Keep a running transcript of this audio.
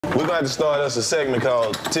We're gonna have to start us a segment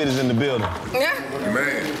called Titties in the Building. Yeah.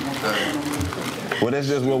 Man. Well, that's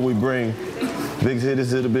just what we bring. Big titties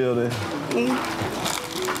to the building.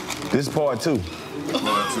 This is part 2.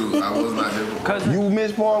 Part 2. I was not here. You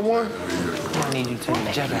missed part 1? I need you to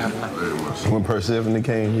check out my When Persephone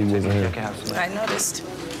came, he wasn't here. I noticed.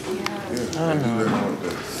 I know.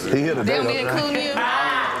 He hit a They don't date be up, right? including you?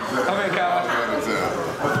 Okay, Kyle.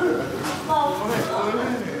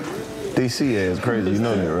 DC ass crazy, you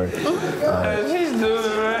know that, right? She's doing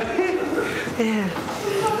it right. Yeah.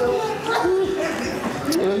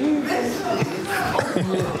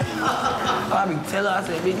 I be telling her, I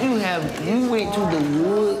said, bitch, you went to the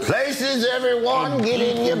woods. Places, everyone, get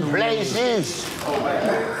in your places.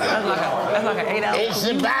 That's like an 8 hour. It's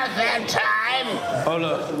about that time. Hold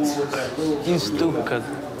up. You stupid, cuz.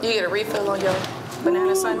 You get a refill on your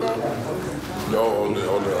banana sundae? No, on the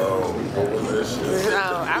what was that shit? I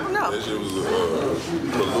don't know. That shit was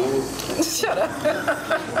Karlous. Shut up.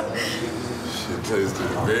 Shit tasted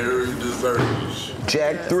very dessertish.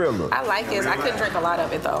 Jack Thriller. I like it. I couldn't drink a lot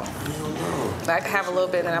of it though. I could have a little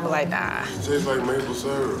bit and I'm like, nah. It tastes like maple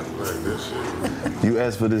syrup, like that shit. You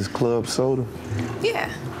asked for this club soda? Yeah.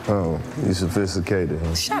 Oh, you sophisticated,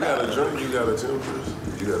 huh? Shut You up. gotta drink, you gotta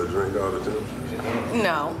Temptress. You gotta drink all the Temptress.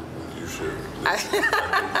 No. You should.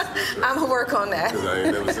 I'm gonna work on that. Because I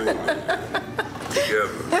ain't never seen that.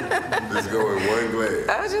 Together. Let's go in one glass.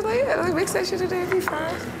 I was just like, yeah, like, mix that shit today, be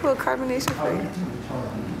fine. A little carbonation free.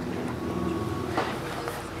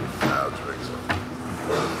 I'll drink some.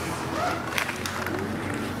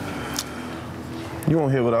 You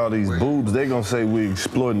won't hear with all these boobs, they gonna say we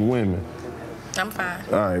exploiting women. I'm fine.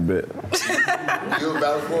 All right, bet. You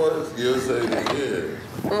about for us? You'll say that, yeah.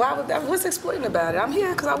 Why would that? What's exploiting about it? I'm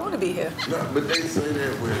here because I want to be here. No, but they say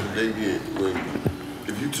that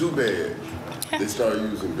if you too bad, they start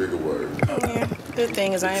using bigger words. Yeah. Good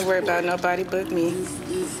thing is I ain't worried about nobody but me.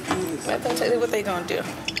 Let them tell you what they gonna do.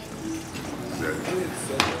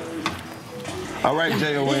 All right,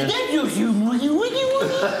 J.O.N. So,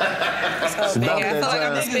 big, I feel like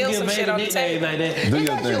I'm gonna spill some shit on the table. Like that. Do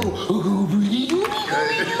your thing.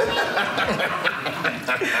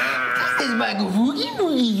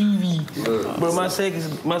 Bro, my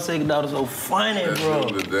second daughter's so funny, bro.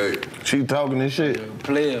 She talking this shit.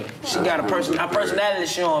 Player. She got a personality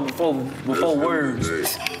showing before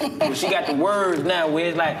words. But she got the words now where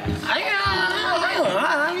it's like,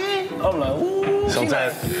 I'm like, ooh.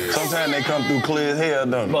 Sometimes they come through clear as hell,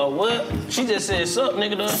 don't they? But what? She just said, sup,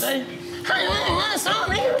 nigga, the other day. Sup,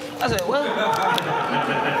 nigga? I said, what?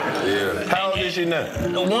 Yeah. How old is she now?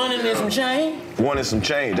 1 and then some change. 1 and some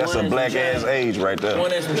change. That's a black ass age right there.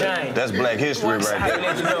 1 and some change. That's black history right there.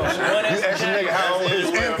 Let you know. 1 and You ask a nigga how old his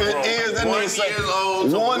infant is, that nigga say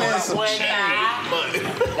 1 and some change.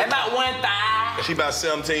 That's about 1 thigh. She about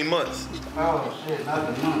 17 months. Oh, shit, no,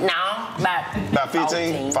 about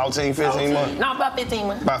 15, 14, 15 months? No, about 15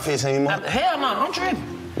 months. About 15 months? Hell no, I'm tripping.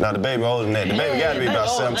 No, the baby older than that. The baby gotta be about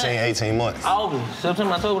 17, 18 months. August,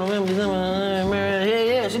 September, October, November, December,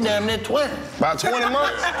 yeah, she damn near 20. About 20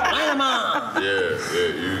 months? Damn,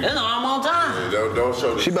 that's all I'm on time. Yeah, don't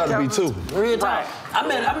show the... She about to be 2. Real talk. I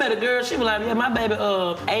met a girl, she was like, yeah, my baby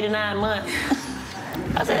 89 months.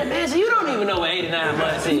 I said, bitch, you don't even know what 89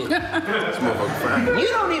 months is. You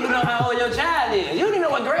don't even know how old your child is. You don't even know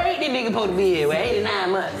what grade this nigga supposed to be in with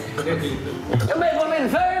 89 months. Your baby supposed to be in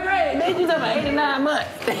the 3rd grade, bitch, you talking about 89 months.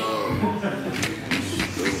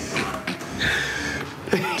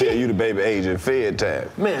 Tell you the baby age in fed time.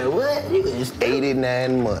 Man, what? You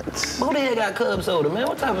 89 months. Who the hell got club soda, man?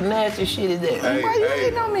 What type of nasty shit is that? Why you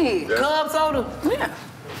hating on me? Club soda? Yeah.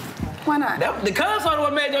 Why not? The club soda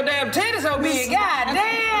what made your damn titties so big. God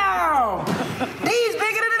damn! These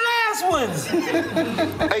bigger than the last ones.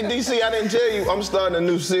 Hey, DC, I didn't tell you, I'm starting a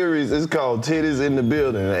new series. It's called Titties in the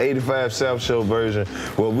Building, an 85 South Show version,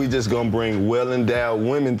 where we just gonna bring well-endowed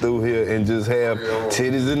women through here and just have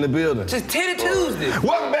titties in the building. Just Titty Tuesday.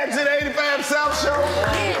 Welcome back to the 85 South Show.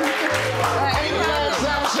 85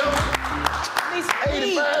 South Show.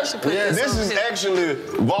 85. Yeah, this is actually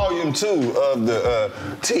volume 2 of the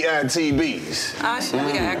TITBs. Ah, shit,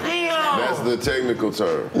 we got That's the technical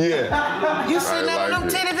term. Yeah. You sitting there with them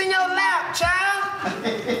titties in your lap,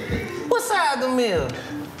 child? What size the meal?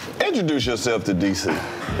 Introduce yourself to DC.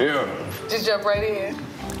 Yeah. Just jump right in.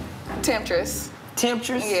 Temptress.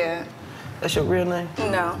 Temptress? Yeah. That's your real name?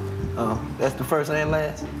 No. Oh, that's the first and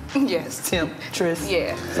last? Yes. Temptress?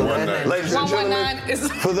 Yeah. So last name. Ladies and gentlemen, 119 is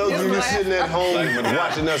for those of you sitting at home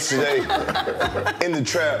watching us today, in the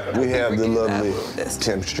trap, we have the lovely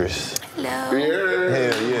Temptress. Hello. Hell yeah.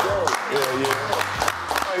 Hell yeah.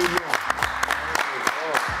 How you doing?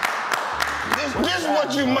 This is what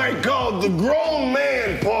you might call the grown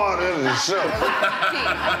man part of the show.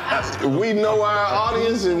 We know our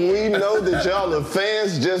audience and we know that y'all are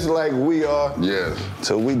fans just like we are. Yes.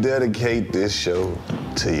 So we dedicate this show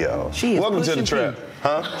to y'all. Welcome to the trap.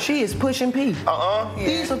 Huh? She is pushing P. These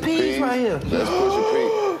are P's right here. That's pushing P.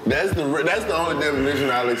 That's the only definition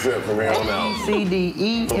I'll accept from here on out. C, D,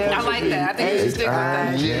 E, F, I like that. I think you should stick with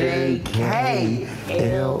that. J, K,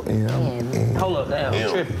 L, M. Hold up, damn, I'm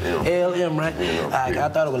tripping. L, M, right? I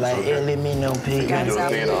thought it was like L, M, N, O, P.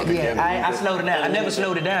 Yeah, I slowed it down. I never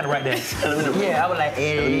slowed it down right there. Yeah, I was like L,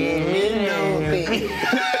 M, N, O, P. I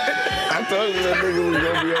told you that nigga was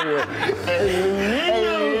gonna be over.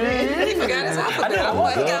 He forgot his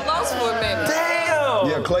alphabet. He got lost for a minute. Damn!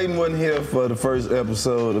 Yeah, Clayton wasn't here for the first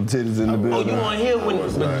episode of Titties in the Building. Oh, you weren't here when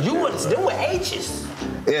you was them were H's.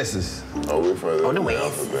 S's. Oh, we're further. Oh, them were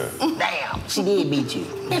S's. Damn, she did beat you.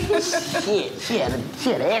 Shit, she had an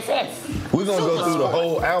SS. We're gonna go through the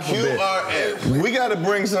whole alphabet. QRS. We gotta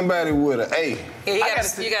bring somebody with an A. Yeah,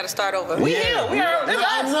 you gotta start over. We here. We don't.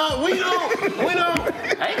 We don't.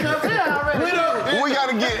 I ain't come here already. We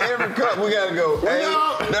gotta get every cup. We gotta go A.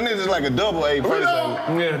 That nigga's like a double A person.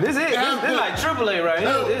 Yeah, this is like triple A right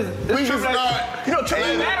here. This We can triple A. start. You know,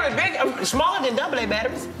 triple A battery big, smaller than double A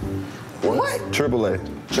batteries. What? Triple A.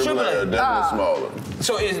 Triple A are definitely smaller.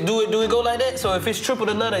 So do it go like that? So if it's triple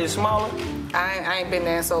the letter, it's smaller. I ain't been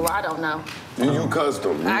there, so I don't know. You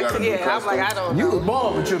custom. You gotta be I was like, I don't You know. was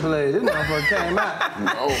born with triple A. This motherfucker came out.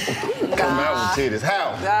 Come out with titties.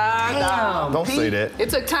 How? Damn, Don't say that. It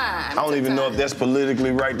took time. I don't even know if that's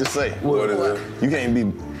politically right to say. What is it? You can't be.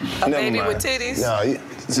 A Never baby mind. with titties? No,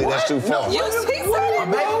 see, that's too far. He said it. A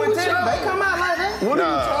baby with titties, they come out like that. What are you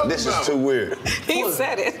Nah, talking this about? is too weird. He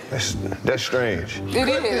said it. That's strange. It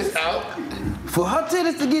is. Out. For her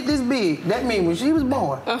titties to get this big, that means when she was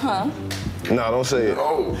born. No, don't say it.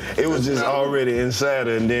 No. It was just already inside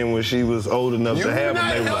her, and then when she was old enough to have them,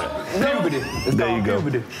 they were like, Puberty. It's There called you go.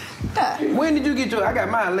 puberty. When did you get your? I got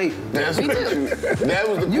mine late. That was the You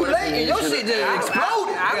question late and your shit just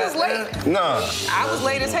exploded. I was late. nah. I was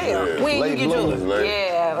late as hell. When Late you get yours? bloomers. Late.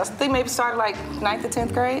 Yeah, I think maybe started like 9th or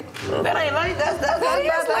 10th grade. That ain't late. That's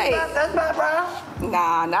late. That's not right.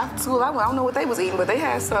 Nah, not school. I don't know what they was eating, but they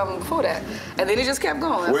had something before that. And then it just kept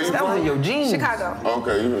going. Where you That was in your genes. Chicago.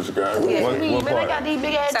 Okay, you from Chicago. Yeah. What Man, I part? got these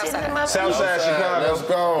big ass Southside. titties in my Southside Chicago. Let's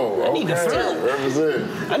go. need to float.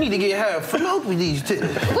 Represent. I need to get her a float with these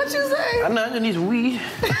titties. What you say? I know I just need some weed.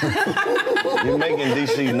 You're making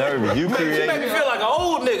DC nervous. You She make me create. feel like an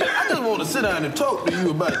old nigga. I just want to sit down and talk to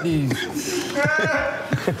you about these.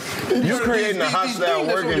 You creating a hostile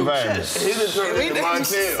work environment. He just turned into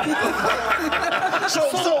Montana. So.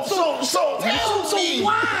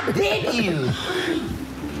 Why did you?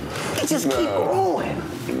 It just keep growing.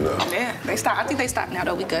 Yeah, they stopped. I think they stopped now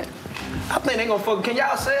though. We good. I think they gonna fuck. Can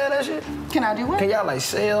y'all sell that shit? Can I do what? Can y'all like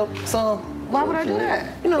sell some? Why would I do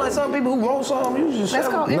that? You know, like some people who want some, you just Let's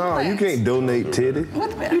sell go. them. No, you can't donate titty.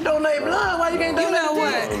 What the You donate blood. Why you can't donate You know the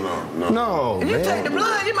what? titty? No, If you take man. the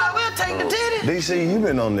blood, you might well take the titty. DC, you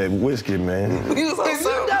been on that whiskey, man. You was If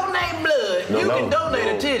you donate blood, you can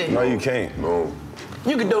donate a titty. No, you can't. No,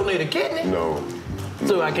 You can donate a kidney. no.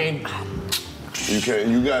 So I can't. You can't.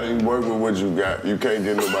 You gotta work with what you got. You can't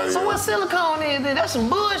get nobody So what else. silicone is? That's some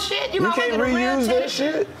bullshit. You might can't well get a real reuse titty. that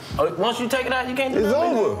shit. Oh, once you take it out, you can't do It's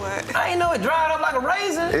nothing. over. I ain't know it dried up like a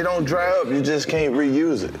raisin. It don't dry up. You just can't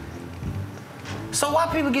reuse it. So why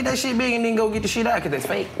people get that shit big and then go get the shit out because it's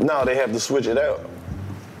fake? No, they have to switch it out.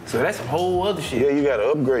 So that's some whole other shit. Yeah, you gotta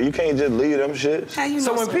upgrade. You can't just leave them shits. How you know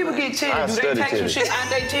So when so people much? get titty, I do they study take some titty. shit out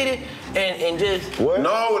their titty and just What?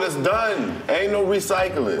 No, it's done. Ain't no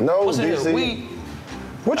recycling. No, what's in DC. there? Weed.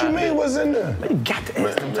 What you mean? What's in there? You got to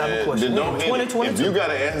ask them type of Man, questions. then don't hit it. If 2022. you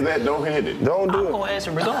gotta ask that, don't hit it. Don't I'm do it. gonna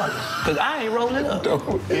answer regardless, cause I ain't rolling up.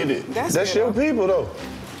 Don't hit it. That's your people, though.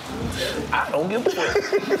 I don't give a fuck.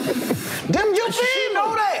 Them your She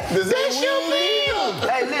know that. That's your people.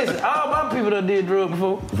 Hey, listen, all my people done did drugs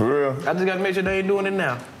before. For real? I just gotta make sure they ain't doing it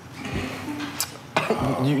now.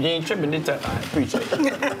 You ain't tripping this time. I appreciate it.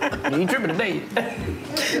 You ain't tripping today.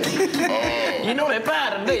 You know that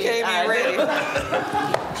pie today. Came in All right,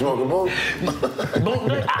 ready. Smoking boom. Boom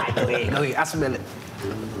today. All right, go ahead. I smell it.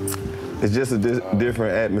 It's just a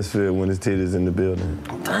different atmosphere when it's titties in the building.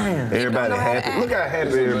 Damn. Everybody know how to happy. act. Look how happy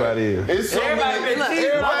everybody is. It's so Everybody many. been cheesing.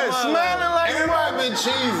 Everybody smiling like Everybody been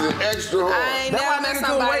cheesing extra I hard. ain't That's why never met niggas couldn't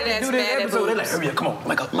somebody wait to that's do this mad at episode. They're like, boobs. hurry up, come on,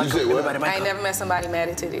 Michael. You said what? Everybody, I ain't Michael. never met somebody mad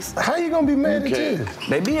at titties. How you gonna be mad at You titties? can't.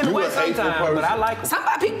 They be in the You way a hateful sometimes, but I person. like them.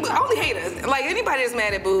 Somebody people only haters. Like anybody that's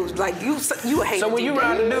mad at boobs, like you a hater. So when you deep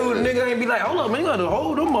ride down. the dude, the nigga ain't be like, hold up, man, you gotta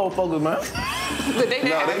hold them motherfuckers, man. But they Nah,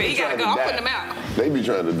 happy. they be He gotta trying go. to I'm die. putting them out. They be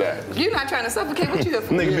trying to die. You're not trying to suffocate. What you here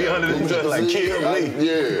for? Nigga be under the dress like, kill me.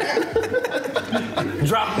 Yeah.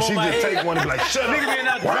 Drop him She on my just head. take one and be like, shut up. Nigga be in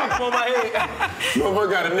there, drop him on my head. Motherfucker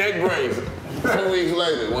got a neck brace. 2 weeks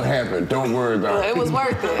later, what happened? Don't worry about it. It was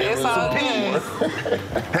worth it. It's all good.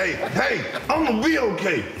 Hey, I'm gonna be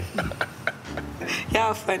okay.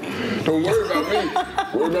 Y'all funny. Don't worry about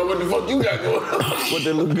me. Worry about what the fuck you got going on. What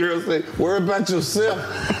that little girl say? Worry about yourself.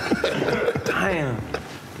 Damn.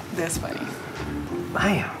 That's funny.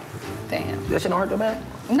 Damn. Damn. That shit don't hurt that bad?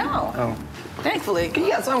 No. Oh. Thankfully. You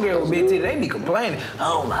got some girls with big titties, they be complaining.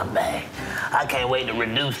 Oh, my back. I can't wait to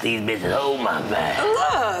reduce these bitches. Oh, my back.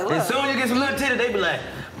 Look. As soon as you get some little titties, they be like,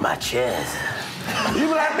 my chest. You be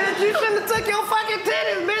like, bitch, you shouldn't have took your fucking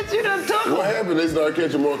titties, bitch. You done took them. What happened? They start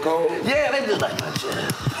catching more cold? Yeah, they just like, my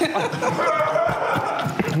chest.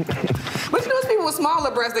 But you know, it's people with smaller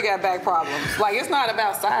breasts that got back problems. Like, it's not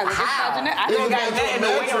about size. It's just about genetic. I don't got about nothing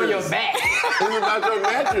your to weight on your back. It's about your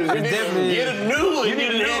mattress. You need to get a new one. You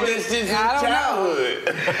didn't have that shit since I don't childhood.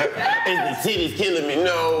 Is the titties killing me?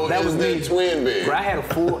 No, That was that me. twin bed. Bro,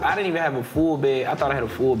 I didn't even have a full bed. I thought I had a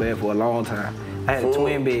full bed for a long time. I had a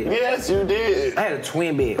twin bed. Yes, you did. I had a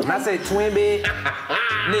twin bed. When I say twin bed,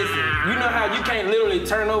 listen, you know how you can't literally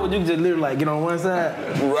turn over, you can just literally like get on one side?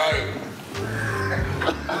 Right.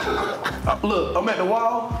 Look, I'm at the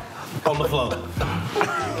wall, on the floor.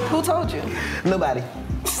 Who told you? Nobody.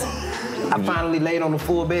 I finally laid on the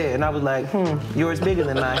full bed and I was like, yours bigger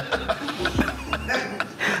than mine.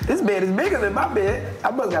 This bed is bigger than my bed. I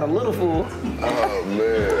must got a little full. Oh,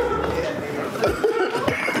 man.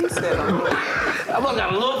 I must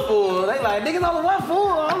got a little full. They like, niggas only one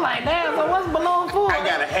full. I'm like, damn, so what's below full? I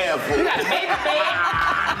got a half full. You got a baby bed?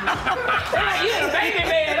 They like, you got a baby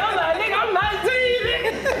bed. I'm like, nigga, I'm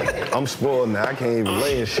 19, nigga. I'm spoiled now. I can't even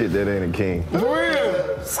lay in shit that ain't a king. For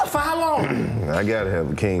real? So for how long? I gotta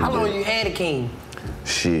have a king. How long bed. you had a king?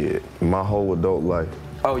 Shit, my whole adult life.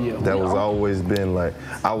 Oh, yeah. That was always been like,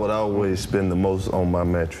 I would always spend the most on my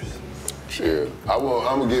mattress. Yeah. I'm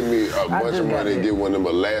gonna give me a bunch of money and get one of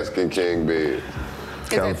them Alaskan king beds.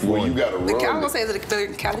 Where you gotta run. I was gonna say, is it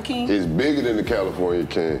the Cali King? It's bigger than the California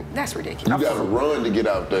king. That's ridiculous. You gotta run to get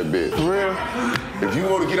out that bitch. For real? If you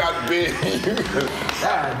wanna get out the bed, you gotta...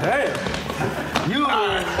 God damn. You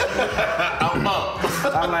I'm up.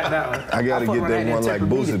 I like that one. I gotta fuck get with that one like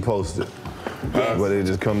Temptress. Boosie posted. Where they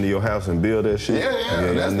just come to your house and build that shit. Yeah,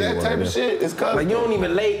 I that's need that one type of that. shit. It's custom. Like, you don't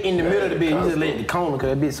even lay in the middle of the bed. You just lay in the corner because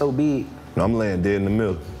that bitch so big. I'm laying dead in the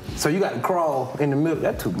middle. So you got to crawl in the middle.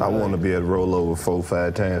 That's too much. I want to be able to roll over 4 or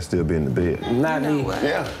 5 times, still be in the bed. Not me.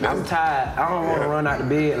 Yeah. I'm tired. I don't want to run out the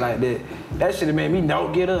bed like that. That shit have made me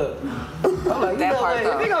don't get up. I'm like, That part, if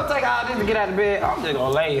though. you gonna take all this to get out of bed, I'm just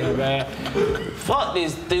gonna lay here, man. Fuck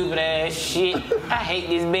this stupid ass shit. I hate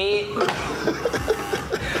this bed.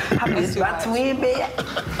 I miss my twin bed.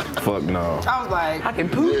 Fuck no. I was like, I can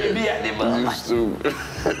poop and be out there, but You stupid.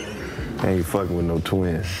 I ain't fucking with no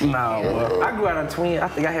twins. no, bro. I grew out of twin. I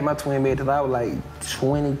think I had my twin bed till I was like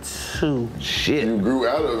 22. Shit. You grew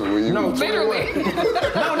out of it when you No, was literally. No,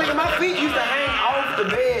 nigga, my feet used to hang off the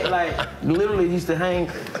bed. Like, literally used to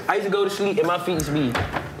hang. I used to go to sleep and my feet used to be,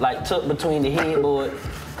 like, tucked between the headboard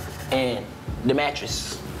and the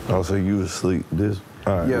mattress. Oh, so you was asleep this?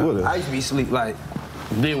 All right, Yeah, whatever. I used to be asleep, like,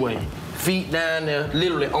 this way. Feet down there,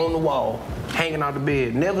 literally on the wall, hanging off the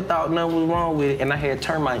bed. Never thought nothing was wrong with it, and I had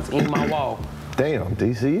termites in my wall. Damn,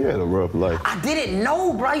 DC, you had a rough life. I didn't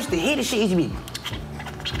know, bro. I used to hear the shit. Used to be.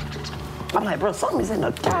 I'm like, bro, something's in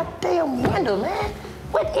the goddamn window, man.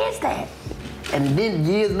 What is that? And then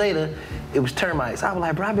years later, it was termites. I was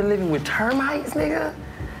like, bro, I've been living with termites, nigga.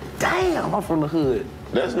 Damn, I'm from the hood.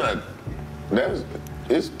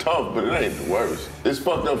 It's tough, but it ain't the worst. It's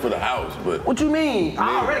fucked up for the house, but... What you mean?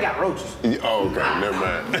 I already got roaches. Oh, okay, never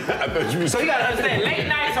mind. I thought you... So you gotta understand, late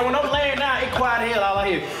night, so when I'm laying down, it quiet hell all I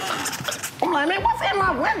hear. I'm like, man, what's in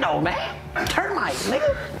my window, man? Termites,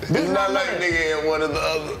 nigga. It's not like nigga had one of the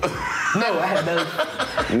other. No, I had those.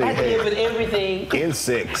 I had to live with everything.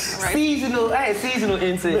 Insects. Right. Seasonal, I had seasonal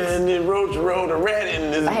insects. And then roach rolled a rat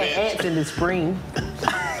in this I had bitch. ants in the spring.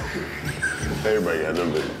 Everybody got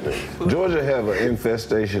them little things. Georgia have an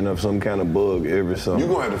infestation of some kind of bug every summer. You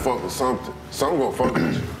gonna have to fuck with something. Something gonna fuck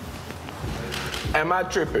with you. Am I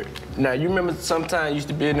tripping? Now, you remember sometimes you used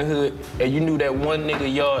to be in the hood and you knew that one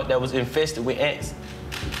nigga yard that was infested with ants?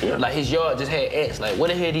 Yeah. Like his yard just had ants. Like, where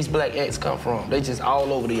the hell these black ants come from? They just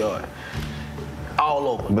all over the yard. All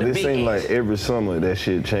over. But The it big seemed ants. like every summer that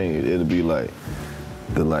shit changed. It'll be like,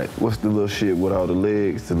 what's the little shit with all the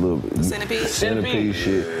legs? The little Centipede? centipede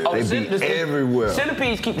shit. Oh, They be everywhere.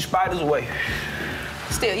 Centipedes keep the spiders away.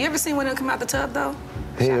 Still, you ever seen one of them come out the tub though?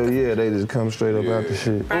 Hell yeah, they just come straight up out the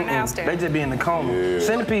shit. Burn the house down. They just be in the coma. Yeah.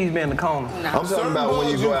 Centipedes be in the coma. No. I'm talking about when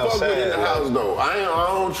you go fuck with in outside. the house though. I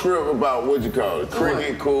don't trip about what you call it.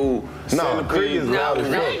 Cricket, cool. No, cricket's loud as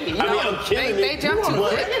fuck. I mean, I'm killing They it. jump too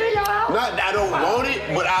but- quick. Not, I don't want it,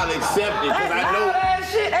 but I'll accept it because I know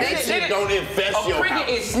that shit don't infest your cricket house.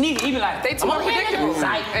 is sneaky. He be like, They too unpredictable.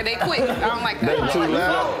 And they quick. I don't like They that. too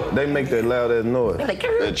loud. They make that loud ass noise.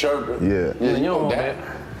 That chirping. Yeah. Yeah, you don't want that.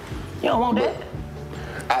 You don't want that.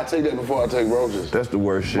 I take that before I take roaches. That's the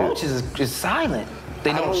worst shit. Roaches is silent. They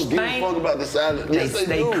I don't don't give a fuck stink. about the silence. Yes,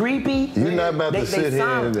 They do. creepy. You're not about to sit here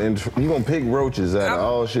and you gonna pick roaches out of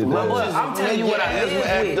all shit. My that boy, is. I'm telling you what I That's what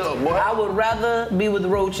act live up, with. boy. I would rather be with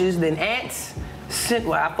roaches than ants.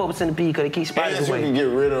 Well, I fuck with centipede because they keep spiders Ants you can away. get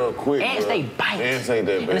rid of quick. Ants, bro. they bite. Ants ain't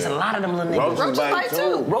that bad. And it's a lot of them little niggas. Roaches bite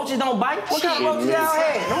too. Roaches don't bite? What kind of Shit, roaches me. y'all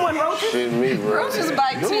had? Them wasn't roaches? Shit, me, bro. Roaches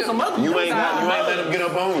bite Them too. some other You ain't bugs. let them get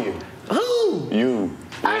up on you. Who? You.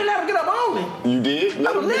 I ain't let them get up on me. You did?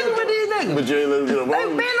 I was living with these niggas. But you ain't let them get up They on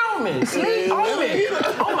you. been on me, sleep Yeah, on let me, me get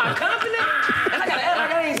up. on my company, and I gotta act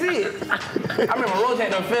like I ain't see it. I remember Roach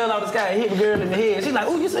had done fell out the sky and hit the girl in the head. She's like,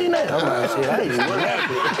 "Ooh, you seen that?" I'm like, "Shit, I ain't see what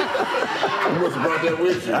happened. You must have brought that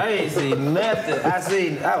with you. I ain't seen nothing.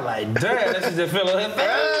 I was like, damn, that shit just fell on her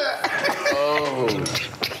face. Oh.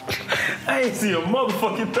 I ain't see a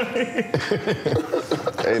motherfucking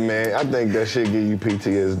thing." Hey man, I think that shit give you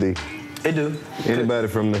PTSD. It do. Anybody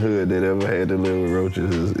from the hood that ever had to live with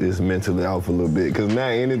roaches is mentally off a little bit. Cause now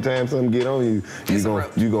anytime something get on you,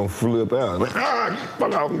 you gonna flip out. Like,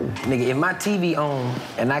 fuck off me. Nigga, if my TV on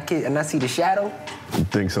and I see the shadow, You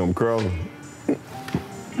think something crawling?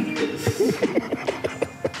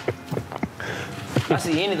 I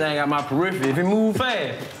see anything out my periphery. If it move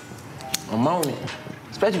fast, I'm on it.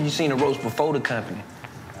 Especially if you seen a roach before the company.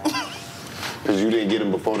 Because you didn't get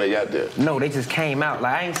them before they got there. No, they just came out.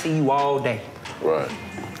 Like, I ain't see you all day. Right.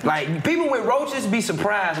 Like, people with roaches be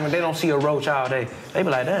surprised when they don't see a roach all day. They be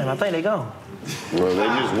like, damn, I think they gone. Well, they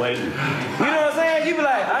just waiting. You know what I'm saying? You be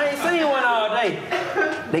like, I ain't seen one all day.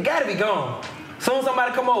 They gotta be gone. Soon as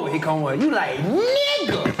somebody come over, he come one. You like,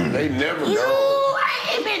 nigga. They never You, gone.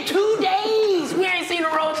 it been 2 days. We ain't seen a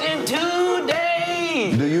roach in 2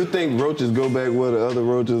 days. Do you think roaches go back where the other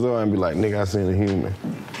roaches are and be like, nigga, I seen a human?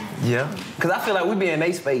 Yeah. Cause I feel like we be in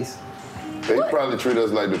their space. They probably treat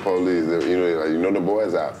us like the police. You know the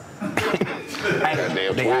boys out. Hey,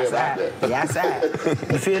 Goddamn they 12 outside. out there. They outside.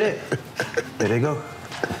 You feel that? There they go.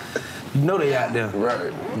 You know they out there.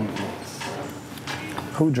 Right.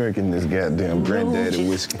 Who drinking this goddamn granddaddy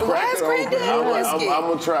whiskey? Where's Granddaddy whiskey? I'm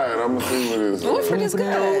gonna try it. I'm gonna see what it is. Woodford is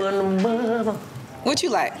good. What you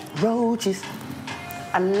like? Roaches,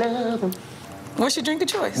 I love them. What's your drink of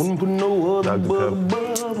choice? Wouldn't put no other Dr. bug Pepper.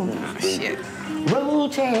 above 'em. Shit.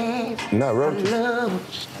 Roaches, Not roaches. I love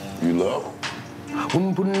them. You love them?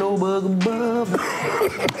 Wouldn't put no bug above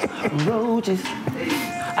 'em. Roaches,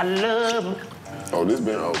 I love them. Oh, this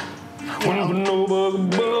been open. Wouldn't put no bug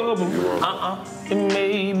above 'em. It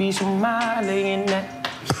may be some Miley in that.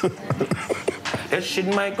 That shit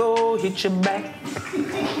might go hit your back.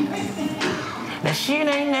 That shit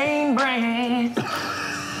ain't name brand.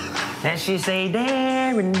 That shit say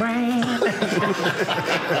Darren Brand.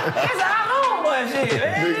 It's our homeboy shit,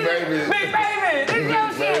 man. Big baby. Big baby. This your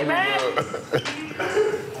shit, man.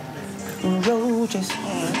 Roaches,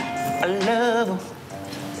 I love them.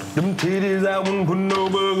 Them titties, I wouldn't put no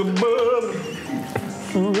bug above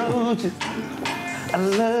them. Roaches, I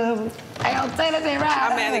love them. Hey, I'm saying that ain't right.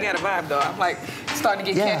 I'm mad they got a vibe though. I'm like starting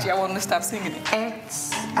to get Yeah. catchy. I want them to stop singing it.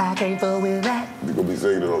 Ants, I can't fuck with that. You gonna be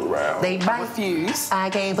singing it on the round. They bite. Refuse. I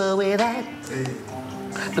can't fuck with that.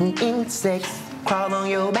 Them insects crawl on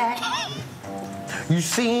your back. You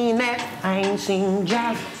seen that? I ain't seen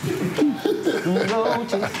Jack.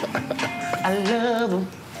 Roaches, I love them.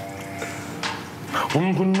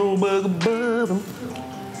 Won't put no bug above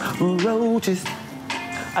them. Roaches,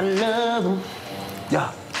 I love them.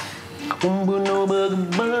 Yeah. Won't put no bug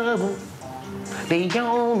above them. They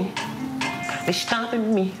on me. They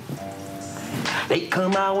stomping me. They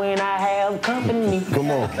come out when I have company.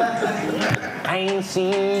 Come on. I ain't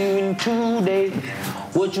seen you in 2 days.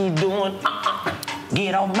 What you doing?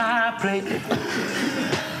 Get off my plate.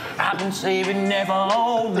 I've been saving that for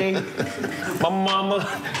all day. My mama,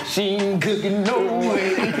 she ain't cooking no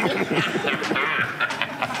way.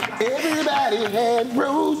 Everybody had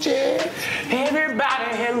roaches.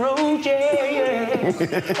 Everybody had roaches.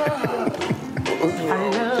 I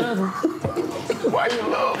love them. Why you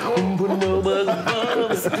love them? Put no bug above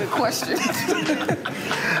That's a good question.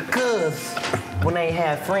 Cause when they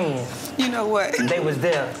had friends, You know what? they was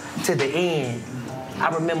there to the end. I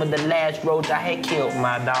remember the last roach I had killed,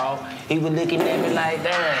 my dog. He was looking at me like,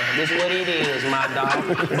 damn, this what it is, my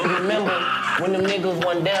dog. But remember, when them niggas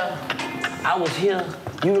wasn't there, I was here.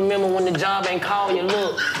 You remember when the job ain't called you,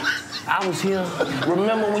 look, I was here.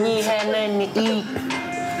 Remember when you ain't had nothing to eat,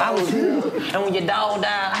 I was here. And when your dog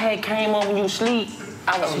died, I had came over when you sleep,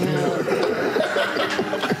 I was here.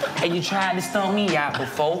 And you tried to stump me out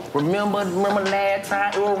before. Remember last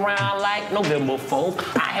time it was around like November 4th.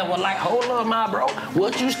 I was like, hold up, my bro.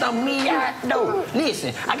 What you stump me out though?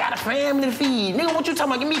 Listen, I got a family to feed. Nigga, what you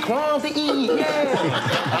talking about? Give me crumbs to eat. Yeah.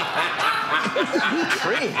 You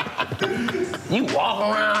trick. You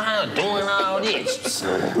walking around here doing all this.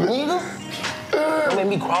 Nigga. Don't make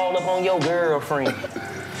me crawl up on your girlfriend.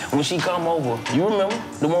 When she come over, you remember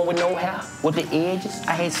the one with no hair, with the edges?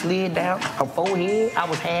 I had slid down her forehead. I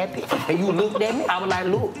was happy. And you looked at me. I was like,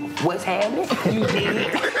 look, what's happening? You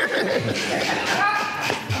did.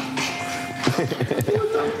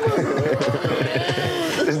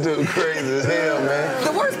 This dude crazy as hell, man.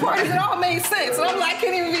 The worst part is it all made sense, and I'm like, I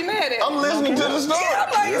can't even be mad at it. I'm listening to the story. Yeah,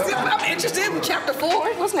 I'm like, I'm interested in chapter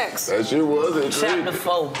 4. What's next? That shit was it. Chapter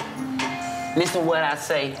 4. Listen what I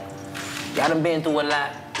say. Y'all done been through a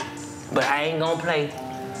lot, but I ain't gonna play.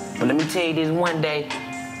 But let me tell you this, one day,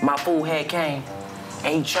 my fool had came,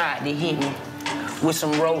 and he tried to hit me with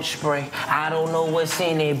some roach spray. I don't know what's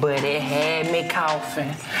in it, but it had me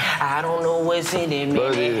coughing. I don't know what's in it,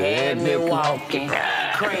 man, it had me walking.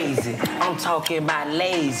 Crazy, I'm talking about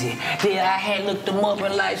lazy. Then I had looked them up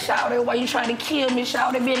and like, Shawty, why you trying to kill me?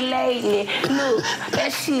 Shawty been lately. Look,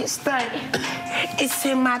 that shit stink. It's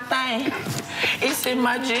in my thing. It's in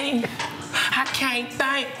my jeans. I can't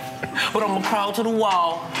think. But I'm gonna crawl to the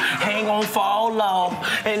wall, ain't gonna fall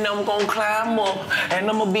off, and I'm gonna climb up, and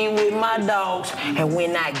I'm gonna be with my dogs. And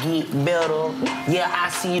when I get better, yeah, I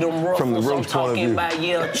see them ruffles. From the roach I'm talking point of view. about,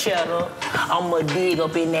 yeah, cheddar. I'ma dig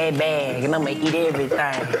up in that bag, and I'ma eat everything.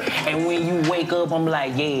 And when you wake up, I'm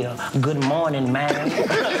like, yeah, good morning, man.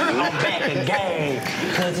 I'm back again,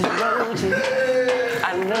 cause it's roaches.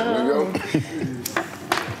 I love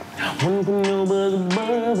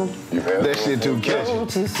That shit too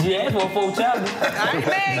catchy. Yeah, for a full chapter. I ain't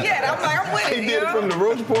mad yet. I'm like, I'm with it. He did it from the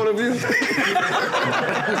roach point of view.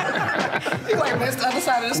 You like missed the other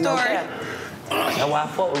side of the story. That's why I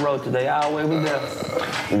fuck with Roach today. I always be there.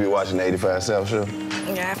 You be watching the 85 South show?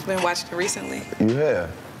 Yeah, I've been watching it recently. You have.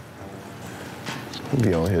 You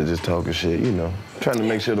be on here just talking shit, you know. Trying to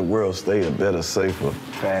make sure the world stay a better, safer,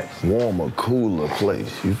 warmer, cooler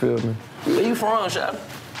place. You feel me? Where you from, Shop?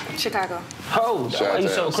 Chicago. Oh, why you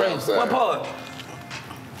so crazy? What part?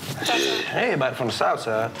 Everybody from the South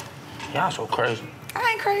Side. Y'all so crazy.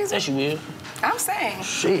 I ain't crazy. Yes, you is. I'm saying.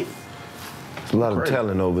 Shit. There's a lot of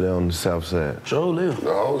talent over there on the South Side. Sure live.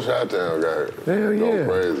 The whole Chi-Town got Hell yeah.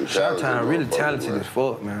 crazy. Chi-Town really talented as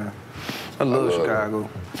fuck, man. I love Chicago.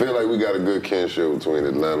 I feel like we got a good kinship between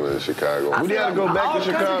Atlanta and Chicago. We gotta go back to All the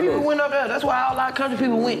country people Chicago. went up there. That's why all our country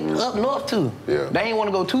people went up north too. Yeah. They ain't want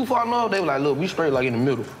to go too far north. They were like, look, we straight like in the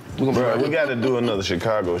middle. We gonna be Bro, right we here. gotta do another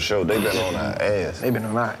Chicago show. They been on our ass. They been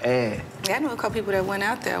on our ass. Yeah, I know a couple people that went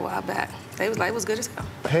out there a while back. They was like, it was good as hell.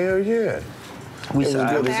 Hell yeah. We It was sorry.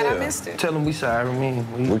 good as Man, I hell. missed it. Tell them we sorry,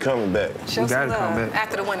 man. We coming back. Show gotta some come love. back.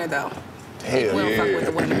 After the winter, though. Hell We don't fuck with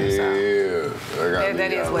the winter, so. Yeah,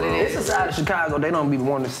 That is what it It's is. a side of Chicago they don't be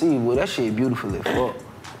wanting to see. Well, that shit beautiful as fuck.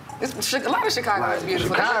 It's, a lot of Chicago is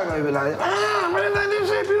beautiful. Chicago, they be like, really like this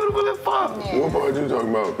shit beautiful as fuck. Yeah. What part you talking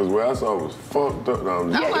about? Because where I saw was fucked up. No, I'm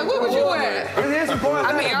like, what was you at? It is important,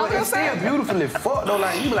 I mean, I was but gonna it's still say. beautiful as fuck though.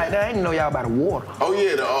 Like you be like, I didn't know y'all by the water. Oh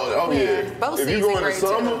yeah, yeah. Both If you seasons go in the great,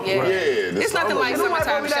 summer, too. Yeah. the It's nothing summer- like You know white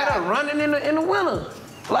summertime folks be out there shop. running in the winter.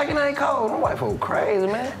 Like it ain't cold. Them white folks crazy,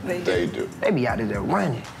 man. They do. They be out there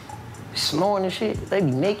running, snoring and shit. They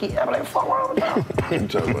be naked. I be like, fuck wrong with y'all? You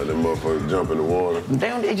talking about them motherfuckers jump in the water? They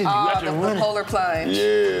just be Oh, out the there running. polar plunge.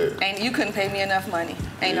 Yeah. Ain't you couldn't pay me enough money.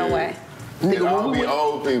 Ain't no way. And all the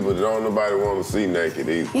old people that don't nobody want to see naked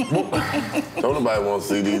either. Don't nobody want to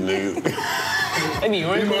see these niggas. They be These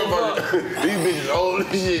running. motherfuckers, these bitches old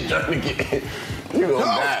as shit trying to get. You gonna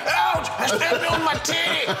die. Ouch! I stepped on my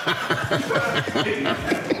titty.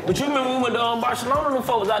 But you remember when we went to Barcelona? Them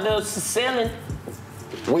folks out there selling.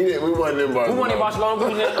 We wasn't in Barcelona. We went to Barcelona.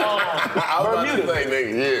 We was in I was about to Bermuda. say,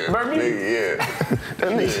 nigga, yeah. Bermuda? Nigga, yeah. That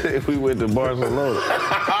nigga said we went to Barcelona.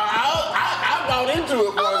 I bought into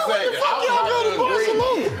it for a second. fuck y'all go to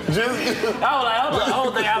Barcelona? Just I was like, the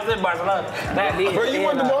whole thing I was in Barcelona. That did. Bro, you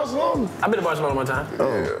went to Barcelona? I've been to Barcelona one time.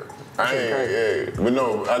 yeah. I ain't, yeah. But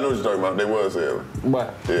no, I know what you're talking about. They was selling.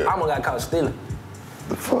 But Yeah. I almost got caught stealing.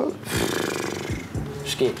 The fuck?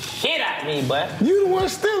 scared the shit out of me, boy. You the one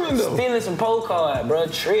stealing though. Stealing some postcards, bro.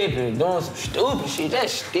 Tripping, doing some stupid shit.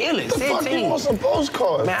 That's stealing. The fuck you want some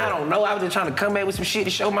postcards? Man, I don't know. I was just trying to come back with some shit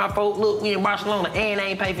to show my folks, look, we in Barcelona and I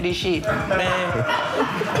ain't pay for this shit. Man.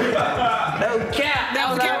 No cap.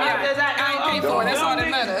 No cap. I ain't paid for it. That's all that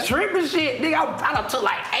matters. Tripping shit. Nigga, I done took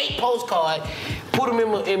like 8 postcards, put them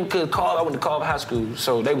in because I went to Carver High School,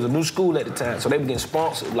 so they was a new school at the time, so they were getting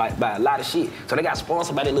sponsored like by a lot of shit. So they got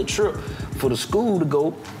sponsored by that little trip for the school to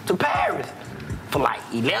go to Paris for like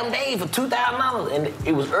 11 days for $2,000, and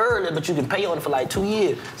it was early, but you can pay on it for like 2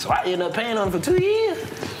 years. So I ended up paying on it for 2 years.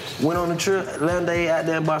 Went on the trip, 11 days out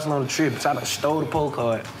there in Barcelona trip, so I done stole the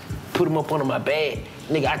postcard, put them up under my bag.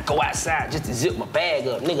 Nigga, I go outside just to zip my bag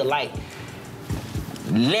up. Nigga, like,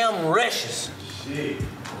 limb rushes. Shit.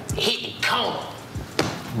 Hit the corner.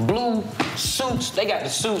 Blue suits, they got the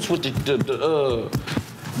suits with the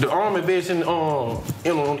army vest on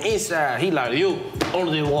the inside. He like, yo,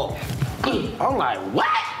 only they walk. I'm like, what?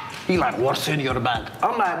 He like, what's in your back?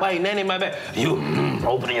 I'm like, wait, nothing in my back. You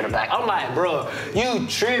open in your back. I'm like, bro, you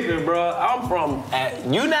tripping, bro. I'm from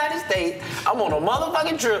United States. I'm on a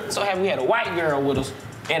motherfucking trip. So we had a white girl with us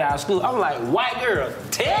at our school. I'm like, white girl,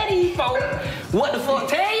 tell these folks what the fuck.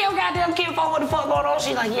 Tell your goddamn kid folks what the fuck going on.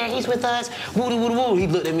 She's like, yeah, he's with us. Woo, woo, woo. He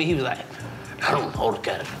looked at me. He was like, hold the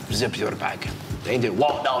gun. Zip your back. They just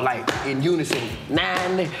walked out like in unison.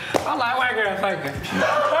 9 niggas. I'm like, white girl, thinking.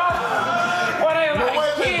 What they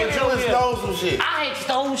like? But you stole some shit. I ain't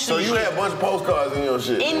stole shit. So you had a bunch of postcards in your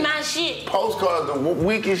shit. In my shit. Postcards, the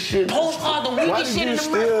weakest shit. Postcards, the weakest shit in the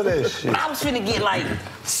Why did you steal that shit? I was finna get like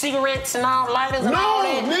cigarettes and all, lighters and all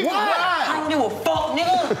that. Nigga, why? I don't give a fuck,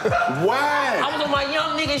 nigga. Why? I was on my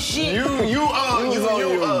young nigga shit. You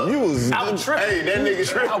was I was tripping. Hey, that nigga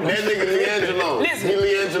Leangelo. Listen. He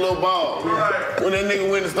Leangelo Ball. When that nigga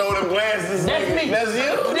went and stole them glasses. That's me. That's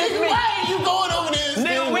you? That's me. Why are you going over there and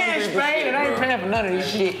Nigga, we in Spain and I ain't paying for none of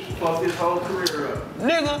this shit. Fuck his whole career up.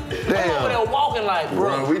 Nigga, I'm over there walking like,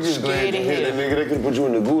 bro, we just glad scared to to hear that nigga. They could put you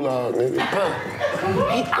in the gulag, nigga. Bro,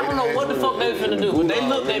 I don't know what the fuck they finna do, but they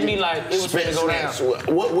looked at me like it was finna go down.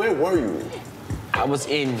 Where were you? I was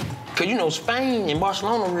in, cause you know Spain and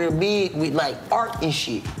Barcelona real big with like art and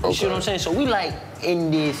shit. You see what I'm saying? So we like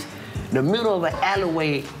in the middle of an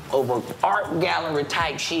alleyway of an art gallery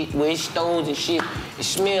type shit where it's stones and shit. It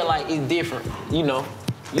smell like it's different, you know.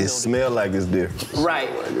 It smell like it's different. Right.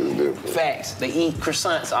 Facts. They eat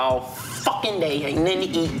croissants all fucking day. Ain't nothing to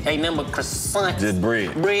eat. Ain't nothing but croissants. Just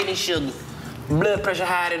bread. Bread and sugar. Blood pressure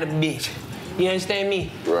higher than a bitch. You understand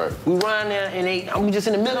me? Right. We run there and I'm just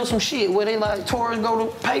in the middle of some shit where they like tourists go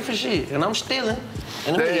to pay for shit and I'm stealing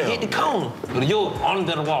and them niggas hit the corner. But yo, on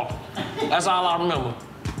the water. That's all I remember.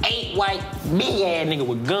 8 white big ass nigga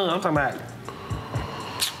with guns. I'm talking about.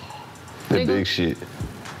 The big shit.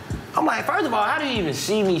 I'm like, first of all, how do you even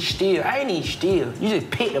see me steal? I ain't even steal. You just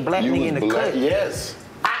picked a black nigga in the cut. Yes.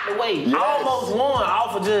 Out the way. Yes. I almost won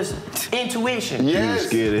off of just intuition. Yes. You was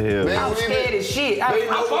scared of hell. I was scared as shit. I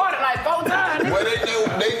fought it like 4 times. Well,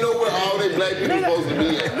 they know where all they black people supposed to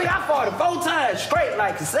be at. Nigga, I fought it 4 times straight,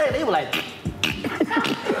 like I said. They were like,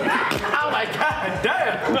 I was like, God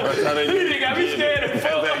damn. These niggas got me scared as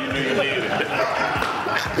fuck. That's how you knew you needed it.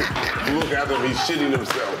 Look after him, he's shitting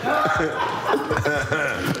himself.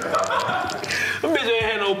 Them bitch ain't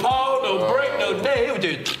had no pause, no break, no day. It was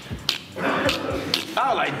just. I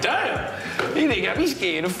was like, damn. These niggas got me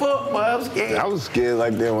scared as fuck, boy. I was scared. I was scared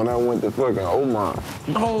like that when I went to fucking Oman.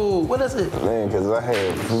 Oh, what is it? Man, because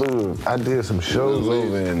I did some shows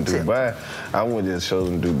over in Dubai. I went to shows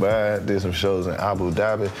in Dubai, did some shows in Abu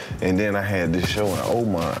Dhabi, and then I had this show in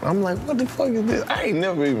Oman. I'm like, what the fuck is this? I ain't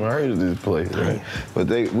never even heard of this place, right? But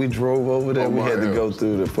we drove over there. We had to go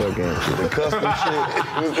through the custom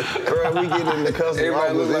shit. Bro, we get in the custom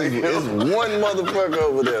office. It's one motherfucker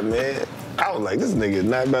over there, man. I was like, this nigga is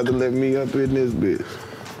not about to let me up in this bitch.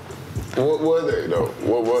 What were they, though?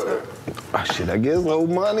 What were they? Oh, shit, I guess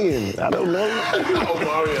Omanian. I don't know. I don't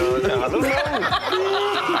know.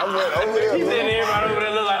 I went over there. He said everybody over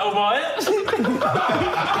there look like Omar.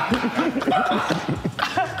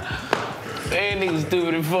 That nigga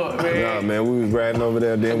stupid as fuck, man. Nah, man, we was riding over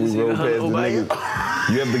there, then we rode past the niggas.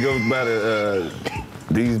 You have to go by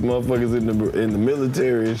these motherfuckers in the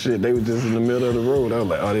military and shit. They was just in the middle of the road. I was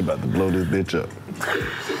like, oh, they about to blow this bitch up.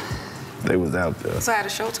 They was out there. So how'd the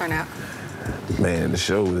show turn out? Man, the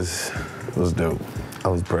show was dope. I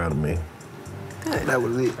was proud of me. Good. That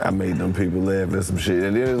was it. I made them people laugh at some shit.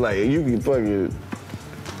 And then it's like, you can fucking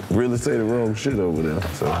really say the wrong shit over there,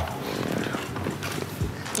 so.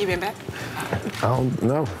 You been back? I don't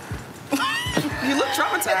know. You look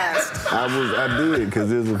traumatized. I did, because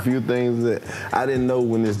there's a few things that I didn't know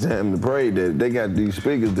when it's time to pray that they got these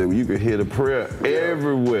speakers that you can hear the prayer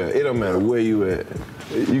everywhere. It don't matter where you at.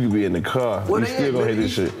 You could be in the car. You still gonna hear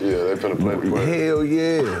this shit. Yeah, they finna play the prayer. Hell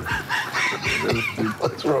yeah.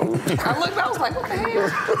 What's wrong? I looked, I was like, what the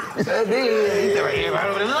hell?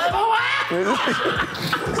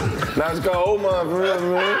 Now it's called Omar for real,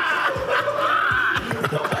 man.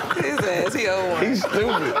 His ass, he old one. He's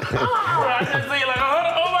stupid.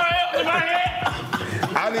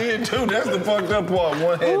 I did too. That's the fucked up part.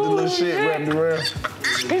 One had the little shit wrapped around.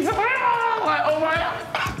 He's like, oh my.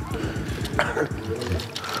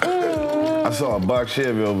 I saw a box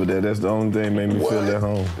Chevy over there. That's the only thing that made me feel at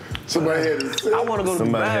home. Somebody had to I want to go to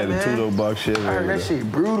Somebody Dubai, had a man. two-door box Chevy. I heard over that there.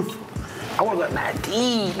 shit beautiful. I want to go like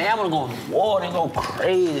deep, man. I want to go in the water and go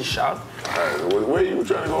crazy, shot. Where you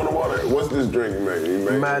trying to go in the water? What's this drink you make? You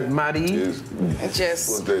make Mighty. what's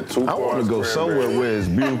Just, that? 2 I want to go somewhere where it's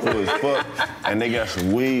beautiful as fuck, and they got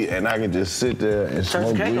some weed, and I can just sit there and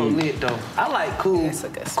smoke Church Caco weed. lit though. I like cool, That's a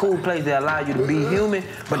good spot. cool place that allow you to be human,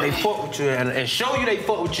 but they fuck with you and show you they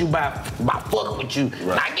fuck with you by fucking with you.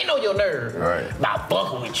 Right. Like get on your nerve. Right. By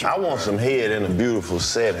fucking with you. I want some head in a beautiful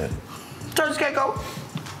setting. Church Caco.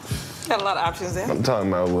 got a lot of options there. I'm talking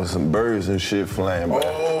about with some birds and shit flying by.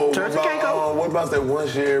 Oh, Church of Caco. what about that one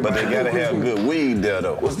shit? But they gotta have good weed there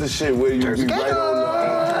though. What's the shit where you be right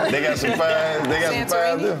on They got some fines. They got some fines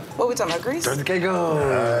Santorini? there. What we talking about, Greece? Church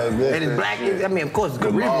Caco. And it's black. I mean, of course, it's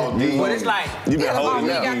Caribbean. Maldives. But it's like You been Yeah, the holding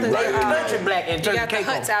mall, out. you got the, country black and you Church got the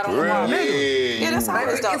huts Caco. out on the wall. Yeah, Yeah, that's how it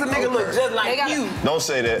is though. It's a nigga look just They like got- you. Don't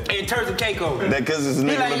say that. In Church of Caco. That cause it's a He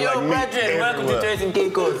nigga like, look yo, like me. brethren, welcome to everywhere. Church and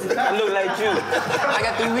Caicos. I look like you. I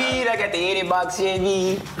got the weed, I got the 80 box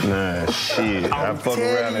Chevy, Nah, shit. I fuck telling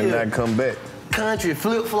around and you. not come back. country,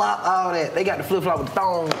 flip flop, all that. They got the flip flop with the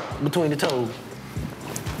thong between the toes.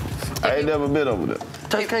 I ain't never been over there.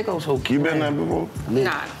 Church Caicos so cute. You been there before?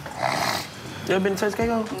 Nah, You ever been to Church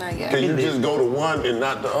Caicos? not yet. Can you just go to one and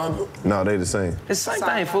not the other? No, they the same. It's the same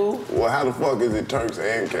thing, fool. Well, how the fuck is it Turks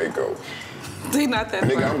and Caicos? They not that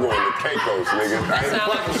Nigga, funny. I'm going to Caicos, nigga. I ain't Sound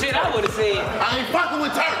like fucking, the shit I would have said. I ain't fucking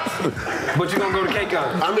with Turks. But you gonna go to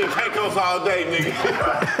Caicos. I'm in Caicos all day, nigga.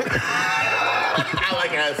 I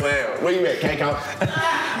like how it sounds. Where you at, Caicos?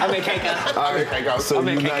 I'm in Caicos. I'm in Caicos. So I'm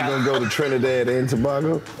you're in not Cape gonna go to Trinidad and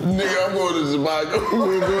Tobago? Nigga, I'm going to Tobago.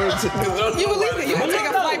 We're going to. You would leave it. You would take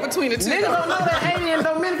a flight between the two. Niggas don't know that Haiti and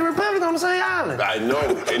Dominican Republic on the same island. I know,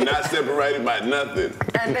 and not separated by nothing.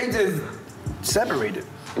 And they just separated.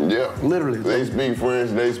 Yeah. Literally. They speak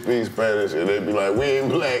French, they speak Spanish, and they be like, we ain't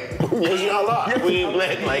black. Yes, y'all are. We ain't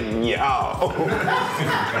black like y'all.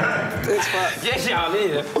 It's fuck. Yes, y'all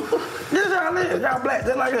is. Yes, y'all is. Y'all black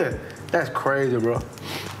just like us. That's crazy, bro.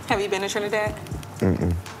 Have you been to Trinidad?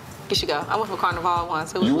 You should go. I went for Carnival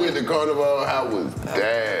once. It was You lit. went to Carnival, how was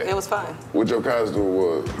that? It was fun. What your costume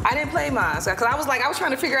was? I didn't play mine, because I was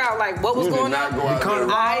trying to figure out like what was You did going not on. go out there.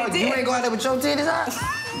 I You did. ain't go out there with your titties out?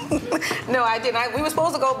 No, I didn't. We were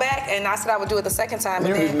supposed to go back, and I said I would do it the second time, but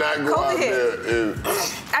You then did not go COVID out hit. there and...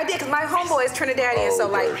 I did, because my homeboy is Trinidadian, Oh,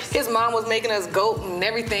 so okay. like his mom was making us goat and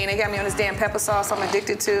everything. They got me on this damn pepper sauce I'm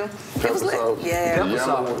addicted to. It was lit. sauce? Yeah. The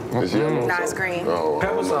yellow one? It's yellow Nah, it's sauce? green. Oh, I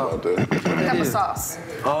Pepper don't know sauce. about that. Pepper sauce.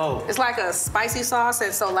 Oh. It's like a spicy sauce,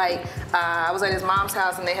 and so like I was at his mom's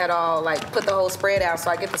house and they had all like put the whole spread out,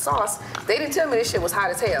 so I get the sauce. They didn't tell me this shit was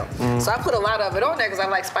hot as hell, so I put a lot of it on there because I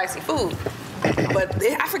like spicy food. But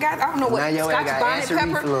I forgot, I don't know what Now your ass Scotch got bonnet acid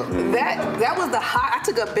pepper. reflux. That was the hot. I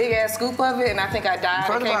took a big ass scoop of it and I think I died.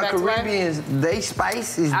 First and of came all, back to life. Caribbeans, they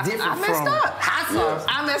spice is different I messed from up. hot sauce.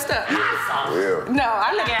 I messed up. Yeah. No,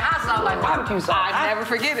 I Look at hot sauce like barbecue sauce. I never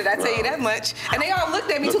forget it. I tell you that much. And they all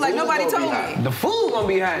looked at me too like nobody told me. The food gonna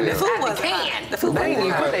be hot. The food was hot. The food They was ain't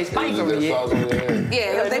even hot. put their spice on That it yet. sauce on your hand.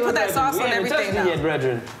 Yeah, they put that sauce on everything Yet, now.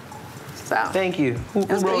 brethren. So Thank you. Who it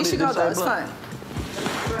was good. You rolled should it go this though. way, It's bud? fun.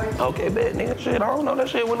 Okay, bet, nigga. Shit, I don't know that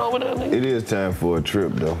shit went over there, nigga. It is time for a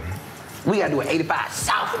trip though. We gotta do an 85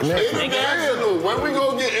 South. International. When we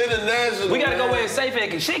gonna get international? We gotta go man? where it's safe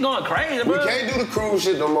at, cause shit going crazy, We bro. can't do the cruise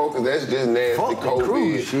shit no more because that's just nasty Fuck the COVID.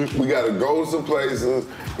 cruise shit. We gotta go to some places and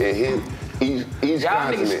hit each Y'all niggas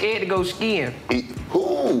continent. scared to go skiing.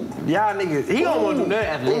 Who? Y'all niggas, he don't want to do nothing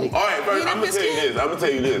athletic. All right, first, You I'm gonna done tell you been this. I'm gonna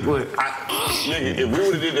tell you this. What? Nigga, if we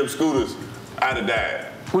would've did them scooters, I'd have died.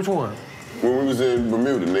 Which one? When we was in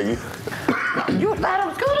Bermuda, nigga. You died on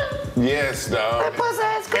the scooter? Yes, dog. That pussy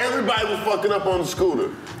ass scooter? Everybody was fucking up on the scooter.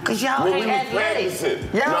 Cause y'all When ain't we was athletic.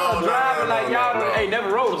 practicing. Y'all No, driving no, like no, y'all no. ain't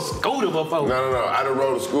never rode a scooter before. No. I done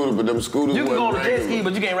rode a scooter, but them scooters You can go on wasn't a jet ski, regular.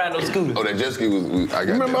 but you can't ride no scooter. Oh, that jet ski was, I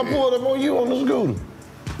got Remember that. I pulled up on you on the scooter?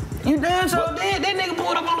 You damn sure did. That nigga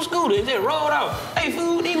pulled up on the scooter and just rolled off. Hey,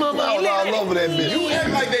 food, these motherfuckers. I was all over that bitch. You act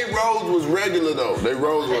like they roads was regular though. They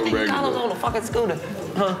roads weren't Karlous regular. on the fucking scooter.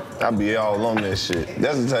 Huh? I be all on that shit.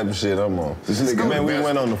 That's the type of shit I'm on. Man, we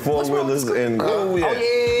went on the four-wheelers and where we at?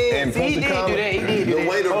 And See, he did do that. He did do The that.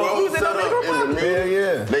 way the roads set up in the middle,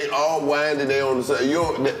 Yeah. they all winded. They on the side.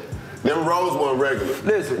 Them roads weren't regular.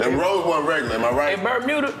 Listen, them roads weren't regular. Am I right? In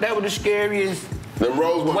Bermuda, that was the scariest Them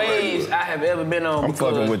roads weren't waves regular. I have ever been on. I'm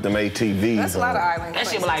fucking with them ATVs. That's a lot of island That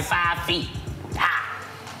shit places. was like 5 feet high.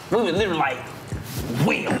 We was literally like,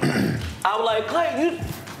 wheel. I was like, Clayton,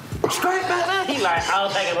 you straight back there? He like, I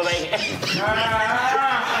was taking a leg. Him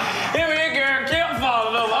and that girl kept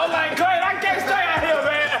falling over. I was like, Clayton, I can't stay out here,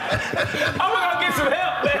 man. I'm gonna get some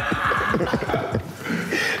help, man.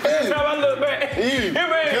 Every time I look back,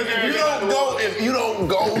 If you don't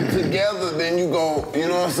go together, then you go. You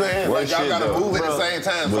know what I'm saying? Well, Like y'all shit, gotta though, move at the bro, same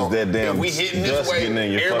time. was So that damn if we hitting this dust way, getting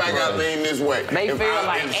in your everybody fucking gotta eyes. lean this way. They If feel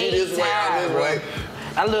like if she 8 this way, I'm times, this bro. way.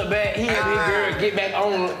 I look back, he had his girl get back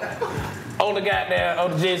on the goddamn,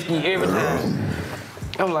 on the jet ski every time.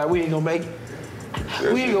 I'm like, we ain't gonna make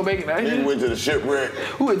it. We ain't gonna make it out Nigga here. went to the shipwreck.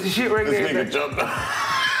 Who is the shit right This there? nigga jumped.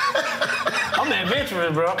 I'm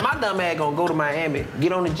adventurous, bro. My dumb ass gonna go to Miami,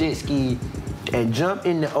 get on the jet ski, and jump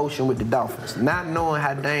in the ocean with the dolphins, not knowing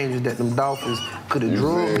how dangerous that them dolphins could have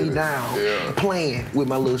drugged me down, playing with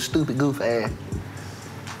my little stupid goof ass.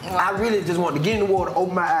 I really just wanted to get in the water,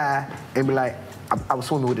 open my eye, and be like, I was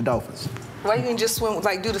swimming with the dolphins. Why you didn't just swim,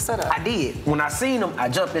 like do the setup? I did. When I seen them, I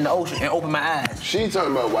jumped in the ocean and opened my eyes. She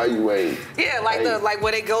talking about why you ain't. Yeah, like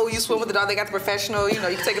where they go, you swim with the dog. They got the professional. You know,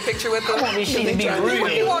 you can take a picture with them. I want this shit to be He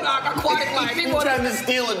real. want an aquatic life. He You want trying to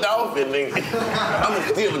steal a dolphin, nigga. I'm gonna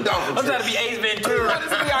steal a dolphin. I'm trying to be Ace Ventura. to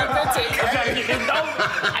be authentic. I'm trying to get this dolphin.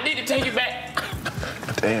 I need to take it back.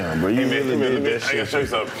 Damn, bro, you really did that I shit. gotta show you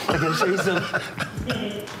something. I can show you something.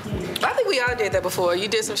 I think we all did that before. You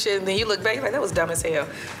did some shit and then you look back, you're like, that was dumb as hell.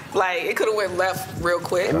 Like, it could have went left real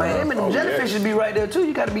quick. In Miami, the jellyfish should be right there too.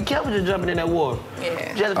 You gotta be careful just jumping in that water.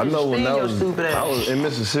 Yeah. Jellyfish I know when sting I your was, stupid ass. I was in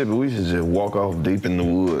Mississippi, we should just walk off deep in the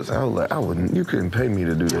woods. I was like, you couldn't pay me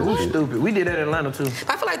to do that shit. Stupid. We did that in Atlanta too.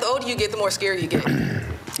 I feel like the older you get, the more scary you get.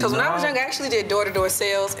 Because when I was young, I actually did door-to-door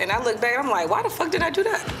sales, and I look back, I'm like, why the fuck did I do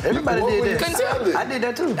that? Everybody What were did you that. selling? I did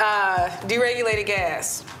that too. Deregulated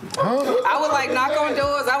gas. I would like knock on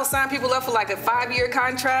doors. I would sign people up for like a 5-year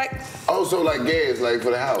contract. Also, like gas, like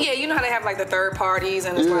for the house. Yeah, you know how they have like the third parties,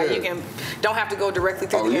 and it's like Yeah. you don't have to go directly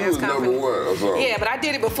through Oh, the you gas was company. number one or something. Yeah, but I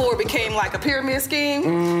did it before it became like a pyramid scheme,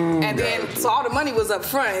 and then so all the money was up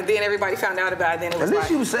front, and then everybody found out about it. Then it At was least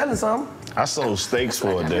like you was selling something. I sold steaks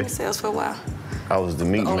for a I day. did sales for a while. I was the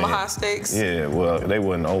meat man. Omaha steaks. Yeah, well, they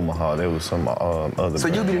wasn't Omaha. They was some other So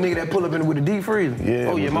you be the nigga that pull up in with a deep freezer? Yeah,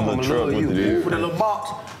 Oh yeah, with my the mama little truck love you. with the deep With a little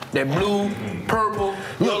box, that blue, purple.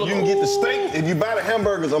 Look, you can get the steak. If you buy the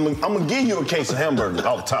hamburgers, I'm gonna give you a case of hamburgers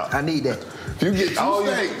off top. I need that. You get two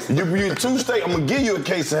steaks. You get 2 steaks, I'm gonna give you a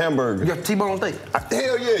case of hamburgers. You got T-bone steak?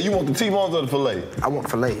 Hell yeah, you want the T-bones or the filet? I want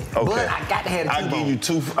filet. Okay. But I got to have the I'll T-bone. give you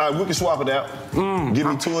 2. We can swap it out. Give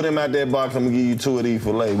me 2 of them out that box. I'm gonna give you 2 of these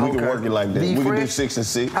filet. We can Okay. work it like that. Beef we can do fresh? 6 and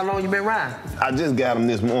 6. How long you been riding? I just got them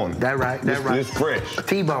this morning. That right, that right. It's fresh.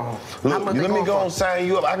 T-bone. Look, let me go and sign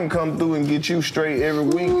you up. I can come through and get you straight every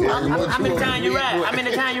week. Every month. How many times you ride? How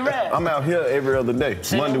many times you ride? I'm out here every other day.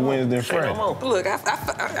 Monday, Wednesday, and Friday. Look,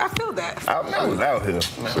 I feel that. I was out here.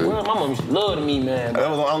 Well, my mom used to love me, man. I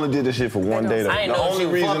only did this shit for one day though. I ain't The know only she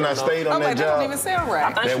was reason I fucking, stayed on I'm that like, that don't job even sound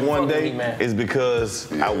right. I that she one fucking day with me, man. is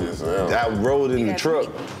because I rode in the had truck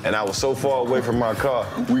and I was so far away from my car,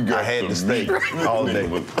 I had to stay all day.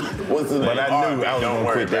 What's the name? But I knew I was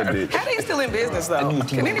gonna quit that bitch. How they still in business though?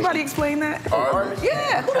 Can anybody explain that? Arby's.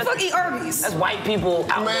 Yeah, who the fuck eat Arby's? That's white people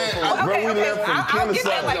out Man, there. Bro, we left from I'll get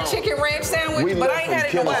that like Kennesaw. chicken ranch sandwich, We but I left ain't had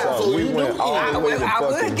it from in a while. Kennesaw. We went all the way to I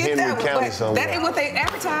would fucking get that Henry one, County but somewhere. that ain't what they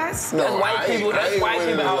advertise. No, That's white people. That's white went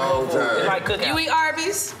in people a long out there. It's time. like cookout. You eat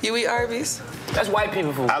Arby's? You eat Arby's? That's white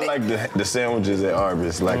people food. I like the sandwiches at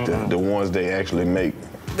Arby's, like the ones they actually make.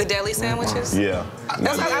 The deli sandwiches? Yeah.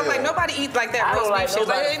 That's why I was like, nobody eat like that I don't roast like beef shit. Like,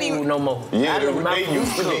 nobody it ain't food even. no more. Yeah, I love my they food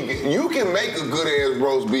used to cooked. be. You can make a good ass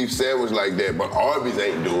roast beef sandwich like that, but Arby's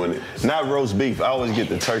ain't doing it. Not roast beef. I always get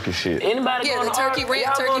the turkey shit. Anybody Yeah, going the to turkey Arby's? ranch,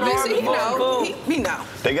 Y'all turkey going to biscuit. Arby's for food? He know.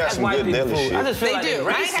 They got That's some white good people deli food. shit. I just feel They like do. I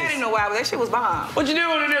ain't had it in a while, but that shit was bomb. What you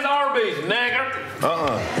doing in this Arby's, nigga?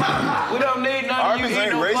 We don't need none of Arby's you ain't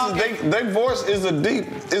eating no racist. fucking- Their voice is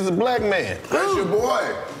a black man. That's your boy.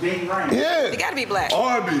 Yeah. You gotta be black.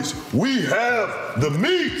 Arby's, we have the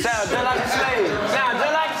meat. Sound just like a slave. Sound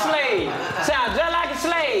just like a slave. Sound just like a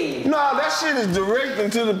slave. No, that shit is direct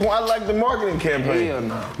and to the point. I like the marketing campaign. Hell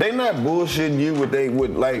no. They not bullshitting you what they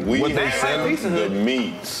selling. Pizza the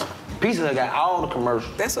meats. Pizza Hut got all the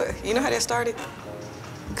commercials. That's what, you know how that started?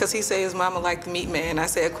 Because he said his mama liked the meat man. I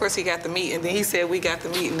said, of course he got the meat. And then he said, we got the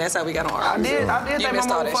meat. And that's how we got on our I did think my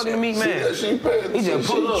mama fucking the meat man. He just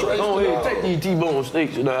pull up, go ahead, take these T-bone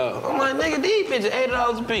steaks to the house. I'm like, nigga, these bitches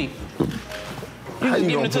 $80 a piece. You just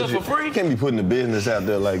giving it to us for free? You can't be putting the business out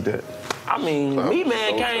there like that. I mean, meat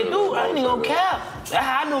man can't do it. I ain't even gonna care. That's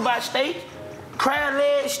how I knew about steak. Crab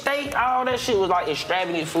leg, steak, all that shit was like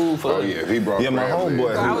extravagant food for us. Yeah, he brought my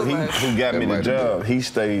homeboy who got me the might job, he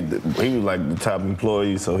was like the top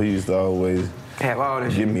employee, so he used to always have all that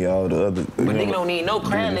give shit. me all the other. But nigga don't need no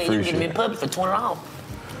crab leg. You can get them in public for $20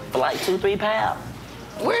 for like 2-3 pounds.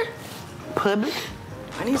 Where? Public.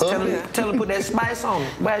 I need to tell you. Tell her put that spice on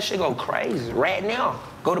it. Boy, that shit go crazy right now.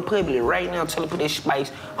 Go to Public right now. Tell her put that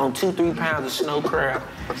spice on 2-3 pounds of snow crab.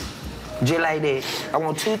 Just like that. I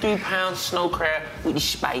want 2-3 pounds of snow crab with the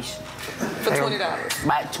spice. For $20.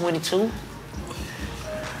 About 22.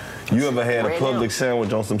 You ever had a Right Public now.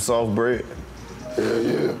 sandwich on some soft bread?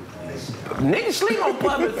 Yeah. Niggas sleep on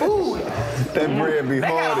public food. That bread be They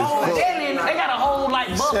got hard a whole as fuck. alien, they got a whole like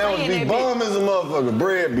buffet Sandwich in be that bomb bitch. as a motherfucker.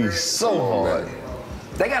 Bread be so hard.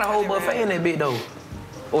 They got a whole buffet in that bitch though.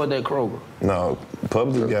 Or that Kroger. No,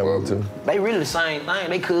 Public got one too. They really the same thing.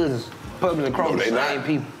 They cousins. Public and Kroger, No, they same not.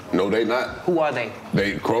 people. No, they not. Who are they?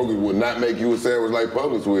 Kroger would not make you a sandwich like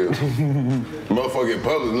Publix will. Motherfucking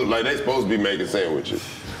Publix look like they supposed to be making sandwiches.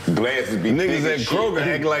 Glasses be Niggas thick at as Kroger shit.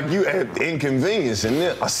 act like you at inconvenience and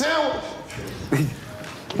then a sandwich?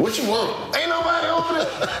 What you want? Ain't nobody over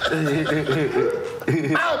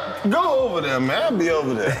there. I'll go over there, man. I'll be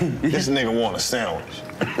over there. This nigga want a sandwich.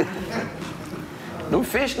 Them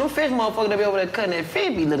fish motherfuckers that be over there cutting that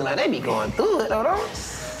fish be looking like they be going through it, hold on.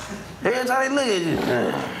 Every time they look at you.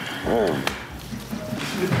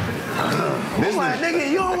 I'm like, nigga,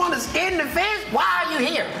 you don't want to skin the fish? Why are you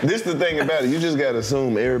here? This the thing about it. You just gotta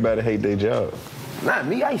assume everybody hate their job. Not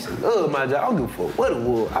me, I used to love my job. I don't give a fuck what it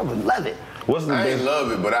was. I would love it. What's the I ain't best?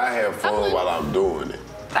 love it, but I have fun while I'm doing it.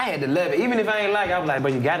 I had to love it. Even if I ain't like it, I was like,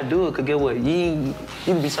 but you gotta do it, cause get what? You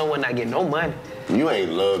can be someone not getting no money. You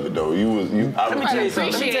ain't love it though. Let me tell you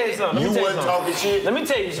something. You wasn't talking shit. Let me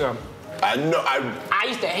tell you something. I know. I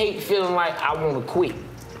used to hate feeling like I want to quit.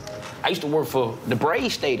 I used to work for the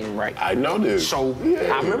Braves Stadium, right? I know this. So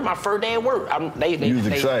I remember my first day at work. You was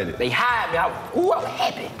excited. They hired me. I was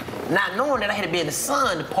happy. Not knowing that I had to be in the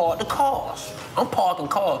sun to park the cars. I'm parking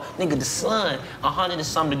cars. Nigga, the sun, 100 and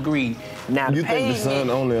some degrees. Now You think the sun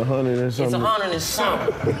only 100 and It's something? 100 and some.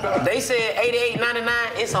 They said 88, 99,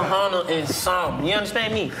 it's 100 and some. You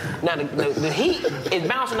understand me? Now the heat is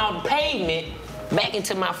bouncing off the pavement back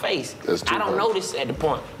into my face. That's too I don't much. notice at the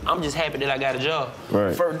point. I'm just happy that I got a job.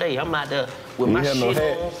 Right. First day, I'm out there with You my had no shit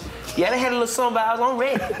hat? on. Yeah, they had a little sunvisor. I'm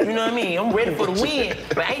ready. You know what I mean? I'm ready for the wind.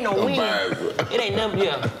 But ain't no wind. visor. It ain't nothing.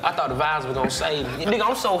 Yeah, I thought the visor was gonna save me. Nigga,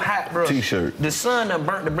 I'm so hot, bro. T-shirt. The sun done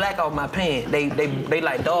burnt the black off my pants. They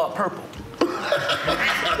like dark purple.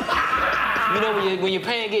 You know when your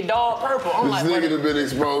pants get dark purple, I'm This like, nigga done been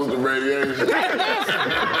exposed to radiation.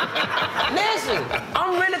 listen,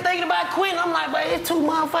 I'm really thinking about quitting. I'm like, but it's too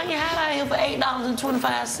motherfucking hot out here for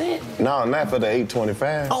 $8.25. No, not for the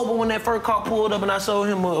 825. Oh, but when that first car pulled up and I sold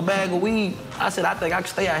him a bag of weed, I said, I think I can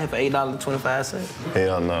stay out here for $8.25.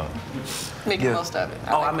 Hell no. Make the most of it.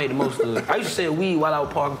 I made the most of it. I used to sell weed while I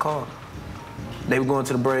was parking car. They were going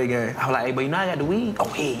to the Braves game. I was like, hey, but you know I got the weed?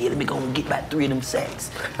 Oh, yeah, let me go and get about 3 of them sacks.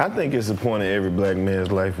 I think it's the point of every black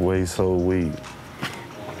man's life where he sold weed.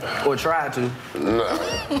 Or tried to.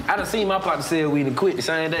 I done seen my partner sell weed and quit the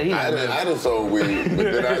same day. I done sold weed,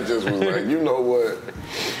 but then I just was like, you know what?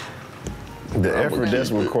 The effort that's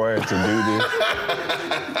required to do this.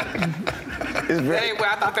 It's That very, ain't where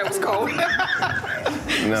I thought that was cold.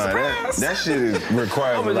 that shit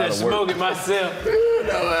requires a lot of work. it myself. You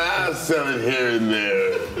know, I sell it here and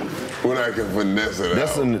there when I can finesse it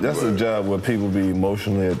That's out. a job where people be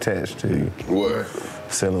emotionally attached to you, What?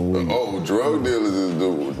 selling weed. Oh, drug dealers is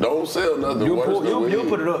don't sell nothing You'll worse than weed.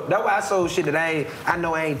 put it up. That's why I sold shit that I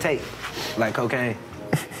know I ain't take. Like cocaine.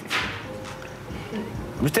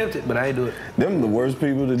 I was tempted, but I ain't do it. Them the worst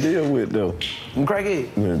people to deal with, though. I'm crackhead.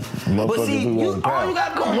 Yeah, But motherfuckers see, who want all you power.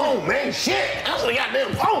 got going on, man, shit. Answer the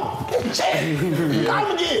goddamn phone. Shit. Call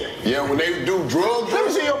them again. Yeah, when they do drugs, Let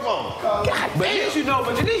me see your phone. God, but this you know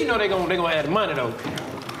they gonna have the money though.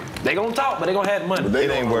 They gonna talk, but they gonna have the money. But they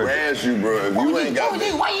ain't harass you, bro. If you ain't got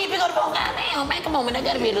why you ain't pick up the phone? Goddamn, man, come on, man. That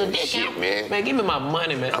gotta be a little discount. shit, man. Man, give me my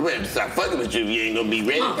money, man. I'm ready to stop fucking with you if you ain't gonna be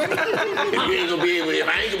ready. If I ain't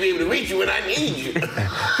gonna be able to reach you when I need you.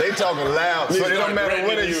 They talking loud, so it don't matter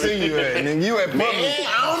where they see you at. And then you at Publix. Man,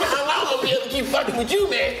 I don't know how long I'm gonna be able to keep fucking with you,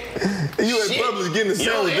 man. You at Publix getting a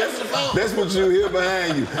sandwich. That's what you hear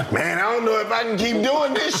behind you. Man, I don't know if I can keep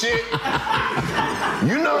doing this shit.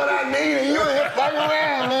 You know what I need, and you in here fucking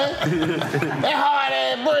around, man. That hard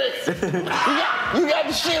ass bricks. You got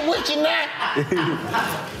the shit with you now.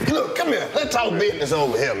 Look, come here. Let's talk business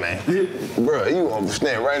over here, man. Bro, you want to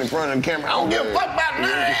stand right in front of the camera. I don't give a fuck about none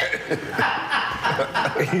of that.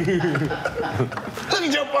 Look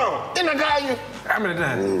at your phone. Didn't I call you? How many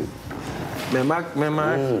times? Man,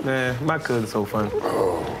 my cousin's so funny.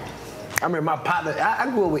 I remember my partner, I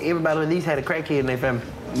grew up with everybody who at least had a crackhead in their family.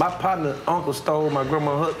 My partner, uncle, stole my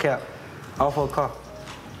grandma's hubcap off her car.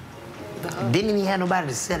 Didn't even have nobody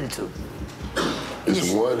to sell it to. He just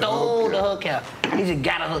stole the hubcap. He just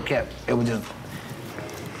got a hubcap. It was just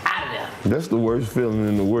out of there. That's the worst feeling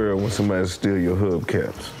in the world when somebody steal your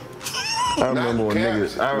hubcaps. I remember when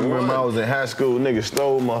niggas, I was in high school, niggas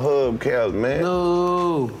stole my hubcaps, man.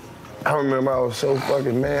 No. I remember I was so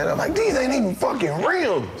fucking mad. I'm like, these ain't even fucking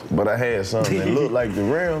rims. But I had something that looked like the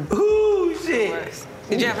rim. Ooh, shit.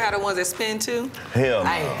 Did you ever have the ones that spin too? Hell no.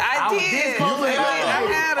 I did. I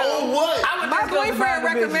had them. Oh, what? My boyfriend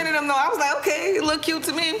recommended them though. I was like, okay, it looked cute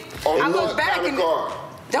to me. I look back and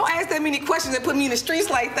don't ask that many questions that put me in the streets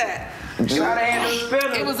like that.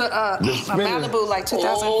 It was a Malibu like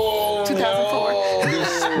 2004. The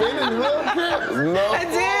spinning hubcap? No. I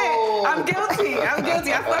did. I'm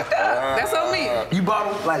guilty. I fucked up. That's on me. You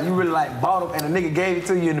bought them, like you really like bought them and a nigga gave it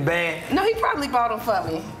to you in the bag? No, he probably bought them for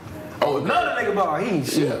me. Oh, another nigga bought it. He ain't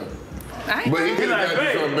shit. Yeah. But he could have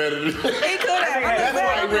done something better than that. He could have. That's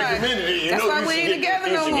why he recommended it. That's why we ain't together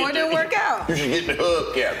no more. It didn't work out. You should get the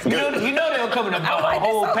hubcaps. You know they don't come in a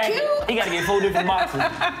whole package. He gotta get 4 different boxes.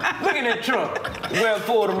 Look at that trunk. Grab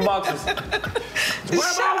 4 of them boxes.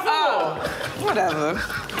 Shut up. Whatever.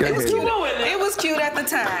 It was cute. It was cute at the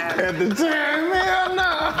time. At the time, hell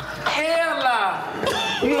no. Hell nah.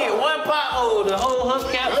 You hit one pothole, the whole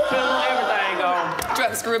hubcap, everything gone. Try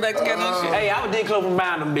to screw it back together and shit. Hey, I would dig close from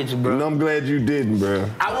buying them bitches, bro. And I'm glad you didn't, bro.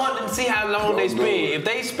 I wanted to see how long they spend. If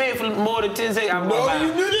they spend for more than 10 seconds, I'm gonna buy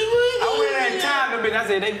them. I went at time, them bitches. I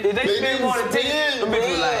said, if they spend more than 10, them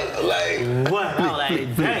bitches like, what? I was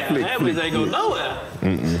like, damn, that bitch ain't go nowhere. I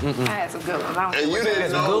had some good ones. And you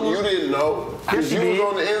didn't know. Because you was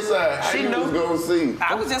on the inside. How you was gonna see?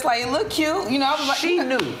 I was just like, it looked cute. You know, I was like, she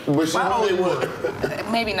knew. But she knew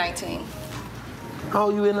what? Maybe 19. How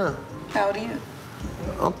old you in now? How old are you?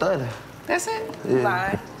 I'm 30. That's it? Yeah.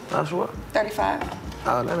 Lying. That's what? 35.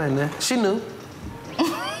 Oh, that ain't that. She knew.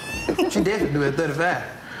 She definitely knew at 35.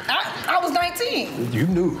 I was 19. You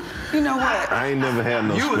knew. You know what? I ain't never had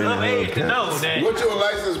no You was spinning of age to know that. What's your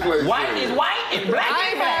license plate? White is white and black I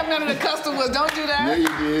ain't is black. have none of the customers. Don't do that. Yeah, you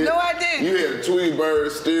did. No, I didn't. You had a Tweety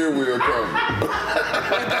Bird steering wheel coming.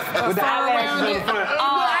 With the eyelashes on the front. The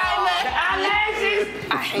eyelashes.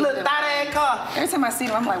 I hate Look, them. thought ass car. Every time I see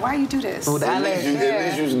them, I'm like, why you do this? With the At eyelashes.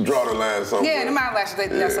 least you should draw the line somewhere. Yeah, the eyelashes,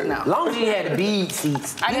 that's a no. As long as you had the bead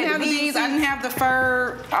seats. I didn't have the beads. I didn't have the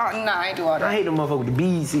fur. No, I ain't do all I that. hate them motherfuckers with the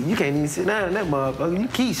bead seats. You can't even sit down in that motherfucker. You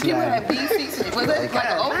keep People sliding. had bead seats. Was it like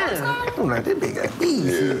an old one? I'm like, this big got bead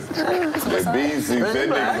seats. That bead seat, that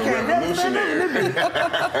nigga's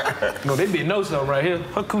revolutionary. No, they be no something right here.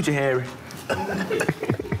 Her coochie hairy.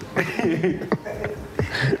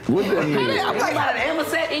 What that mean? I'm like, anybody ever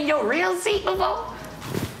sat in your real seat before?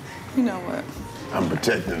 You know what? I'm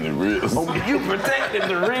protecting the real seat. Oh, you protected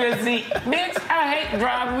the real seat. Bitch, I hate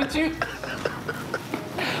driving with you.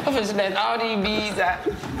 I'm finna snatch all these beads out.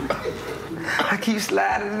 I keep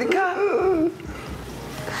sliding in the car.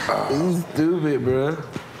 You stupid, bro.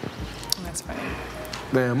 That's funny.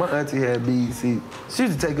 Man, my auntie had bead seats. She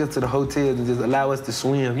used to take us to the hotels and just allow us to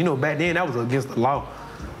swim. You know, back then, that was against the law.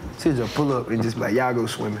 She'd just pull up and just be like, y'all go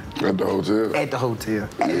swimming. At the hotel? At the hotel.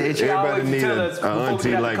 And she Everybody always need tell an us before we auntie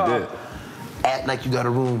get out like the car, that. act like you got a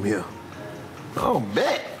room here. Oh,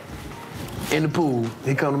 bet. In the pool,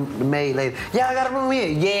 here come the maid lady. Y'all got a room here?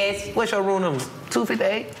 Yes. What's your room number?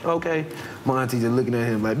 258? Okay. My auntie just looking at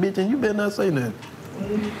him like, bitch, and you better not say nothing.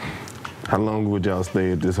 How long would y'all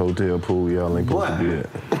stay at this hotel pool y'all ain't supposed to be at?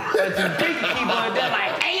 But you people keep on there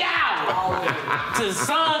like 8 hours till the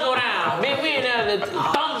sun go down. Man, we in there, the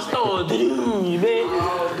thunderstorm,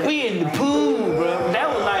 man. We in the pool, bro. That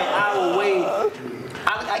was like our way.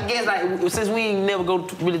 I guess like since we ain't never go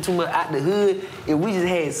really too much out the hood, if we just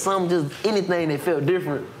had just anything that felt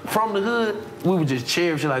different from the hood, we would just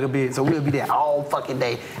cherish it like a bitch. So we'll be there all fucking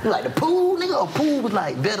day. You like the pool, nigga? A pool was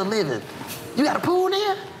like better living. You got a pool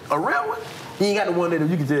there? A real one? You ain't got the one that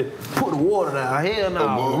you can just put the water down. Hell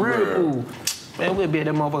no, real pool. Man, we'll be at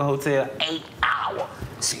that motherfucking hotel 8 hours.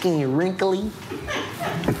 Skin wrinkly.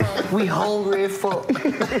 We hungry as fuck.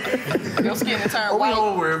 Your skin turn white. We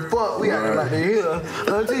hungry as fuck. We out like the hill.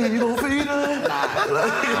 Auntie, you gonna feed us? Nah. I'm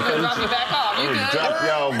gonna drop you back off. You good? Drop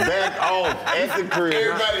y'all back off at the crib.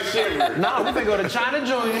 Everybody shivering. Nah, we finna go to China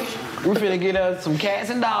Junior. We finna get us some cats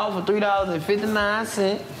and dogs for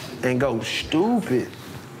 $3.59 and go stupid.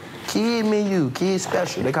 Kid menu, kid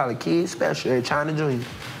special. They call it kid special at China Junior.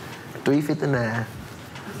 $3.59.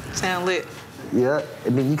 Sound lit. Yeah,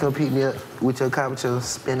 and then you come pick me up with your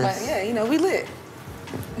spinners. But yeah, you know, we lit.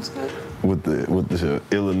 It's good. With the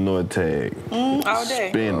Illinois tag. All day.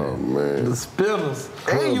 Spinning. Oh, man. The spinners.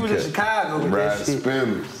 And you was in Chicago with Ride that shit.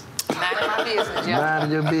 spinners. Mind my business, yo.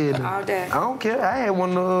 Mind your business. All day. I don't care. I had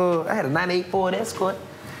one. I had a '98 Ford Escort.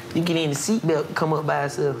 You get in the seatbelt, come up by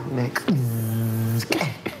itself.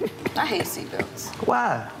 I hate seatbelts.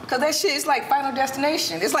 Why? Because that shit is like Final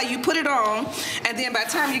Destination. It's like you put it on, and then by the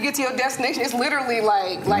time you get to your destination, it's literally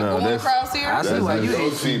like going across here. I see why you Your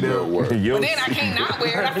hate seatbelt work. But then I can't not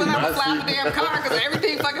wear it. I feel like I'm flying the damn car because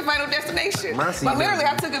everything fucking Final Destination. But literally,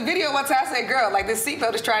 I took a video one time. I said, "Girl, like this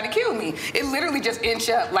seatbelt is trying to kill me." It literally just inch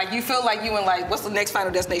up. Like you feel like you in like what's the next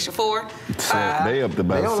Final Destination 4? They up to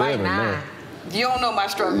about 7 now. You don't know my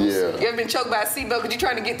struggles. Yeah. You ever been choked by a seatbelt because you're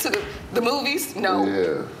trying to get to the movies? No.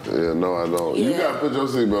 Yeah, no, I don't. You Yeah. gotta put your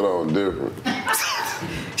seatbelt on different.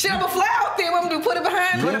 Shit, I'm a fly out there. What I'm gonna do? Put it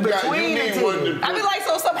behind me? You need one to I be like,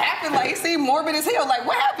 so something happened. Like, it seemed morbid as hell. Like,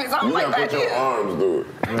 what happens? I'm You like, gotta right put your here. arms do it.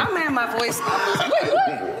 I'm mad my voice. Wait,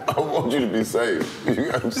 what? I want you to be safe. You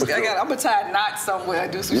gotta put your- I'm gonna tie a knot somewhere.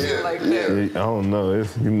 Do some shit like that. I don't know.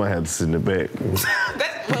 You might have to sit in the back.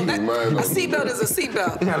 A seatbelt is a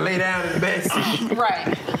seatbelt. You gotta lay down in the back seat. Right.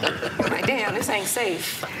 Like, damn, this ain't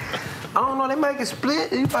safe. I don't know, they make it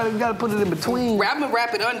split. You probably gotta put it in between. I'm gonna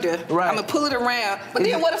wrap it under. Right. I'm gonna pull it around. But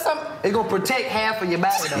then what if some... It's gonna protect half of your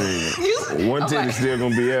body though. One titty's still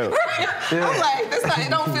gonna be out. I'm like, it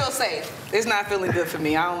don't feel safe. It's not feeling good for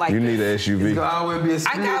me. I don't like You it. need an It's SUV. gonna always be a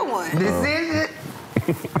split I got one. decision.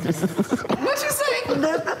 What you say?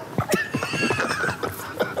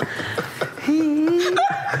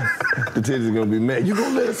 The titties gonna be mad. You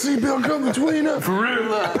gonna let a seatbelt come between us? For real.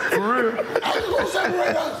 How you gonna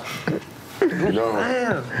separate us? No,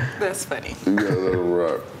 Damn. That's funny. you gotta let them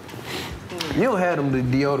rock. You don't have them the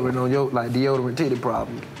deodorant on your deodorant titty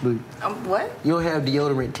problems. But What? you don't have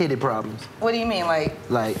deodorant titty problems. What do you mean? Like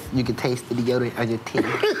You can taste the deodorant on your titty.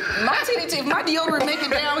 my deodorant make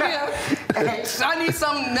it down here. I need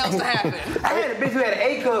something else to happen. I had a bitch who had an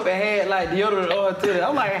A cup and had deodorant on her titty.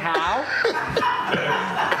 I'm like, how?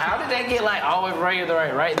 How did that get always right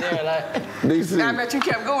there? DC. I bet you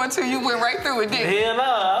kept going till you went right through it, didn't you? Hell no. I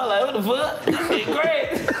was like, what the fuck? This shit great.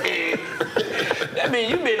 That mean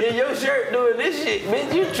you been in your shirt doing this shit,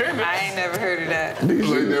 bitch. You tripping. I ain't never heard of that. Like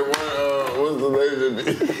that one, what's the lady that be?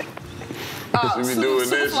 She be doing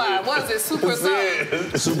that Superfly. shit. What is it?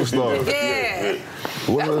 Superstar. Superstar. Yeah.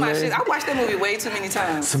 What That was was my her shit. name? I watched that movie way too many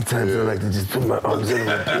times. Sometimes I like to just put my arms in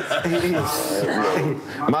my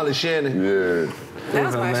Molly Shannon. Yeah. That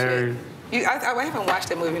was my hilarious. shit. I haven't watched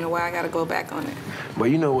that movie in a while. I gotta go back on it. But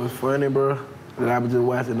you know what's funny, bro? That I was just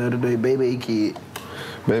watching the other day, Baby Kid.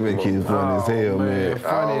 Baby Kid's funny as hell, man.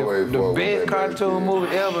 Funny, always the fuck with best Baby cartoon Kid.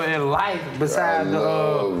 movie ever in life, besides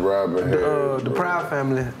the Proud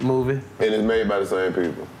Family movie. And it's made by the same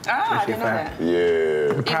people. I didn't know fire. that.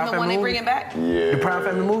 Yeah. Even the one they bringing back? Yeah. The Proud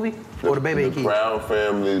Family movie or the Baby The Kid? Proud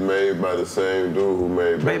Family is made by the same dude who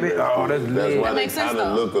made Baby- oh, that's lit. That's why That they makes sense, kind of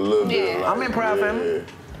though. look a little bit Yeah. alike. I'm in Proud Family.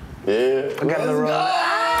 Yeah. I got a little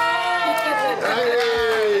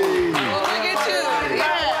Look at you.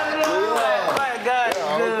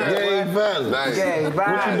 Yeah. Gang violence. Nice. Yeah,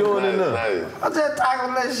 What you doing in there? Nice. I'm just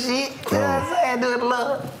talking that shit. You know what I'm saying? Doing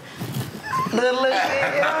little shit. You know what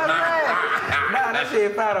I'm saying? Nah, that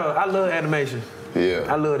shit fire though. I love animation. Yeah.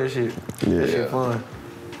 I love that shit. Yeah. That shit fun.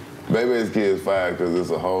 Baby's Kid's fire because it's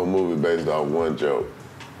a whole movie based on one joke.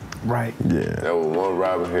 Right. Yeah. That was one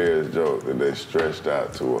Robin Harris joke that they stretched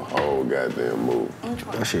out to a whole goddamn movie.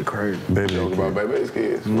 That shit crazy. Baby Joke about Kid. Baby's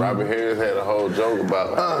Kids. Robin Harris had a whole joke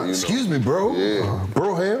about how, Excuse me, bro. Yeah.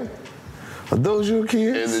 Bro, hell? Are those your And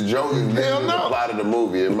kids? the joke is Hell the no. plot of the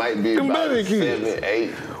movie. It might be Them about baby kids. 7, 8,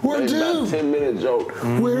 Where maybe about to? 10-minute joke.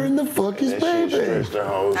 Where in the fuck is That shit baby? stretched the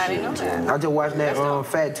whole I shit. didn't know that. I just watched that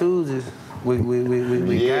Fat Tuesdays with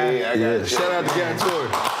Yeah, Guy. I got Shout out to Guy Tori.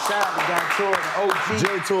 OG.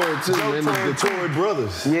 Joe Torre too, man. The Torre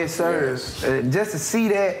brothers. Yes, sir. Just to see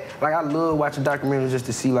that, like I love watching documentaries just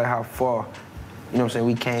to see like how far, you know what I'm saying,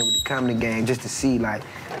 we came with the comedy game, just to see like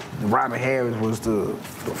Robin Harris was the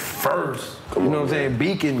first, you know what I'm saying,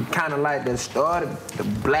 beacon kind of like that started the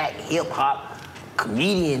black hip hop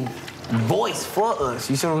comedian voice for us,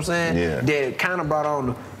 you see what I'm saying? Yeah. That kind of brought on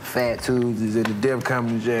the Fat Tuesdays and the Def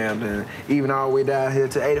Comedy Jam and even all the way down here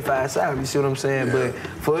to 85 South, you see what I'm saying? Yeah. But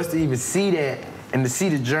for us to even see that and to see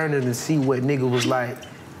the journey and to see what nigga was like,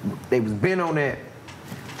 they was been on that.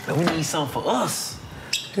 Man, we need something for us.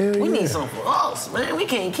 Hell We yeah. need something for us, man. We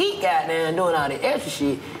can't keep goddamn doing all that extra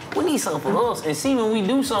shit. We need something for us. And see, when we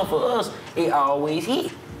do something for us, it always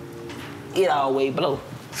hit. It always blow.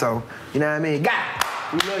 So, you know what I mean? God,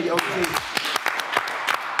 we love you, OG.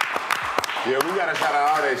 Yeah, we gotta shout out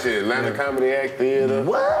all that shit. Atlanta Comedy Act Theater.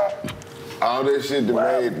 What? All that shit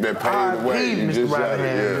that paved the way. You Mr. just Robin shot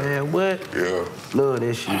Harris, it, man. What? yeah. Love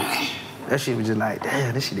that shit. That shit was just like,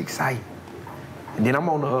 damn, this shit exciting. And then I'm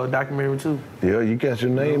on the documentary too. Yeah, you got your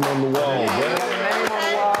name on the wall, bro. Name on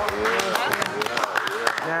the wall.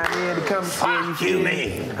 Nah, man, to come see you feel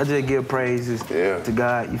me? I just give praises to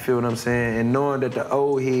God, you feel what I'm saying? And knowing that the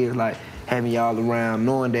old heads, like, having y'all around,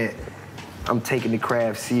 knowing that I'm taking the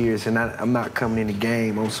craft serious and I'm not coming in the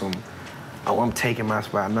game on some, oh, I'm taking my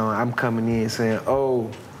spot. No, I'm coming in saying, oh,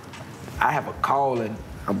 I have a calling.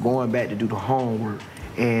 I'm going back to do the homework.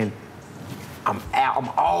 And I'm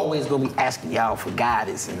always gonna be asking y'all for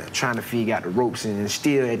guidance and trying to figure out the ropes and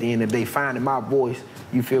still at the end of the day finding my voice,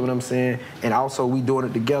 you feel what I'm saying? And also we doing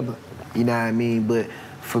it together, you know what I mean? But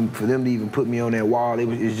for them to even put me on that wall,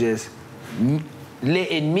 it's just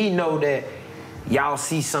letting me know that y'all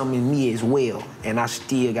see something in me as well, and I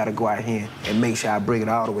still gotta go out here and make sure I bring it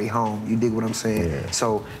all the way home. You dig what I'm saying? Yeah.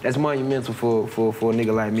 So that's monumental for a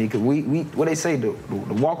nigga like me, cause we what they say, the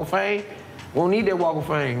Walk of Fame, we don't need that Walk of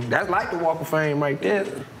Fame. That's like the Walk of Fame right there.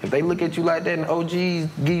 If they look at you like that and OGs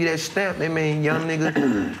give you that stamp, they mean, young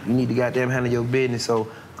nigga, you need to goddamn handle your business.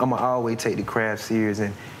 So I'ma always take the craft serious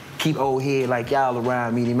and keep old head like y'all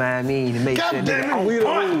around me, you know what I mean? And make sure Goddamn it, we the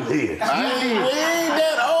old heads. We ain't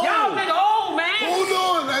that old. Y'all nigga old, man.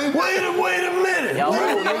 Hold on, man. Wait a minute. Y'all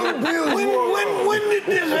When did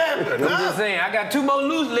this happen? I'm just saying, I got 2 more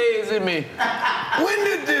loose legs in me. When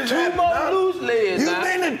did this 2 happen? more loose legs. You now.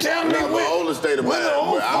 mean to tell me I'm the older state of mind. the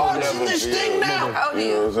old but I would farts in never this feel- thing now? Oh, You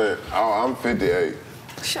know what I'm saying? Oh, I'm 58.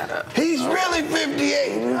 Shut up. He's really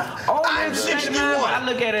 58. Oh, I'm man, 61. I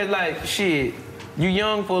look at it like, shit, you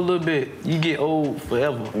young for a little bit, you get old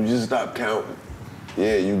forever. You just stop counting.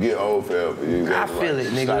 Yeah, you get old forever. You I feel it,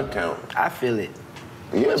 nigga. Stop counting. I feel it.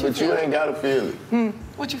 Yeah, but you ain't gotta feel it.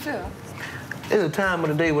 What you feel? There's a time of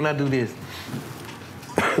the day when I do this.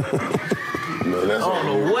 No, that's I don't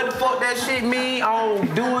know what the fuck that shit mean. I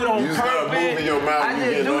don't do it on You start purpose. moving your mouth I when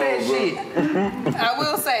you just get do that old, bro. shit. I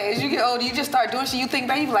will say, as you get older, you just start doing shit. You think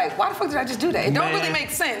back, you be like, why the fuck did I just do that? It don't really Man.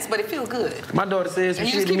 make sense, but it feels good. My daughter says some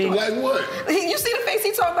And you shit just to keep me. Like what? You see the face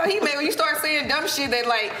he talking about he made when you start saying dumb shit that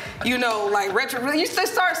like, you know, like retro. You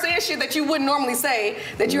just start saying shit that you wouldn't normally say,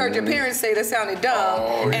 that you heard your parents say that sounded dumb.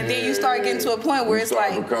 Oh, and then you start getting to a point where You it's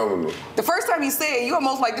start like, becoming them. the first time you say it, you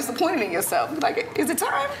almost like disappointed in yourself. Like, is it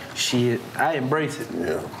time? Shit, I embrace it.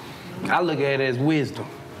 Yeah. I look at it as wisdom.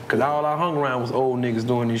 Cause all I hung around was old niggas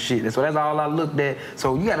doing this shit. So that's all I looked at.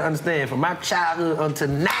 So you gotta understand, from my childhood until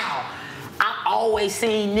now, I always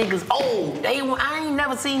seen niggas old. I ain't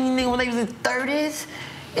never seen these niggas when they was in 30s,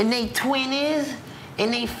 in their 20s,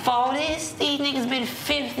 in their 40s. These niggas been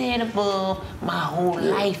 50 and above my whole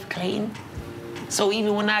life, Clayton. So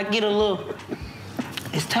even when I get a little,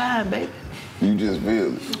 it's time, baby. You just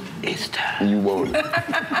feel it. It's time. You want it.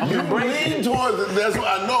 You lean towards it. That's what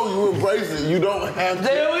I know. You embrace it. You don't have to.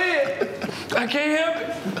 Hell yeah. I can't help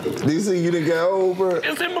it. DC, you done got old, bro?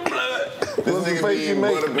 It's in my blood. This What's the nigga face be you eating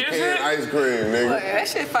make? butter pecan ice cream, Look, nigga. that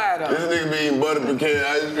shit fired up. This nigga be eating butter pecan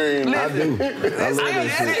ice cream. I do. I love that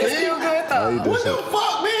It's shit. still good I eat though. that What shit. the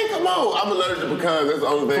fuck, man? Come on. I'm allergic to pecans. That's the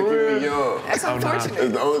only thing keep me young. That's unfortunate.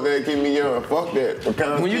 That's the only thing keep me young. Fuck that.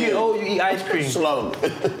 Pecans. When you get old, you eat ice cream. Slowly.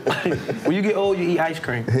 When you get old, you eat ice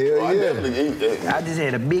cream. Oh, Hell I yeah. definitely eat that. I just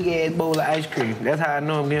had a big ass bowl of ice cream. That's how I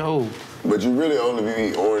know I'm getting old. But you really only be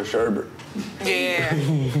eating orange sherbet. Yeah.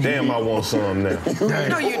 Damn, I want some now.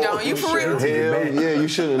 No, you don't. You for real? Hell yeah, you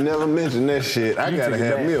should have never mentioned that shit. I gotta took it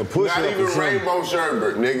have back. me a push Not up even or something. rainbow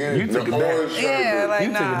sherbet, nigga. You took the it back. orange sherbet. Yeah, like You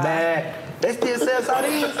took it nah. bad. They still sell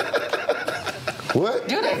sardines? What?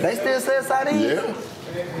 Do they? They still sell sardines? Yeah.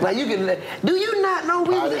 Like you can, do you not know we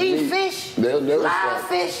was Potted eating meat. fish? They'll never Live stop.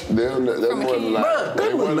 fish? That wasn't kid. live. Bruh,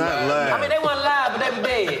 They was not I lying. mean, they wasn't live, but they were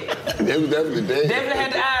dead. They was definitely dead. Definitely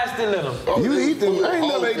had the eyes still in them. Oh, You eat them? I ain't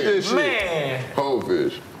whole never ate this shit. Man, Whole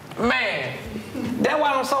fish. man. That's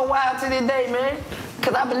why I'm so wild to this day, man.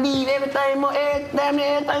 Cause I believe everything, damn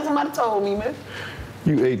near everything somebody told me, man.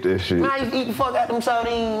 You ate that shit. Man, I used to eat the fuck out them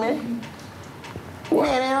sardines, man. What?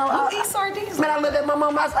 Man, Who eats sardines? Man, I looked at my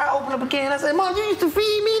mom outside, I opened up a can. I said, Mom, you used to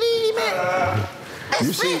feed me these, man. That's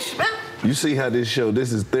You see- fish, man. You see how this show,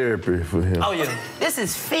 this is therapy for him. Oh, yeah. This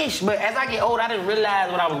is fish, but as I get older, I didn't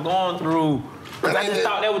realize what I was going through. Cause I just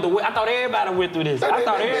thought that was the way, I thought everybody went through this. I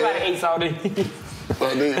thought everybody ate sardines.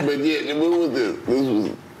 But yeah, what was this? This was...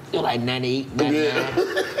 It was like 98,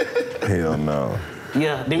 99. Hell no.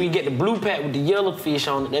 Yeah, then we get the blue pack with the yellow fish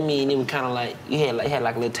on it. That mean it was kind of like, it had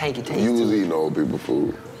like a little tanky taste. You was to it. eating old people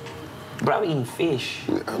food. Bro, I was eating fish.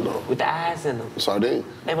 Yeah, I know. With the eyes in them. Sardine?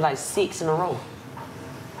 They were like 6 in a row.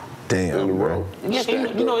 Damn, In a bro. row. Yeah,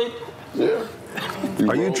 you know it. Yeah.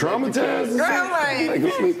 Are you roll back traumatized? Girl, I'm like,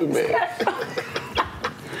 like a sleeping man.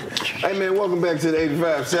 Hey man, welcome back to the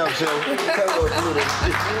 85 South Show.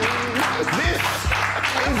 This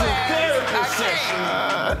is a therapy session.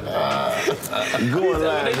 Going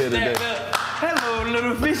live here today. Hello,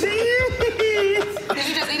 little fishy. did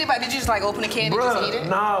you just eat it? Did you just like open the can and just eat it?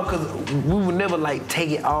 No, because we would never like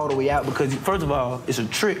take it all the way out because first of all, it's a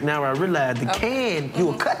trick. Now I realize the can, you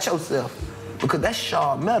will cut yourself because that's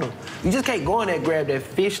sharp metal. You just can't go in there and grab that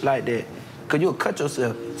fish like that because you'll cut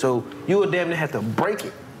yourself. So you will damn near have to break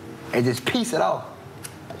it and just piece it off.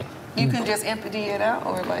 You can just empty it out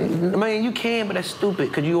or like? I mean, you can, but that's stupid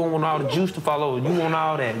because you don't want all the juice to fall over. You want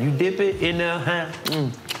all that. You dip it in there, huh?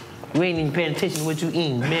 You ain't even paying attention to what you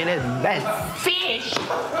eating. Man, that's Fish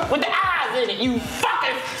with the eyes in it, you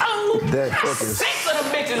fucking fool. That fucking 6 of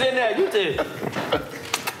them bitches in there, you just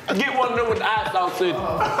get one of them with the eye sauce in it.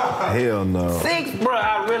 hell no. 6, bro.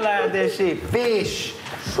 I realized that shit. Fish.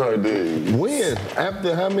 Sardine. When?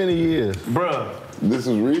 After how many years? Bruh. This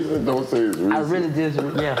is reason? Don't say it's reason. I really just,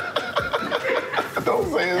 yeah. Don't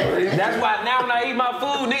say it's reason. That's why now when I eat my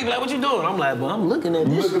food, niggas like, what you doing? I'm like, well, I'm looking at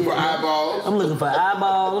You this looking shit. for eyeballs? I'm looking for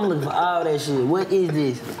eyeballs. I'm looking for all that shit. What is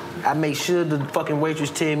this? I make sure the fucking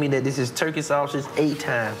waitress tell me that this is turkey sausage 8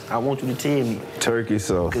 times. I want you to tell me. Turkey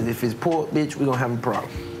sauce. Because if it's pork, bitch, we gonna have a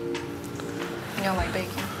problem. You don't like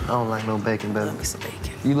bacon? I don't like no bacon, baby. Love me some bacon.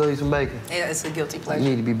 You love you some bacon? Yeah, it's a guilty You pleasure.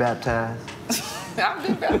 need to be baptized. I've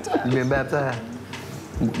been baptized. You been baptized?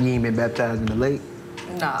 You ain't been baptized in the lake?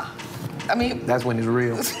 Nah. I mean, That's when it's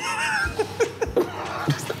real.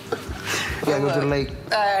 You gotta go to the lake.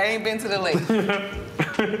 I ain't been to the lake.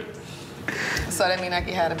 So that mean I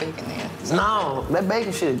can have the bacon then. No, that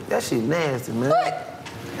bacon shit, that shit nasty, man. What?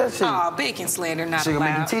 That shit, Oh, bacon slander not shit gonna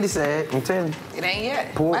make your allowed. titties sad, I'm telling you. It ain't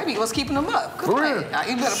yet. Pork. Might be what's keeping them up. Good For plan. real? Nah,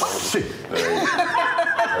 you better post. Shit.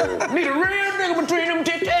 Need a real nigga between them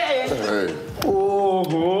titties. Hey.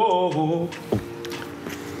 Oh.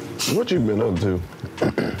 What you been up to?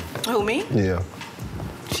 Who, me? Yeah.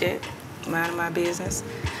 Shit. Minding my business.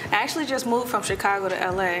 I actually just moved from Chicago to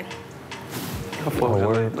LA. Oh,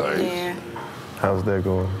 word? Yeah. How's that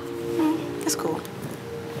going? It's cool.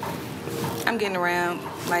 I'm getting around,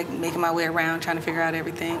 like making my way around, trying to figure out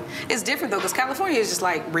everything. It's different though, because California is just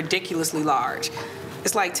like ridiculously large.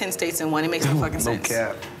 It's like 10 states in one. It makes no fucking sense.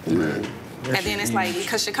 cap. Yeah. And then it's like,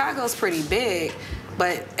 because Chicago's pretty big,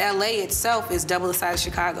 but LA itself is double the size of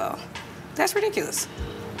Chicago. That's ridiculous.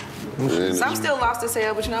 So I'm still lost as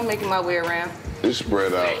hell, but you know, I'm making my way around. It's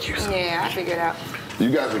spread out. Yeah, I figured it out. You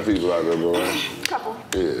got some people out there, bro. Couple.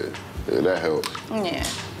 Yeah. Yeah, that helps. Yeah.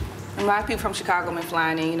 A lot of people from Chicago been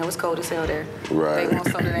flying in. You know, it's cold as hell there. Right. They want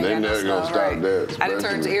something they They got no never gonna snow, stop right? that, I done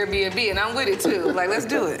turned to Airbnb, and I'm with it too. Like, let's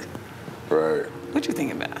do it. Right. What you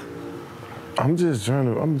thinking about? I'm just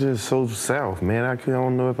so south, man. I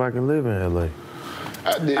don't know if I can live in LA.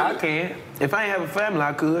 I did. I can. If I ain't have a family,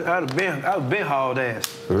 I could. I would've been hauled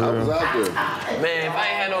ass. I was out there. Man, if I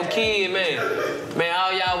ain't had no kid, man,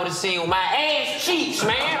 all y'all would have seen my ass cheeks,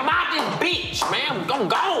 man. I'm out this bitch, man. I'm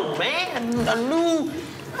gone, man.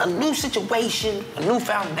 A new situation, a new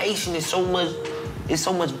foundation is so much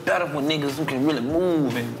better for niggas who can really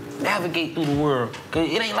move and navigate through the world. Cause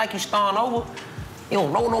it ain't like you starting over. You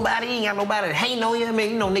don't know nobody, you ain't got nobody that hate on you. I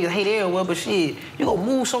mean, you know, niggas hate everywhere, but shit, you gonna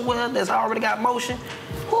move somewhere that's already got motion.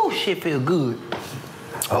 Whoo, shit feel good.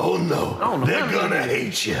 Oh no, I don't know. they're gonna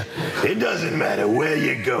hate you. It doesn't matter where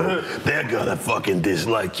you go, they're gonna fucking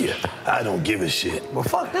dislike you. I don't give a shit. Well,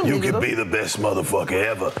 fuck them You niggas, could though. be the best motherfucker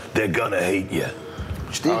ever. They're gonna hate you.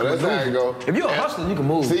 Still Oh, that's can how it move. go. If you're a hustler, you can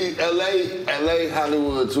move. See, LA,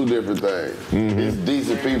 Hollywood, two different things. It's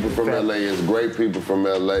decent people from LA. It's great people from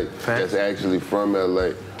LA that's actually from LA.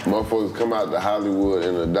 Motherfuckers come out to Hollywood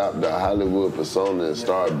and adopt the Hollywood persona and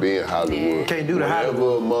start being Hollywood. Can't do the Whenever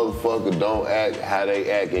Hollywood. a motherfucker don't act how they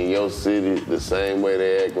act in your city the same way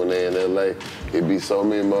they act when they in LA, it be so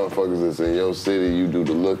many motherfuckers that's in your city, you do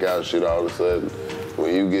the lookout shit all of a sudden.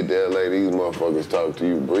 When you get to LA, these motherfuckers talk to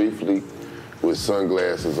you briefly with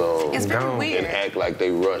sunglasses on. It's very weird. And act like they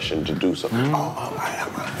rushing to do something.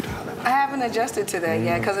 I haven't adjusted to that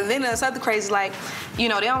yet, because then there's other crazy, like, you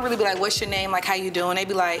know, they don't really be like, what's your name, like, how you doing? They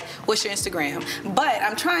be like, what's your Instagram? But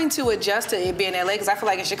I'm trying to adjust to it being LA, because I feel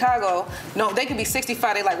like in Chicago, no, they could be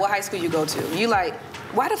 65, they like, what high school you go to? You like,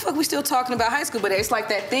 why the fuck we still talking about high school? But it's like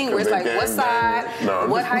that thing where it's like, what side,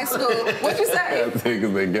 what high school, what'd you say? I think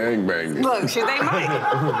it's they gangbanging. Look, shit, they might.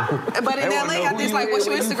 But in LA, I think it's like, what's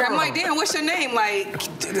your Instagram? I'm like, damn, what's your name? Like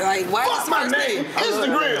why is this my first name? name?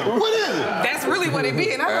 Instagram. What is it? That's really what it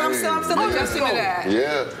be, and I'm still adjusting to that.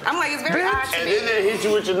 Yeah. I'm like, it's very odd to And me. then they hit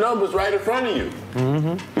you with your numbers right in front of you.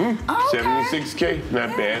 Oh, okay. 76K, not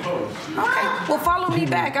bad. Okay, well, follow me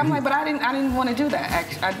back. I'm like, but I didn't want to do that.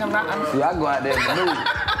 Actually, I'm not. See, I go out there and maneuver.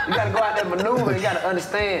 You gotta go out there and maneuver. You gotta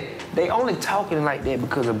understand, they only talking like that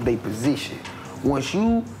because of their position. Once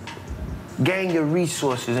you gain your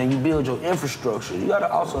resources and you build your infrastructure, you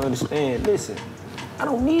gotta also understand, listen, I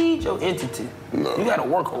don't need your entity. No. You gotta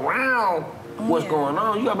work around what's going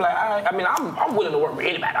on. You gotta be like, all right, I mean, I'm willing to work with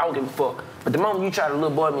anybody. I don't give a fuck. But the moment you try to little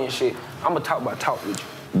boy me and shit, I'm gonna talk with you.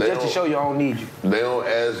 Just to show you I don't need you. They don't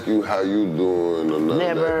ask you how you doing or nothing.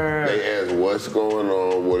 Never. They ask what's going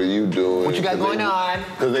on, what are you doing? What you got going on?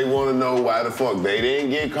 Because they want to know why the fuck they didn't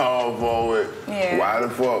get called for it. Yeah. Why the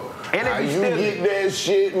fuck? And how they be you stealing. get that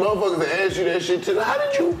shit? Motherfuckers that ask you that shit too. How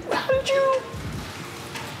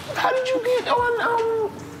did you get on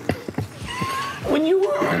when you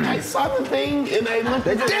were on I saw the thing and they looked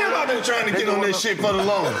at Damn, I've been trying to get on this shit for the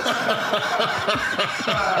longest.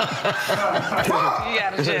 You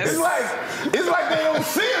gotta just. It's like they don't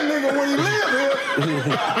see a nigga when he live here.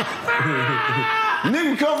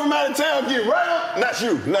 Nigga come from out of town, get right up. Not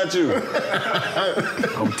you.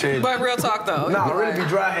 I'm telling you. But real talk though. Nah, really be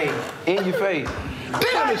dry hating in your face.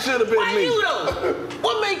 Damn, it should have been Why me. you though?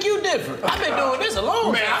 What make you different? I've been doing this a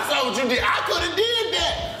long Man, time. I saw what you did. I could have did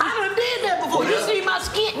that. I done did that before. You see my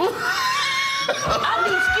skit? I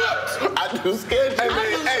do skits. I do sketches. I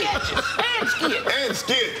do sketches and skits. And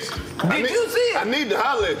skits. Did you see it? I need to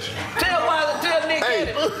holler at you. Tell Nick that.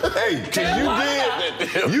 Hey, cause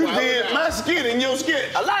you did my skit in your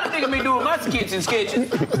sketch. A lot of niggas be doing my skits and sketches.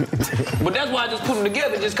 But that's why I just put them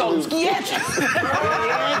together, just call them sketches.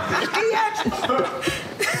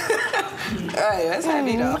 Hey, that's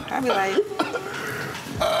heavy though. I be like,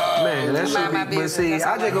 Man, that Mind my shit be, but business, see, that's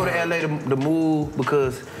I all just go to LA to move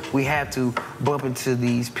because we have to bump into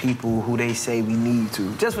these people who they say we need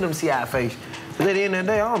to, just for them to see our face. Because at the end of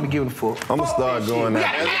the day, I don't be giving a fuck. I'm gonna start going We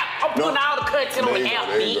out. got an app. I'm putting all the content on the app,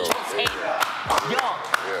 There you go. bitch. Yo.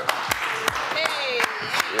 hey,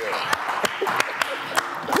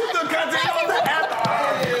 Put the content on the app.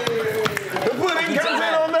 Putting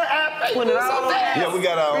content on the app. Put it all on Yeah, we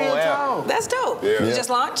got our own app. that's dope. Yeah. You just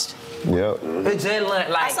launched? Yep. It's just like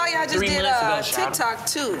I saw y'all just 3 did months ago, Shawty. TikTok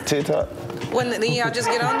too. TikTok. When then y'all just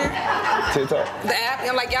get on there? TikTok. The app?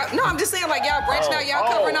 I'm like, y'all, no, I'm just saying, like, y'all branching out, y'all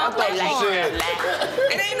covering all platforms.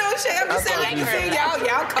 It ain't no shit. I'm just saying, like you said,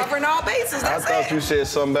 y'all covering all bases. I That's thought it. you said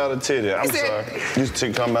something about a titty. I'm said- sorry.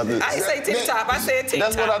 You talking about this. I didn't say TikTok. I said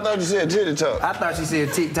TikTok. That's what I thought you said, titty talk. I thought she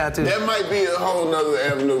said TikTok too. That might be a whole nother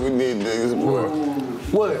avenue we need to explore.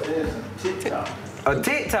 What? A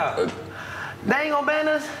TikTok. They ain't gonna ban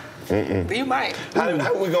us? You might.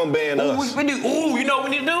 How we gonna ban us? We do. Ooh, you know what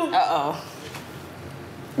we need to do? Uh-oh.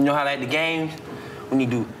 You know how like the games? We need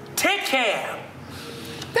to do TikTok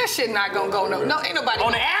That shit not gonna go no. No, ain't nobody.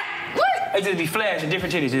 on the app. What? It just be flashing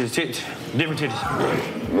different titties, just different titties.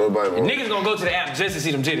 Nobody wants. Niggas gonna go to the app just to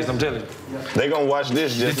see them titties. I'm telling you. They gonna watch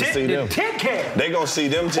this just to see them. TikTok. They gonna see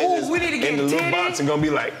them titties Ooh, we need to get in the little titties. box and gonna be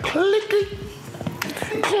like, clicky.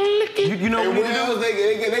 You know And what we what need to else do?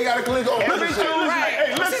 they gotta click on? Let me see,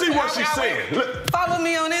 hey, let's see what she's saying. Look, Follow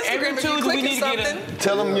me on Instagram Every if you Tuesday we clicking need to get something.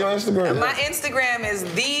 tell them your Instagram. My Instagram is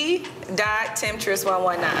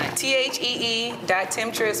the.temptress119.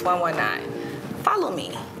 THEE.temptress119. Follow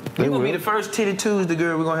me. You gonna be the first titty Tuesday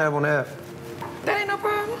girl we're gonna have on the app. That ain't no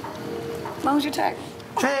problem. As long as you tag.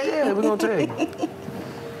 Yeah, we're gonna tag you.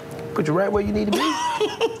 Put you right where you need to be.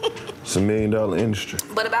 It's $1 million industry.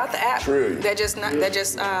 But about the app, Trillion. it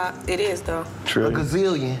is though. A Trillion.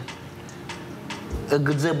 gazillion. A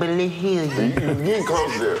gazillion. You get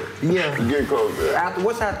close there. Yeah. You get close there. After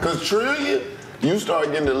what's after? Cause trillion you start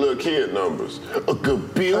getting the little kid numbers. A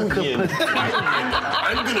gabillion.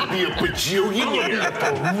 I'm gonna be a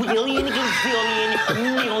bajillionaire. Billion,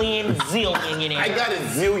 gazillion, million, zillion. I got a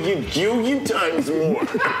zillion, jillion times more.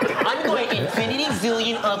 I'm going infinity,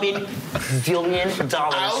 zillion, oven, zillion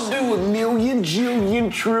dollars. I'll do a million,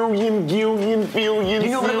 jillion, trillion, gillion, billion. You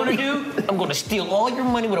know what I'm gonna do? I'm gonna steal all your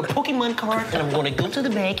money with a Pokemon card, and I'm gonna go to the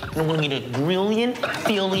bank, and I'm gonna get a grillion,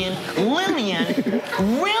 billion, lillion,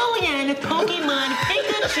 brillion Pokemon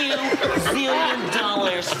Pikachu zillion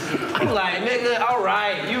dollars. I'm like, nigga, all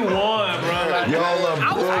right, you won, bro. Like, Y'all are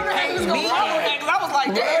I was wondering how he was gonna roll with that because I was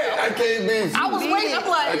like, damn. I can't beat you. I was waiting. I'm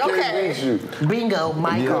like, I can't okay. beat you. Bingo,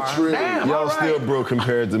 my You're a car. trillion. Damn. Y'all all right. still broke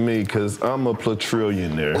compared to me, because I'm a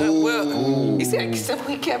platrillionaire. Well, you see, except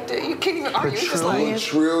we kept it. You can't even argue. It's just A like,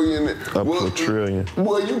 trillion. A platrillion.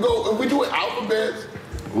 Well, you go, if we do it alphabets,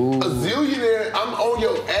 a zillionaire, I'm on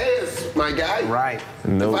your ass, my guy. Right.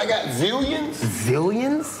 Nope. If I got zillions,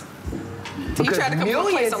 Zillions? you try to come to a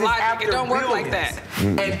place of logic. It don't work like that.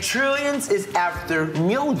 And trillions is after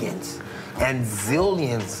millions. And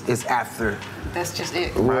zillions is after. That's just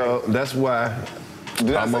it. Well, that's why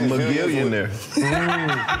did I I'm a say McGillionaire.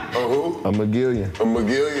 a who? A McGillion. A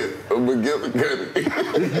McGillion. A McGillion.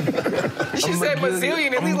 She said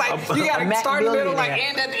bazillion, and we like, you gotta start in the middle, like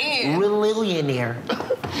end at the end. Millionaire.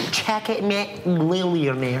 Check it,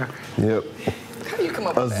 millionaire. Yep. How do you come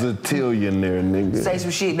up A with that? zitillionaire, nigga. Say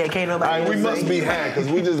some shit that can't nobody All right, we must be high, because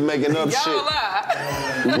we just making up Y'all shit.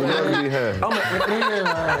 lie. We must be high.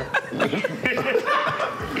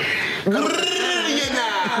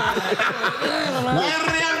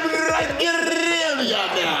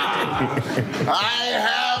 I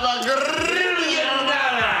have a grillion.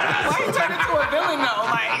 Why you turn into a villain though?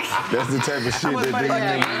 Like, That's the type of shit that they a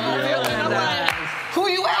villain. I'm like, who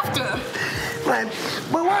you after? Like,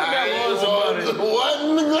 but what about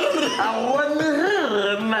I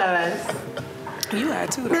wasn't man. You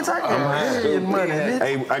lied too. Bitch, I got million money, bitch.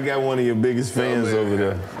 Hey, I got one of your biggest fans over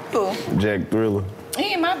there, Who? Jack Thriller. He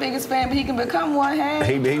ain't my biggest fan, but he can become one.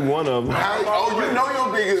 Hey, He one of them. Oh, you know your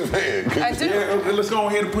biggest fan. I do. Yeah, let's go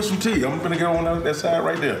ahead and put some tea. I'm gonna get on that side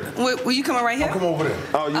right there. Will you come right here? Come over there.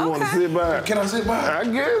 Oh, you want to Okay. sit by? Can I sit by? I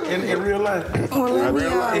guess. In real life. Well, let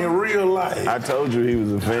me, In real life. I told you he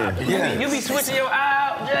was a fan. Yes. You be switching your eye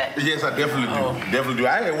out, Jack? Yes, I definitely do. Definitely do.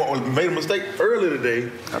 I made a mistake earlier today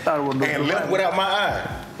I thought it was and left without my eye.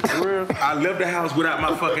 I left the house without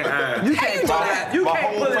my fucking eye. You How you can't do pull that? it. You My can't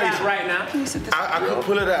whole pull it face. out right now. I could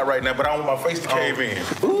pull it out right now, but I want my face to cave in.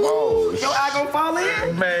 Ooh, your eye gonna fall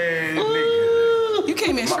in? Man, nigga. You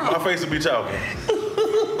came in My strong. face will be talking.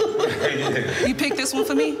 You picked this one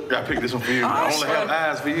for me? I picked this one for you. Oh, I only sure. have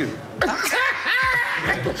eyes for you.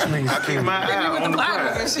 I keep my Hit me eye with on the the flowers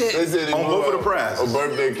and prize. They shit. said he On blew both of out the prizes. a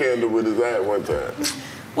birthday candle with his eye one time.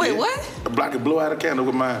 Wait, what? I could blow out a candle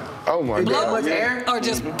with mine. Oh my That God. much air? Or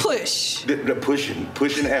just push? The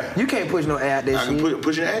pushing air. You can't push no air out that I can shit.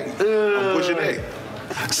 pushing A. I'm pushing A.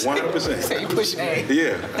 100%. Say you pushing A.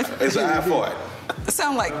 Yeah, it's an eye for it. It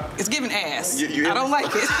sound like it's giving ass. You I don't like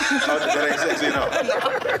it. Oh, that ain't sexy enough.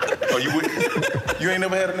 Oh, you ain't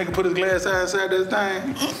never had a nigga put his glass eye inside that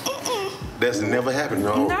thing? That's never happened,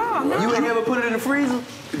 no. No. You ain't never put it in the freezer?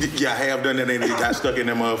 Yeah, I have done that, and it got stuck in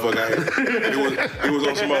that motherfucker. It was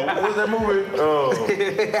on some, what was that movie?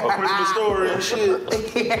 A Christmas Story and shit.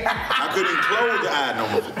 I couldn't close the eye no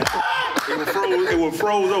more. It was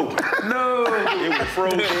froze open. No. It was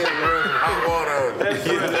frozen. Hot water.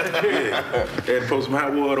 Yeah. Had to put some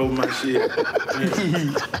hot water over my shit.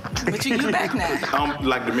 But you back now. I'm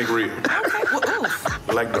like the McRib. Okay. Well, oof.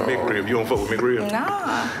 Like the McRib. You don't fuck with McRib?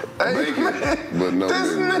 Nah. But no,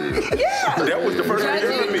 Yeah. That was the first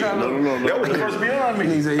Beyond Meat. no. That was the first Beyond Meat.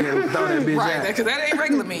 He said, yeah, throw that bitch Right, out. because that ain't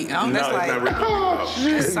regular meat. That's No, it's like not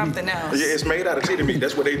really. that's something else. Yeah, it's made out of titty meat.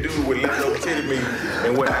 That's what they do with leftover titty meat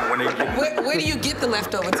and whatnot when they Where do you get the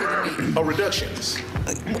leftover titty meat? oh reductions.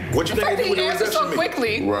 What you think they do with He the answered reduction so meat?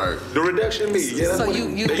 quickly. Right. The reduction meat. Yeah, that's So what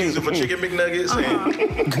you- they use it for chicken McNuggets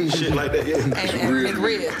and shit like that. Yeah. And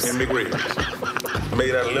McRibs. And McRibs.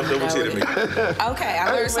 Made out of leftover titty meat. Okay, I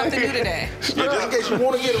learned something new today. Yeah, just in case you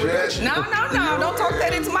want to get a reduction. No. Don't talk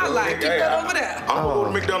that into my life. Keep that over there. I'm gonna go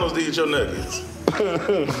to McDonald's to eat your nuggets. What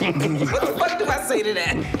the fuck do I say to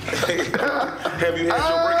that? Have you had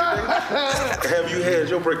your break today? Have you had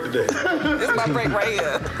your break today? This is my break right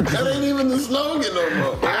here. That ain't even the slogan no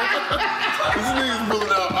more. These niggas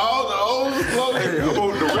pulling out all the old slogans. I'm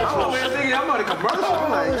on the Oh, man, nigga, I'm on the commercial.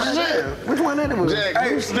 I'm like, shit. Which one that was?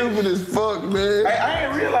 Jack, you stupid as fuck, man. I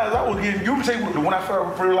didn't realize I was getting. You tell you when I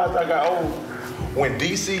first realized I got old. when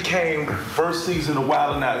DC came first season of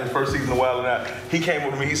Wildin' Out, his first season of Wildin' Out, he came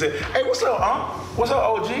up to me. He said, "Hey, what's up, What's up,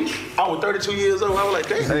 OG?" I was 32 years old. I was like,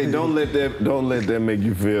 "Damn." Hey, don't let that make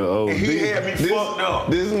you feel old. He had me fucked up.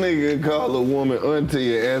 This nigga called a woman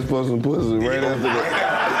auntie and asked for some pussy right after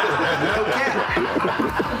that.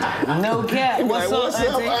 No cap. What's up,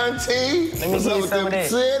 auntie? Let me get some of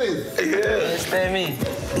that. Yeah. Understand me?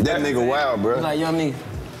 That nigga wild, bro. Like young nigga.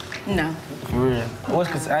 No. For real.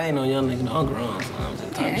 Cause I ain't no young nigga, no uncle on. So I'm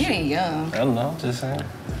just Yeah, you ain't young. I don't know, just saying.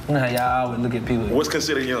 You know how y'all always look at people. What's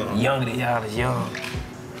considered young? Younger than y'all is young.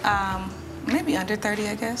 Maybe under 30,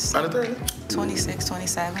 I guess. Under 30? 26,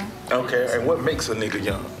 27. Okay, and what makes a nigga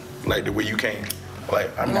young? Like the way you came? Like,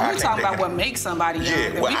 I mean, When we talk about what makes somebody young, Yeah,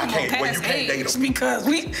 then well, we I can go can't- well, past you can't date age 'em. because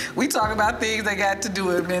we talk about things that got to do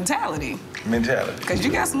with mentality. Mentality. Because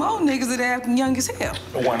you got some old niggas that act young as hell.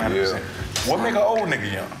 100%. What make an old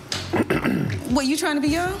nigga young? What, you trying to be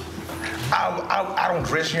young? I don't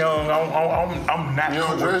dress young. I'm not. You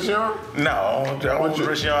don't dress young? No, I don't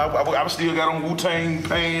dress young. I still got on Wu-Tang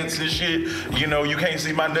pants and shit. You know, you can't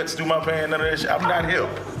see my nuts through my pants, none of that shit. I'm not hip.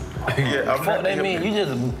 Yeah, I'm Fuck not that hip. mean? You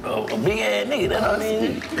just a big ass nigga. That's what I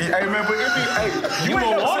mean. Hey, man, but it be, hey, You ain't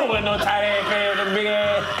don't never want seen- to wear no tight ass pants with them big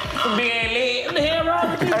ass legs. What the hell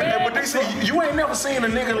wrong with you, Hey, man? but they say you ain't never seen a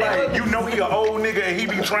nigga like, you know he an old nigga and he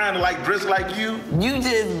be trying to like dress like you. You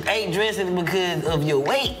just ain't dressing because of your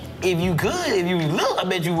weight. If you could, if you look, I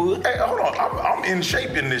bet you would. Hey, hold on, I'm in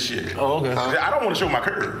shape in this shit. Oh, okay. I don't want to show my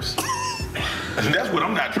curves. That's what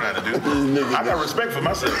I'm not trying to do. I got respect for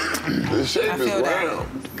myself. The shape is feel that. round.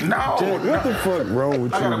 No, Jack, what the fuck wrong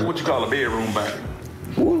with I got you? what you call a bedroom body.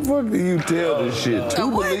 Who the fuck do you tell this shit? Who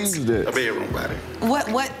what? believes A that? bedroom body.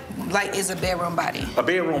 What like is a bedroom body? A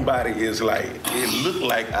bedroom body is like, it look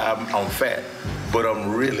like I'm fat, but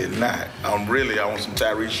I'm really not. I'm really on some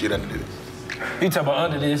Tyrese shit under this. You talking about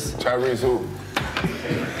under this? Tyrese who?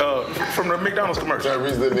 From the McDonald's commercial.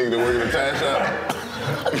 Tyrese that nigga that work in the tire shop?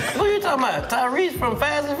 Who you talking about? Tyrese from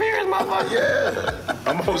Fast and Furious, motherfucker? Yeah,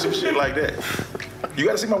 I'm gonna post some shit like that. You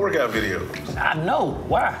gotta see my workout videos. I know.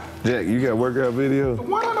 Why? Jack, you got workout videos?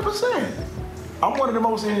 100%. I'm one of the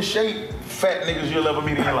most in shape fat niggas you'll ever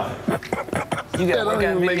meet in your life. You That got don't workout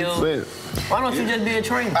even make videos. sense. Why don't you just be a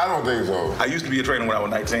trainer? I don't think so. I used to be a trainer when I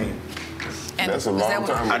was 19. And That's a is that long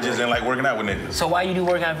what- time I just didn't like working out with niggas. So why you do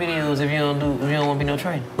workout videos if you don't want to be no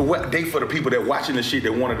trainer? What they for the people that watching the shit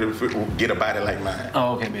that wanted to get a body like mine.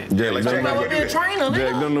 Oh, okay, man. Jack, like don't, Jack, Why like, would be a trainer,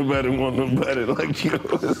 Jack, nigga? don't nobody want nobody like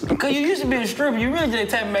yours. Cause you used to be a stripper. You really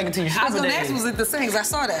just tapping back into your I was stripper gonna ask, was days. it the same? 'Cause I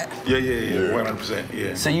saw that. Yeah, 100%.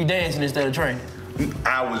 Yeah. So you dancing instead of training?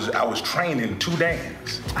 I was training to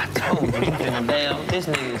dance. I told you, you finna damn. This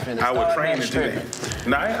nigga is finna I start was back training to stripping. dance.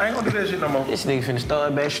 Nah, I ain't gonna do that shit no more. This nigga finna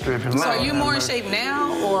start back stripping. So are you more in shape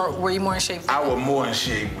now, or were you more in shape? I was more in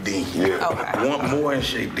shape then. Yeah. Okay. One more in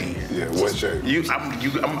shape then. Yeah, what shape?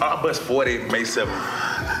 I bust 40 May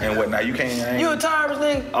 7th and whatnot. You can't. You a Taurus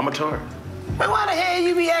nigga? I'm a Taurus. Man, why the hell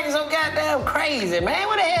you be acting so goddamn crazy, man?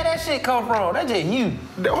 Where the hell that shit come from? That's just you.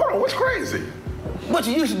 Hold on, what's crazy? What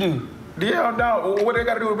you used to do? Yeah, no, what they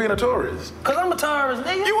got to do with being a Taurus? Cause I'm a Taurus,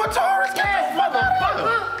 nigga. You a Taurus? Get Yes, the fuck out of here.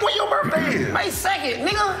 motherfucker. When your birthday is? May 2nd,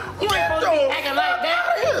 nigga. You ain't Get supposed to be the acting like that. fuck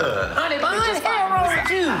outta here. Honey bun, hell wrong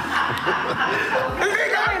with you?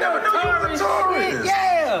 Nigga, I never knew you was a Taurus.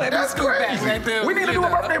 Yeah. That's Scoot back crazy. right there. We need to do a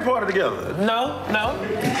birthday party together. No.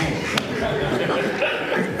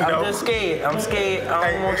 I'm just scared. I'm scared.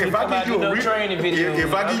 I don't want you to come out with no training video.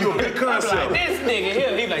 If I give you a big concept. Like, this nigga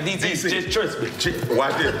here, he like, DC, just trust me.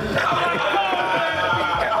 Watch this.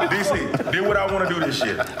 DC, do what I want to do this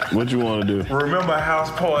shit. What you want to do? Remember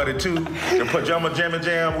House Party 2, the Pajama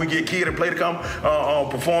Jam, we get kid and play to come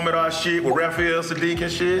perform at our shit with Raphael Sadiq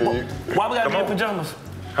and shit. Why we gotta Come be in on. pajamas?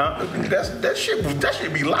 Huh? That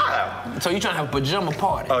shit be live. So you trying to have a pajama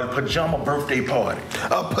party? A pajama birthday party.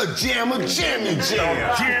 A pajama jammy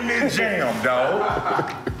Jimmy Jam,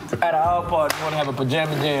 dog. At all parties, you wanna have a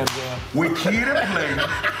pajama jam. With Kid and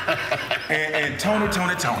Play and Tony.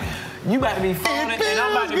 You about to be 40 and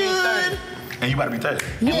I'm about to be 30. And you about to be 30.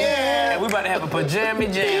 Yeah. And we about to have a pajama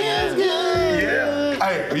jam. Yeah.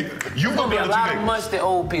 Hey, you Gonna be a lot of musty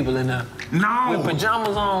old people in there. No. With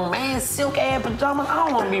pajamas on, man, silk ass pajamas. I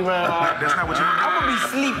don't wanna be around. That's not what you want to do. I'm gonna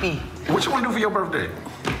be sleepy. What you want to do for your birthday?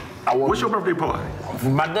 What's your birthday party?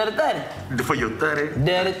 My daddy 30. For your 30?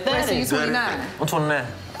 Daddy Wait, so you 30. 29? I'm 29.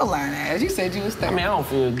 Don't lie, ass. You said you was 30. I mean, I don't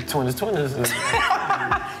feel 20s.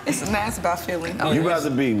 It's nice about feeling. You about to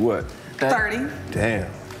be what? 30. Damn.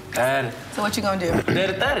 Daddy. So what you gonna do?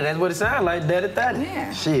 Daddy 30, that's what it sounds like, daddy 30.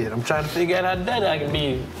 Yeah. Shit, I'm trying to figure out how daddy I can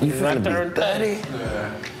be. You When I finna be turn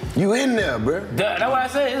 30. You in there, bro. That's what I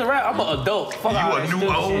said. It's a rap. I'm an adult. Fuck all You a that new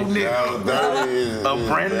stupid old shit. nigga. A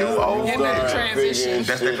brand new old And that nigga. transition.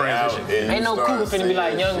 That's the transition. Ain't no cougar finna be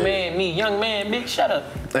like, young man, me. Young man, bitch, shut up.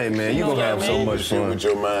 Hey, man, you gonna have so much Shit fun. with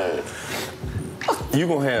your mind. You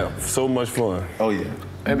gonna have so much fun. Oh, yeah.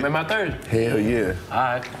 Am I 30? Hell yeah. All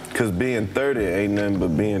right. Cause being 30 ain't nothing but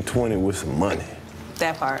being 20 with some money.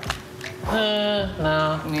 That part.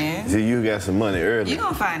 No. Yeah. See, you got some money early. You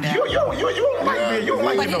gonna find out. You don't like me. You don't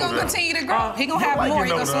like But me he no gonna that. continue to grow. He gonna have like more. you He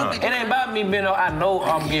gonna know slowly that. It ain't about me being old. I know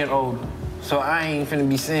I'm getting older. So I ain't finna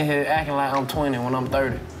be sitting here acting like I'm 20 when I'm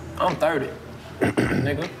 30. I'm 30.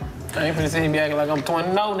 Nigga. I ain't finna sit here and be acting like I'm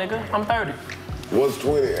 20. No, nigga. I'm 30. What's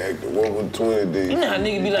 20 acting? What would 20 do? You know how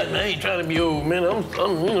niggas be like, man, I ain't trying to be old, man. I'm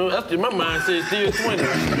you know, that's just my mindset still 20.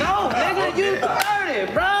 No, nigga, you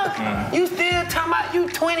 30, bro. You still talking about you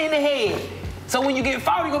 20 in the head. So when you get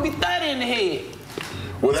 40, you gonna be 30 in the head.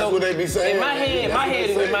 Well, that's what they be saying. In my head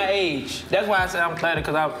is with my age. That's why I say I'm 30,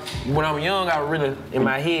 because when I was young, I was really, in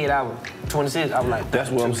my head, I was 26. I was like, That's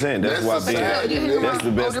what I'm saying. That's why that's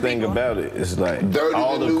the best thing about it. It's like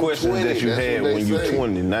all the questions that you had when you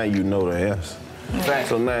 20, now you know the answer. Fact.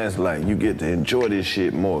 So now it's like you get to enjoy this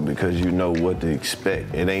shit more because you know what to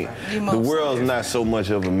expect. It ain't the world's not so much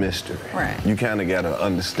of a mystery. Right. You kind of got to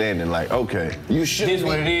understand it. Like, okay, You shouldn't This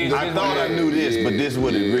what it is. I thought I knew this, but this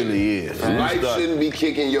what it really is. You Life start- shouldn't be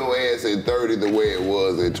kicking your ass at 30 the way it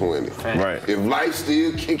was at 20. Right. If life's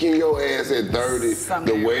still kicking your ass at 30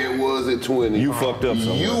 the way it was at 20, You fucked up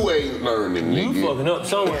somewhere. you ain't learning, you nigga. fucking up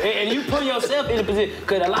somewhere. And you put yourself in a position,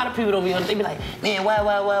 because a lot of people don't be, they be like, man,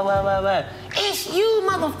 why? It's you,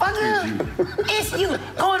 motherfucker. It's you.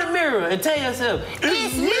 Go in the mirror and tell yourself,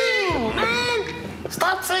 it's you, man.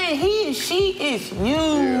 Stop saying he and she, it's you.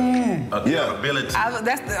 Accountability.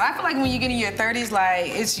 I feel like when you get in your 30s,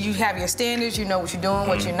 like you have your standards, you know what you're doing,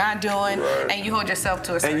 what you're not doing, and you hold yourself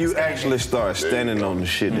to a certain And you standard. actually start standing on the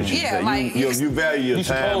shit that you Yeah, say. like, You value your You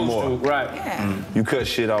time supposed more. to, right. Yeah. You cut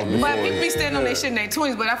shit off before. But people be standing on their shit in their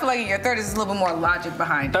 20s, but I feel like in your 30s, there's a little bit more logic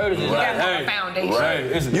behind it. 30 is You like, got more hey, foundation.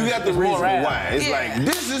 Right. You got the It's more reason rap. why. It's Yeah. like,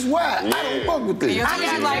 this is why. I don't fuck with this. In your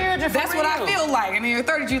 20s, you like, marriage for that's what I real. feel like. And in your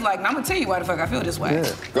 30s, you like, I'm gonna tell you why the fuck I feel this way.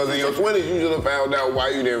 Because in your 20s, you should have found out why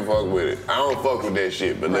you didn't fuck with it. I don't fuck with that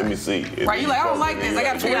shit, but let me see. Right, you like, I don't like this. I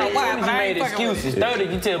gotta figure out why, but You I made ain't fucking with excuses. it.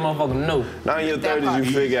 30, you tell motherfucker no. Now in your That 30s, part.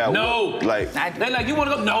 you figure out No. like They like, you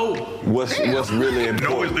wanna go? No. what's really No is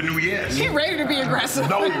important. the new yes. He ready to be aggressive.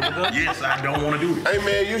 No. Yes, I don't want to do it. Hey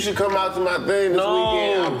man, you should come out to my thing this No.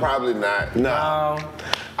 weekend. I'm probably not. Nah.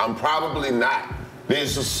 I'm probably not.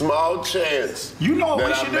 There's a small chance You know what that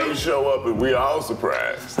we I should may do? show up and we all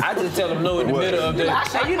surprised. I just tell them no in the middle of the.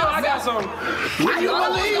 Hey, you know I got some. I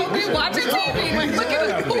gonna be watching TV. Like, look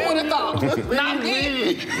at it. Who would have thought? Not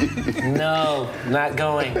me. No, not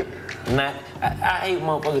going. Not. I hate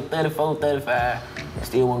motherfuckers 34, 35.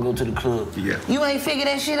 Still want to go to the club. Yeah. You ain't figured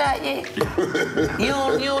that shit out yet. you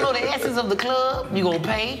don't know the essence of the club. You gonna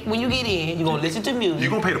pay when you get in. You gonna listen to music. You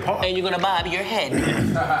gonna pay the part. And you're gonna bob your head.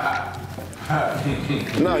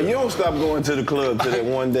 No, you don't stop going to the club till that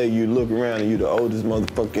one day you look around and you the oldest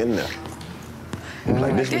motherfucker in there.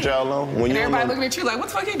 Like, this what y'all on? When And you don't everybody know, looking at you like, what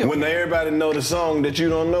the fuck you doing? when everybody know the song that you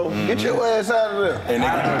don't know, get your ass out of there.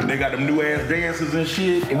 And they got them new ass dances and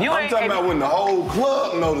shit. If you I'm ain't, talking about when the whole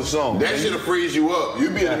club know the song. That shit'll freeze you up. You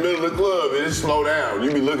be in the middle of the club and it slow down.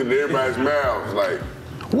 You be looking at everybody's mouths like,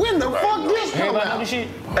 When the fuck this come everybody know out? this shit.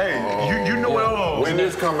 Hey, you know what? when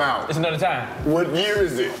this come out? It's another time. What year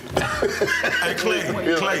is it? Hey, Clay,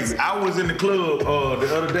 I was in the club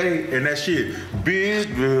the other day, and that shit, big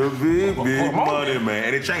money, man.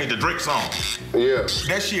 And it changed the Drake song. Yeah.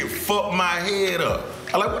 That shit fucked my head up.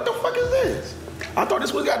 I'm like, what the fuck is this? I thought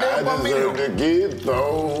this was I goddamn deserve Bambino. to get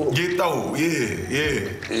though. Get though, yeah.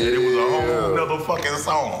 And it was a whole nother fucking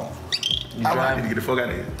song. I need to get the fuck out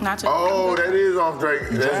of here. Not to. Oh, that is off Drake.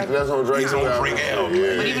 That's on Drake's It's on album. Drake album.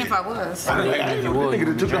 Yeah. But even if I was, I didn't know that nigga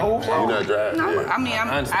that took the whole You're song. not driving. no, Yeah. I mean,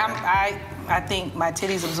 I think my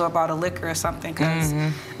titties absorb all the liquor or something because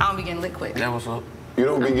I don't be getting liquid. That was up. You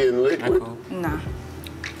don't be getting liquid. Nah.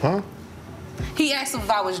 Huh? He asked if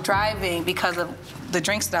I was driving because of the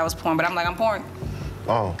drinks that I was pouring, but I'm like, I'm pouring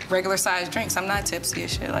Oh. regular sized drinks. I'm not tipsy or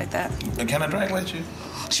shit like that. And can I drink with you?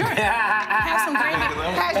 Sure. Have some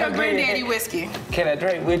Have your granddaddy whiskey. Can I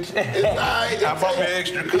drink with you? It's alright. I bought me an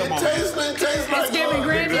extra cup It of tastes like It's giving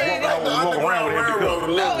granddaddy. like the Walk around Underground with Railroad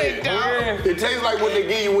a little bit. It tastes like what they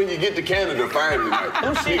give you when you get to Canada finally. Like,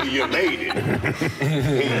 nigga, you made it.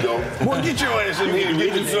 Here you go. Well, get your ass in here and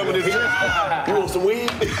get you some of this. You want some weed?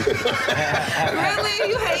 Really?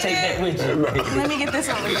 You hate Take that it? with you. Let me get this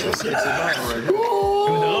over here.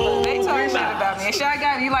 Ooh, they talk shit about me. Shy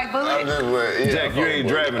guy, you like bullet? Jack, you ain't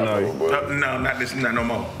driving, are you? No, not no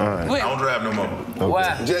more. Right. I don't drive no more.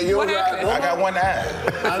 Why? Jack, you don't ride. I got one eye.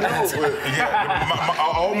 I know, but Yeah,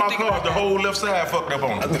 all my cars, the whole left side fucked up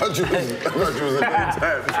on I it. thought you was a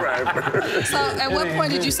daytime driver. So at what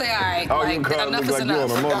point did you say, all right, Oh, you like, car enough look is like you on a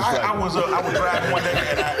enough? motorcycle. I was driving one day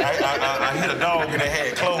and I hit a dog and it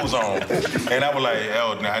had clothes on. And I was like,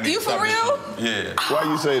 oh, no, I need You to stop for this real? shit. Yeah. Why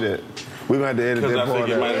you say that? We're going to have to edit Because that I part think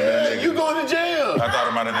it might out. have been a Yeah, nigga. you going to jail. I thought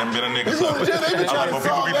it might have been a nigga. You going to jail? They been I was trying like, to well,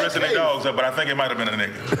 people solve be that dressing their case. dogs up, but I think it might have been a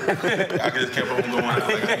nigga. I just kept on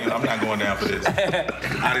going. I'm not going down for this.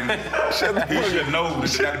 I didn't. He should know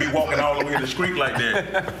that you got to be walking all the way in the street like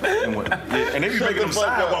that. And they be making them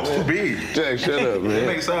sidewalks too big. Jack, shut up, They man.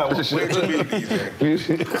 make sidewalks way too big these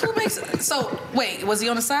days. Who makes so? Wait, was he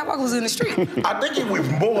on the sidewalk or was he in the street? I think it was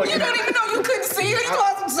more. You don't even know you couldn't see it. You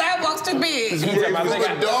thought some sidewalks too big.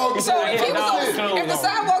 Dog. So if he was on, if the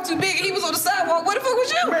sidewalk too big and he was on the sidewalk, where the fuck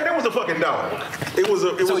was you? Man, that was a fucking dog. It was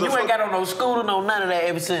a. So you ain't got on no scooter, no none of that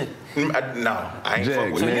ever since. No, I ain't Jack,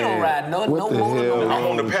 fuck with So it. you don't ride no What the motor, hell? no. I'm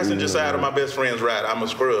on the passenger side of my best friend's ride. I'm a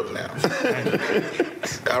scrub now.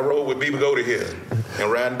 I rode with Bieber Go to here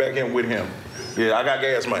and riding back in with him. Yeah, I got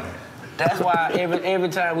gas money. That's why every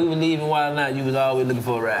time we were leaving Wild Night, you was always looking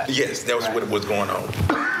for a ride. Yes, that was what was going on.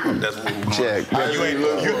 That's what was going Jack, on. You ain't,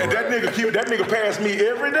 that nigga passed me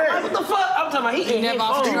every day. What the fuck? I'm talking about he ain't never hit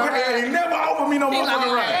offered He, you a phone. ride. he never offered me no He like,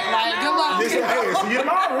 motherfucking ride. like, good luck. Listen, hey, see you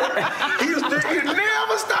tomorrow. He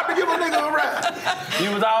never stopped to give a nigga a ride.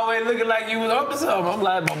 You was always looking like you was up to something. I'm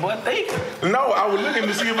like, my boy, thinking. No, I was looking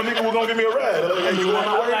to see if a nigga was gonna give me a ride. Like, you on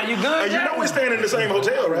my way? Like, you good, And you know we staying in the same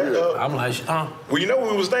hotel, right? I'm like, Well, you know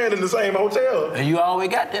we was staying in the same hotel. and you always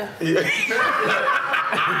got there. Yeah.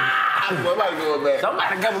 Somebody going back.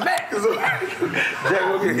 Somebody coming back. Jack,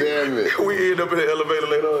 Damn it. we end up in the elevator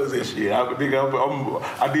later on and said, shit, I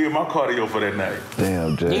did my cardio for that night.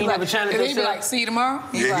 damn, You Jack. ain't never challenged And he be yourself. like, see you tomorrow?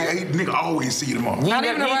 He's Yeah, like, he nigga always see them all. You Not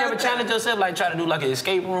ain't even never, a you never ride. challenged yourself, like try to do like an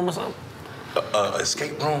escape room or something?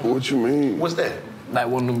 Escape room? What you mean? What's that? Like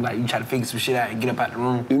one of them, like you try to figure some shit out and get up out the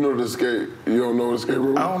room. You know the escape. You don't know the escape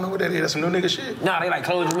room? I don't know what that is. That's some new nigga shit. Nah, they like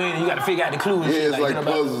close you in and you gotta figure out the clues and Yeah, shit. it's like get up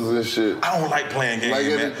out- puzzles and shit. I don't like playing games, Like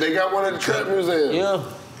man. they got one at the trap museum. Yeah,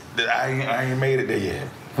 I ain't made it there yet.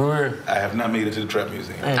 for real. I have not made it to the trap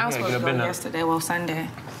museum. Man, I was you supposed gotta to get up in go there. yesterday, well, Sunday.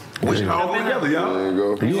 We should all go together, y'all. There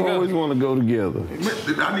you go. You always want to go together.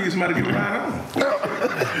 I need somebody to get around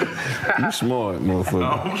on. You smart, motherfucker.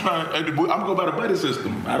 I'm gonna go by the buddy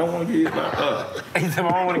system. I don't want to get hit by He said, I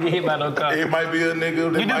don't want to get hit by no car. It might be a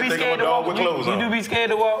nigga that You do might be think I'm scared a to dog walk. with clothes You on. do be scared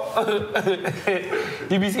to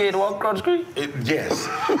walk. You be scared to walk across the street. Yes.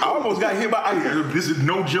 I almost got hit by, this is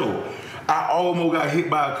no joke. I almost got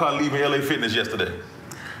hit by a car leaving LA Fitness yesterday.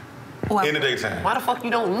 Well, In the daytime. Why the fuck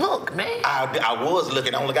you don't look, man? I was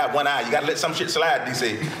looking, I only got one eye. You gotta let some shit slide,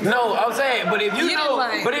 DC. No, I'm saying, but if you You know,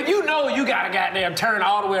 like- but if you know you gotta goddamn turn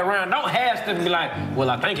all the way around, don't have to be like, well,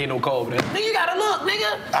 I think ain't no car over there. Nigga, you gotta look,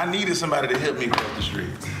 nigga. I needed somebody to help me cross the street.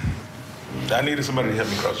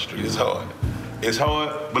 It's hard. It's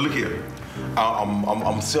hard, but look here.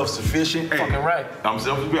 I'm self-sufficient. Fucking right. I'm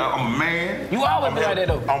self-sufficient. I'm a man. You always been like that,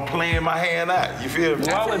 though. I'm playing my hand out. You feel me?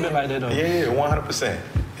 You always been like that, though. Yeah, 100%.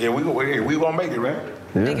 Yeah, we gonna make it, right?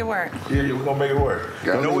 make it work. Yeah, we gonna make it work.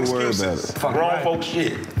 Don't No even worry excuses. about it. Fucking Grown right. folk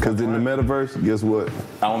shit. Because in the metaverse, guess what?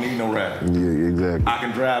 I don't need no ride. Yeah, exactly. I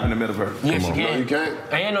can drive in the metaverse. Yes, you No, can. you can't.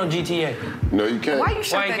 Ain't no GTA. No, you can't. Why you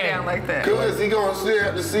shut Why you that can't? down like that? Cause he gonna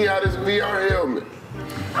have to see how this VR helmet.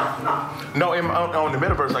 No, on the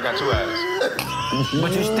metaverse, I got 2 eyes.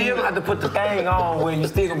 But you still have to put the thing on where you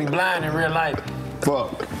still gonna be blind in real life.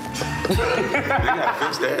 Fuck. They gotta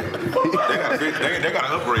fix that. They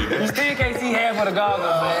gotta upgrade You that. still can't see half of the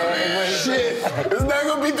goggles, man. Shit, it's not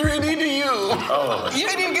gonna be 3D to you. You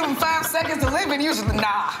didn't even give him 5 seconds to live and you was just,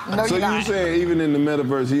 nah, no So you're you not. saying even in the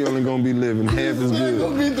metaverse, he only gonna be living half as It's not good?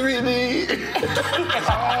 gonna be 3D.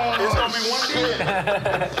 It's gonna be 1D.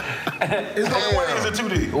 It's gonna be 1D. Is it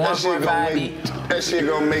 2D? That shit gonna 1.5D. make, that shit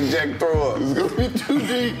gonna make Jack throw up. It's gonna be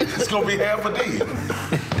 2D. It's gonna be half a D.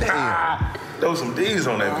 Damn. Throw some D's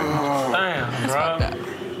on that bitch. Damn, bro.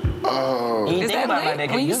 Oh. You ain't Is think that about it lit? like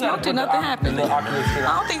that. When you gotta smoked it, put the nothing happened. the Oculus shit on. I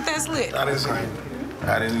don't think that's lit. I didn't see it.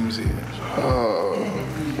 I didn't even see it. Oh.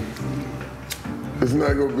 It's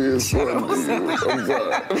not gonna be as fun for you. I'm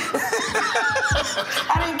sorry.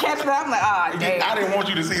 I didn't catch that. I'm like, ah, damn. I didn't want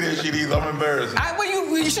you to see that shit either. I'm embarrassed.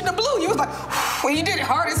 Well, you shouldn't have blew. You was like, well, you did it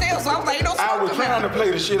hard as hell. So I was like, ain't no I was smoke trying to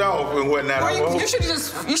play the shit off and whatnot. Well, you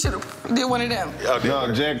should have did one of them.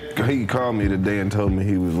 No, Jack, he called me today and told me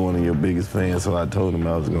he was one of your biggest fans, so I told him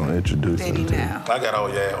I was gonna introduce Did he him to you. now? I got all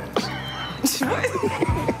your albums.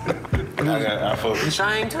 I fuck with You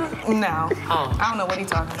trying to? No. Oh. I don't know what he's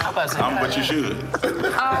talking about. I'm about to say. But you should.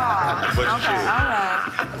 Oh, But you okay, should. all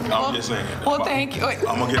right. I'm just saying. Well, thank you.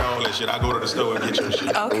 I'm gonna get all that shit. I go to the store and get your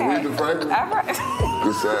shit. Okay. Aretha Franklin? All right.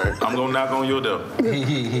 Good side. I'm gonna knock on your door.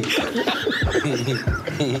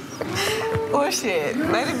 Well, shit.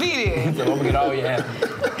 Let it be then. I'm gonna get all your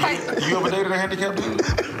happy. Hey, You ever dated a handicapped dude?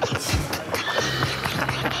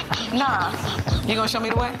 nah. You gonna show me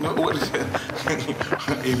the way? No, what is it?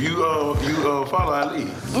 If you follow Ali,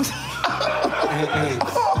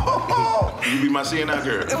 you be my CNI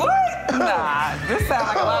girl. What? Nah. This sounds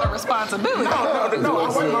like a lot of responsibility. No, I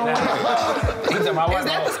wipe my own ass. He's talking about Is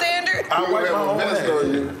that the standard? I wipe my own Vest ass.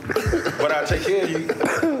 on you. But I take care of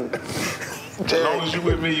you. As long as you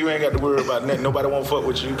with me, you ain't got to worry about nothing. Nobody won't fuck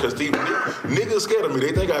with you because these niggas scared of me.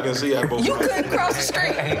 They think I can see out both You sides. couldn't cross the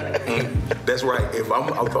street. That's right. If I'm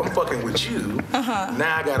fucking with you,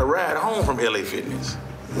 now I got to ride home from LA Fitness.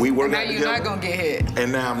 We work Now out you're together, not gonna get hit.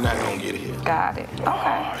 and now I'm not gonna get hit. Got it. Okay.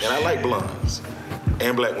 And I like blondes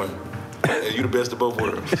and black women. And you the best of both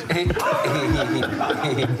worlds.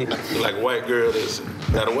 You're like a white girl that's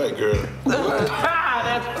not a white girl.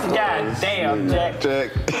 God damn, Jack.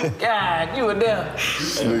 Jack. God, you were there. That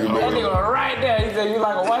nigga was right there. He said you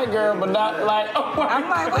like a white girl, but not like a white I'm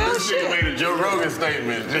like, well, This nigga shit. made a Joe Rogan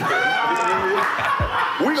statement.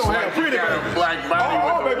 We gonna have pretty Got a black body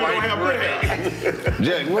Oh, with baby, a we gonna white have brain.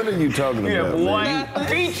 Jack, what are you talking about, man? white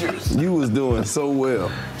features. You was doing so well.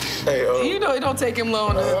 Hey, You know it don't take him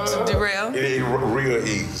long to derail. it ain't real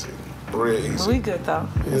easy. Real easy. We good though.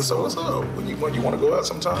 Yeah, so what's up? When you want to go out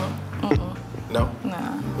sometime? No?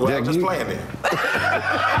 Nah. Well, Jack, I'm just you- playing then. I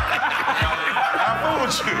fool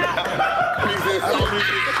with you. He said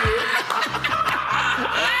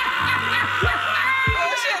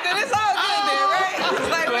Oh shit, then it's all good then, right? It's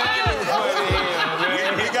like, we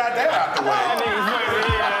good. He got that out the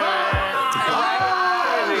way.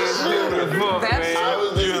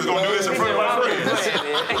 That's You just gonna do this in front of my friends.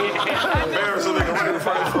 Embarrass a nigga right in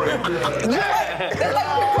front of his friends. that's like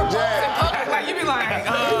you propose in public. Like you be like,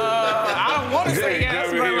 I don't want to say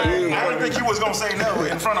yes, but like, I didn't think you was gonna say no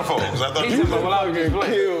in front of folks. I thought you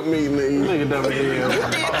Killed me, nigga. you did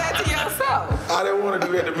that to yourself. I didn't want to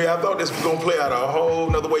do that to me. I thought this was gonna play out a whole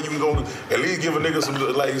nother way. You was gonna at least give a nigga some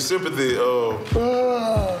like sympathy.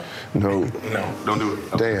 No. No, don't do it.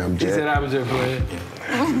 Damn, He said Jack. I was just playing.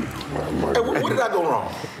 Hey, what did I go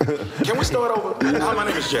wrong? Can we start over? Hi, my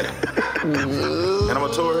name is Jack. And I'm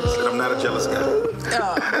a tourist, and I'm not a jealous guy.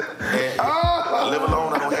 And I live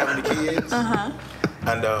alone, I don't have any kids.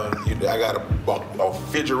 And I got a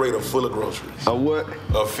refrigerator full of groceries. A what?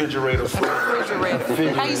 A refrigerator full of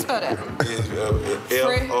Refrigerator. How you spell that?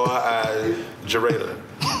 F-R-I, Gerata.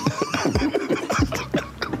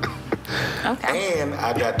 Okay. And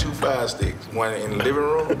I got 2 fire sticks, one in the living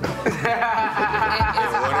room and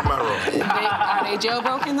one in my room. Are they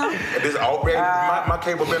jailbroken though? This already, my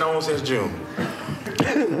cable been on since June.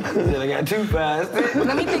 I got 2 fast.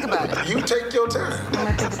 Let me think about it. You take your time. Let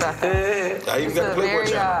me think about that. I even It's got a the Playboy very,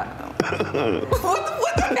 channel.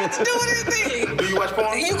 what that got to do with anything? Do you watch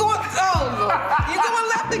porn? You going, oh Lord. You going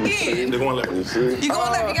left again. They're going left. You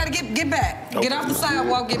going left, you gotta get back. Get off the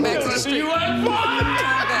sidewalk, get back to the street. Turn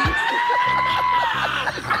back.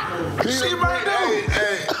 See right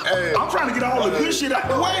there. I'm trying to get all the good shit out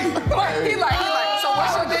the way. He like, so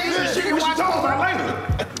what's your This shit thing? we should talk about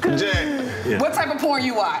later. Jack. What type of porn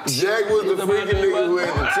you watch? Jack was the freaking nigga who had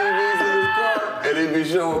the TVs in his car and he'd be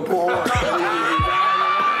showing porn.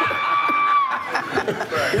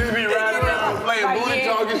 He'd be riding around playing Like, booty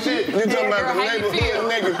yeah. talking shit. You talking about girl, the how you feel?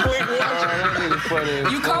 neighborhood nigga click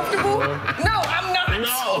watching? You comfortable? No, I'm not.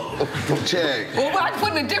 No. Jack. Well, I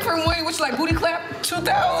put in a different one, which like booty clap 2000.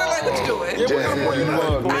 Like, what you doing? Jack, fuck, I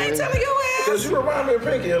ain't man. telling your Because ass. you remind me of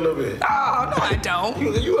Pinky a little bit. Oh, no, I don't.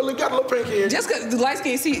 You only got a little Pinky in. Just because the light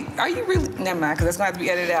skin, see, are you really? Never mind, because that's going to have to be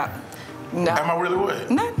edited out. No. Am I really what?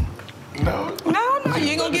 No. No. No, you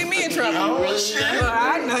ain't gonna get me in trouble. Oh, shit.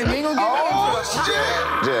 I know you ain't gonna get me in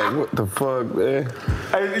trouble. Jack, what the fuck, man?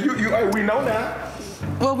 Hey, we know now.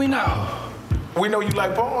 Well, we know. We know you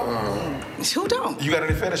like porn. Who don't? You got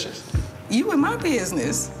any fetishes? You in my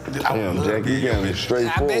business. Damn, Jack, you got me straight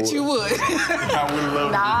I forward. bet you would. I would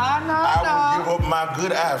love I would give up my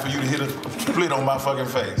good eye for you to hit a split on my fucking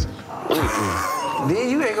face. Then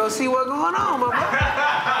you ain't gonna see what's going on, my boy.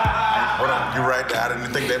 Hold on, you're right there. I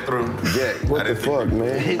didn't think that through. Jack, what the fuck,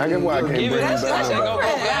 man? I get why I can't bring you That back. shit go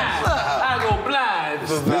blind. I go blind.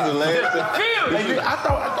 This is the last time. million. I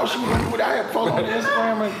thought she was with. I had followed on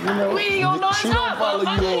Instagram, and, you know. We ain't gonna know She don't follow you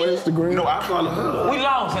on Instagram. No, I follow her. We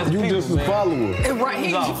lost as You people, just a man. follower. Right,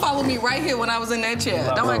 he followed me right here when I was in that chair.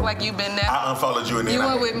 Don't act like you've been there. I unfollowed you and then You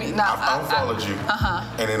went with me. No, I unfollowed you.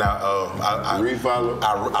 And then I Refollow?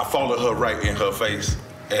 I followed her right in her face.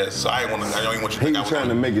 So I don't even want you to He think I was was trying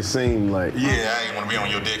to make it seem like. Yeah, I ain't want to be on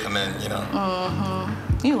your dick and then, you know.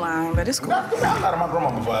 You lying, but it's cool. I lied to my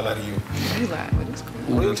grandma before I lied to you. You lying, but it's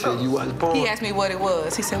cool. You said you watch porn. He asked me what it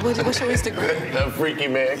was. He said, what's your Instagram? That freaky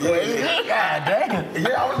man. God damn.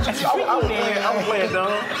 Yeah, I was playing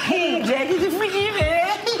dumb. Hey, Jack, is a freaky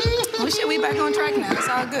man. Well, shit, we back on track now. It's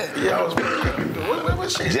all good. Yeah, I was playing.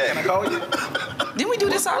 What shit? Can I call you? Didn't we do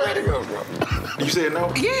this already? You said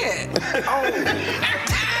no? Yeah.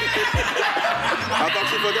 I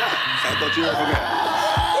thought you forgot. I thought you forgot.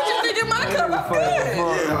 What you think in my cup? I'm good.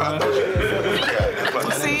 Yeah, I thought you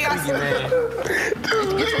forgot. See, I said,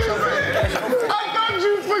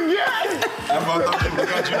 I thought you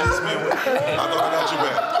forgot you dismembered. I thought I got you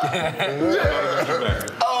back.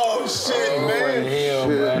 Oh shit,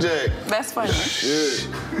 man. Jack. that's funny.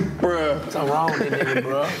 Bruh. Something wrong with that nigga,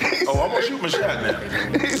 bro. Oh, I'm gonna shoot my shot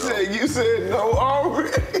now. He said you said no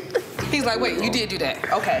already. He's like, wait, you did do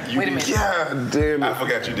that. Okay, wait a minute. God damn I it.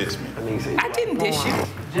 forgot you dissed me. I didn't dish you.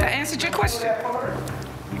 I answered your question.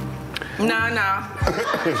 Nah.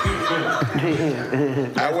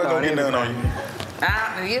 I wasn't gonna get none on you.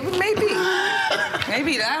 Yeah, maybe.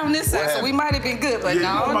 Maybe I on this side, so we might have been good, but Yeah, you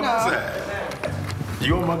on my no. good side.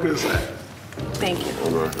 You on my good side. Thank you.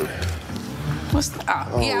 What's the,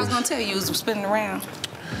 yeah, I was gonna tell you, it was spinning around.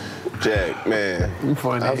 Jack, man. You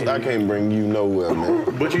funny. I can't bring you nowhere, man.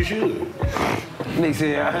 But you should. Nigga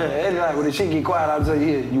said, it's like when the shit get quiet, I'll say,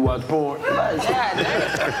 yeah, you watch porn. God damn.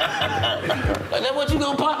 Is that what you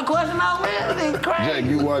gonna pop the question out, man? This nigga crazy. Jack,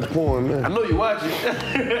 you watch porn, I man. know you watch it.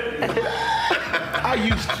 I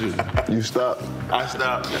used to. You stop. I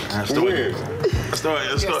stopped. I started.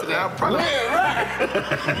 I probably.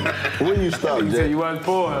 When you stop, You said Jack? you watch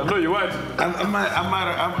porn. I know you watch it. I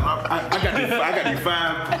got these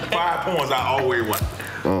five points I always want.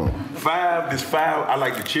 Five. I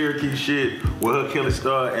like the Cherokee shit with her Kelly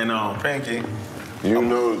Star and Pancake. You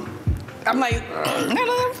know, I'm like, no,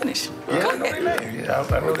 let him finish. Yeah, I know their name. Yeah,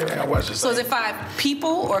 I know their name. I watch the So is same it 5 people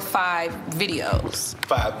or 5 videos?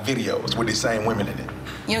 5 videos with the same women in it.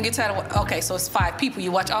 You don't get tired of, okay, so it's 5 people,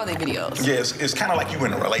 you watch all their videos. Yeah, it's kind of like you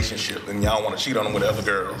in a relationship and y'all want to cheat on them with other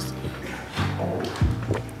girls.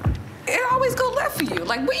 It always go left for you.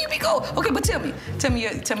 Like, where you be go? Okay, but tell me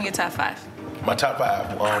your top 5. My top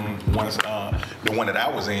 5, the one that I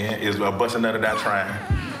was in is Bust a Nut or Die Trying.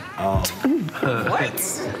 What?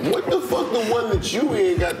 what the fuck the one that you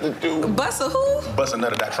ain't got to do? Bust a who? Bust a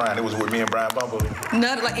Nut or Die Trying. It was with me and Brian Bumble.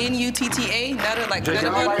 Nutter, like N-U-T-T-A? Nutter, like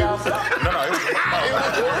nutter. No, it was.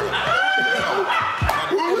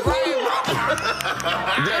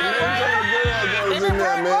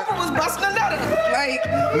 Brian Bumble was busting a nutter. Like,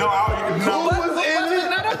 No, who was busting a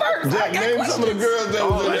nutter first? Jack, name some of the girls that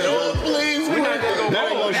was in there. Please, that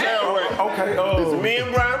ain't gonna sound right. Okay, It's me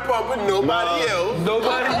and Brian Pumper, nobody else.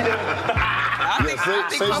 I think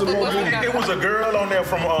say some more busting a It nutter. was a girl on there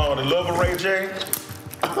from The Love of Ray J.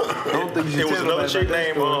 I don't think you should It was tell another nobody chick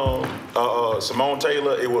about that named Simone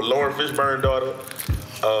Taylor. It was Lauren Fishburne's daughter.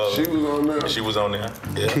 She was on there. She was on there.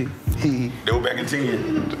 Yeah. They were back in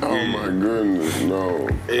 10. Oh my goodness, no.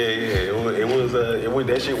 Yeah. It was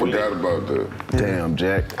that shit was Forgot lit. about that. Damn,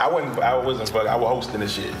 Jack. I wasn't fucking. I was hosting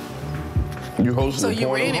this shit. You hosted So the you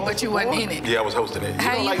were porn? in it, but you wasn't in it. Yeah, I was hosting it.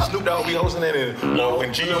 How You know, you like ho- Snoop Dogg be hosting it, and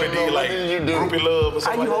when G Unit did like what did you do? Groupie Love or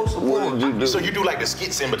something. How you like host a What porn? did you do? So you do like the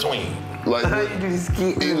skits in between. Like, How you do this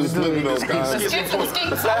skit? he was slipping on guys. Skits and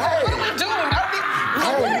skeets. What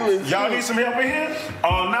are we doing? Y'all need some help in here?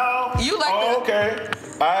 Oh no. You like Oh, the- okay.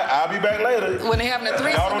 I'll be back later. When they having a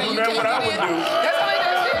threesome Y'all don't and do you that can't what I get would in. do. That's like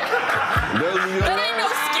that shit. That ain't no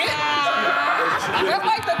skit. That's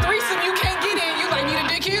like the threesome you can't get in. You like need a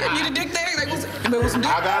dick here, need a dick there. Like, what's some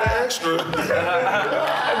dick? I got an extra.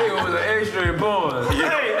 That nigga was an extra in porn.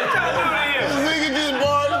 Hey, what y'all doing here? Nigga just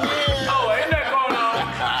barred again. Oh, ain't that going on?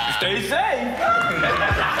 Stay safe.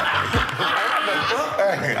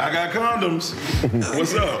 Hey, I got condoms.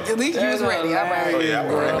 What's up? At least you was ready. All Oh right. yeah,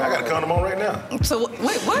 I'm ready. I got a condom on right now. So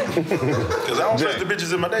wait, what? Cause I don't trust the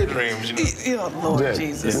bitches in my daydreams, you know. Oh, Lord Jack,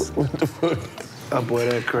 Jesus. What the fuck? Oh boy,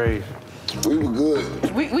 that crazy. We were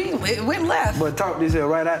good We went left. But talk this here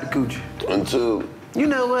right out the coochie. until You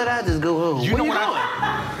know what? I just go home. You know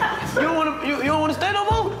what You don't want to? You don't want to stay no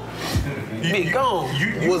more? Be gone.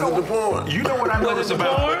 You was know, it the porn? You know what I noticed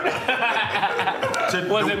about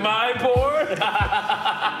Was it my porn?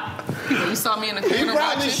 You saw me in the He corner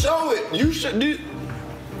probably watching. show it. You should do.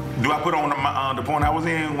 Do I put on the point I was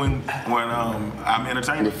in when I'm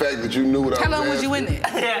entertaining? The fact that you knew what I was How long was you in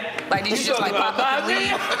asking. there? Like, did you just like pop up and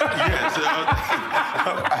leave? Yes.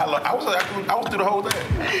 I was through the whole thing.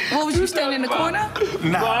 What was you standing in the corner?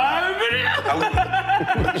 Nah.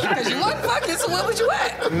 Because you wasn't fucking, so where was you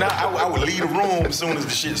at? Nah, I would leave the room as soon as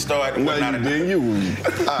the shit started. And No, whatnot. you didn't. You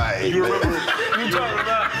remember? You talking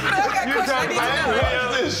about? I got a question I need to know.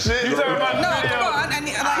 Watch this shit. You talking about? No, come on. I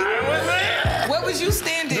need, like, where was you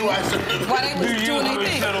standing while they was doing their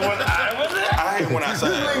thing? I hate when I This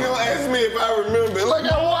sang. nigga gonna ask me if I remember. Like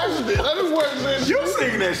I watched it. I just watched that. You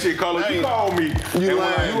sing that shit, Karlous. You called me. You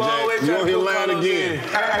lying, Jack. You on here lying again.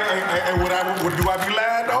 And do I be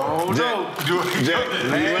lying though? Jack, you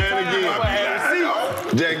lying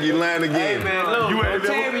again. Jack, you lying again. You ain't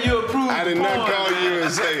tell me you approved. I did not call you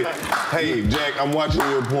and say, hey, Jack, I'm watching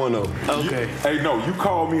your porno. Okay. Hey, no, you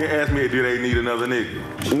called me and asked me, do they need another nigga?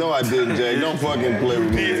 No, I didn't, Jack. Don't fucking play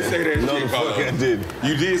with me. You did say that No, shit, the fuck Karlous. I didn't.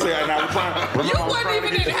 You did say that, and I was trying. You wasn't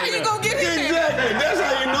even in. How you gonna get in there? Exactly. That's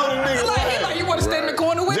how you know the nigga. Like, he like, you want to stand in the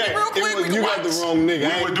corner with me Jack, real quick? you got the wrong nigga.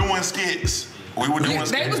 We were doing skits. We were doing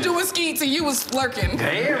skits. They was doing skeets and you was lurking. No,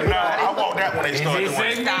 I walked out when they started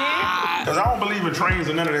doing it. Stop. Because I don't believe in trains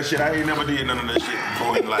and none of that shit. I ain't never did none of that shit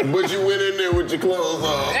before in life. But you went in there with your clothes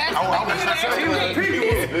on. That's I what was he just asked saying, me.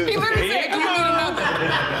 He literally said, do you need another?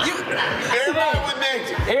 Everybody was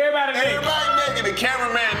naked. Everybody naked. Everybody naked. The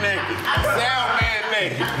cameraman naked. Sound man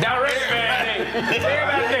naked. Direct man naked.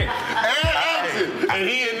 Everybody naked. And action. And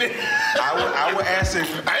he in there. I would ask him.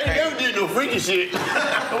 I ain't never did no freaky shit.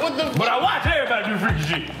 What the But I watch everybody do freaky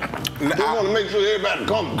shit. I want to make sure everybody's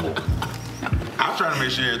comfortable. I'm trying to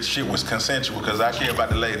make sure the shit was consensual because I care about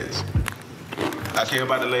the ladies. I care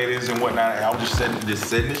about the ladies and whatnot. And I was just setting this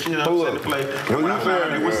shit up, setting the play. And when I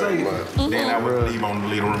found it was safe, then I would leave on the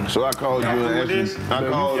little room. So I called you and asked you. I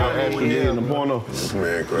called you and asked you to get in the porno.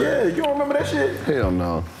 Man, crazy. Yeah, you don't remember that shit? Hell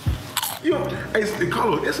no. You, hey,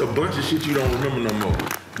 Karlous, it's a bunch of shit you don't remember no more.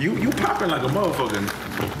 You popping like a motherfucker.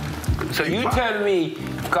 So you telling me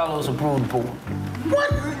Karlous approved the porn? What?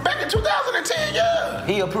 Back in 2010, yeah.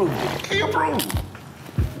 He approved it. He approved.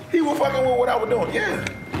 He was fucking with what I was doing, yeah.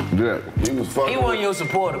 Jack, He was fucking. He wasn't your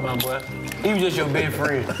supporter, my boy. He was just your best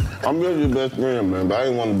friend. I'm just your best friend, man, but I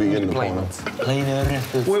didn't want to be in the porno. Play the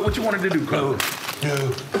rest of What you wanted to do, Karlous?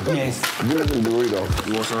 Yes. Give me some Doritos.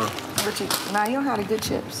 You want some? Nah, you don't have the good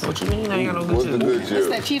chips. What you mean? I ain't got no What's good the chips. good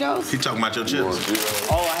What's shit? that, Cheetos? He talking about your chips.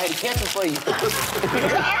 Oh, I had to catch him for you.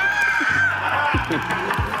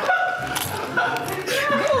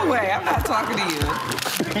 Go away. I'm not talking to you.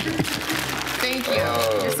 Thank you.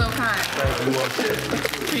 You're so kind.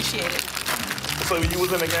 Appreciate it. So you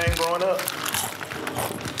was in the gang growing up?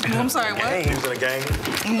 I'm sorry, what? You was in a gang?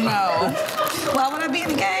 No. Why would I be in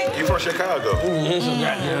the gang? You from Chicago?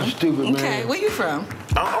 Stupid man. Okay, where you from?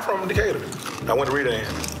 I'm from Decatur. I went to Redan.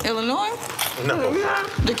 Illinois? No.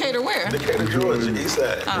 Decatur where? Decatur, Georgia, east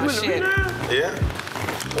side. Oh, shit. Yeah.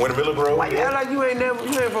 Went to Miller Grove. Why you act like you ain't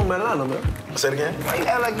from Atlanta, man? Say it again. Why you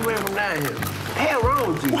act like you ain't from down here? Hell wrong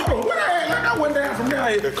with you? Whoa, what I went down from down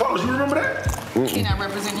here. Karlous, you remember that? He not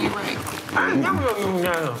representing you right. I ain't never from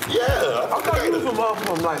down here. Yeah. I thought you was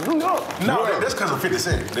from like New York. No, that's because of 50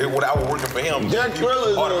 Cent. When I was working for him. Jack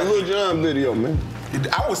Triller is in a Lil Jon video, man.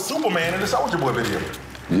 I was Superman in the Soulja Boy video.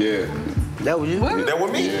 Yeah. That was you? What? That was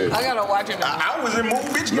me. Yeah. I gotta watch it now. I was in Move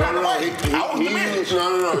Bitch, Get Out the Way. I was the bitch.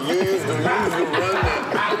 No. You used to run that.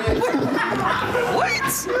 What?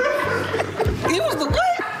 You was the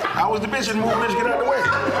what? I was the bitch in Move Bitch, Get Out the Way.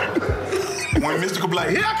 When Mystical be like,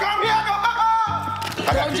 here I come,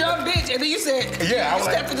 I got Don't jump, bitch. And then you said, Yeah, I you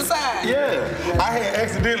was stepped like- to the side. Yeah. I had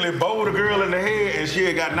accidentally bowled a girl in the head and she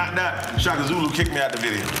had got knocked out. Shaka Zulu kicked me out the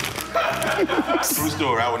video. True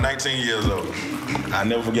story. I was 19 years old. I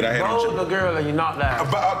never forget I had Hold on the girl and you knocked out.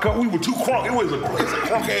 Cause we were too crunk. It's a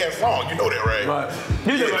crunk ass song. You know that, right? Right.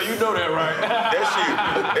 You just like, you know that, right?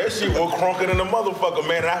 That shit was crunker than a motherfucker,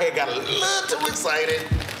 man. And I had got a little too excited.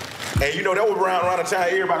 And you know, that was around the time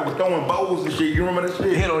everybody was throwing bows and shit. You remember that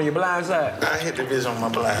shit? Hit on your blind side. I hit the bitch on my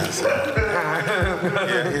blind side.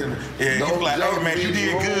 He was like, hey man, you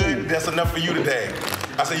did good. That's enough for you today.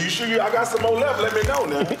 I said, you sure I got some more left? Let me know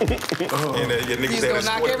now. And your nigga He's said, gonna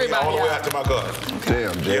knock escorted me everybody all the way out. out to my car.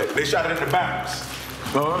 Damn, Yeah, Jack. they shot it in the bounce.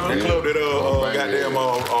 The club that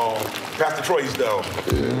Pastor Troy used to own.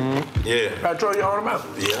 Yeah. I throw you on the mouth.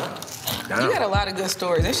 Yeah. You had a lot of good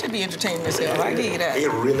stories. That should be entertaining as hell. I give you that.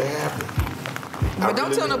 It really happened. But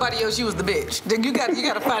don't tell nobody else you was the bitch. Then you got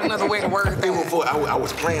to find another way to word that. I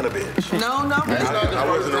was playing a bitch. No. I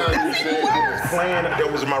wasn't playing.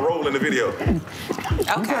 That was my role in the video.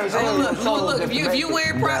 Okay. So look, if you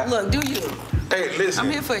wear prop, look, do you? Hey, listen.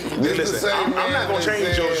 I'm here for you. Hey, listen, I'm not gonna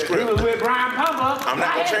change your script. He was with Brian Pumper. I'm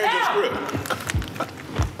not gonna change your script.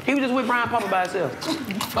 He was just with Brian Pumper by himself.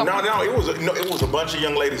 No, it was a bunch of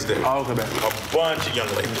young ladies there. Oh, okay, man. A bunch of young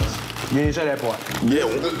ladies. You didn't say that part. Yeah.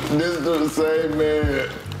 This is the same man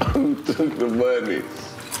who took the money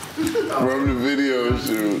from the video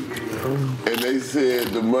shoot, and they said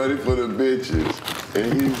the money for the bitches,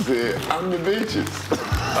 and he said, I'm the bitches.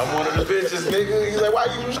 I'm one of the bitches, nigga. He's like, why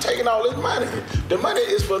you just taking all this money? The money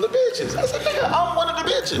is for the bitches. I said, nigga, I'm one of the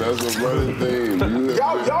bitches. That's a running thing.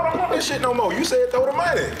 Y'all don't want this shit no more. You said throw the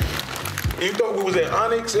money. Even though we was at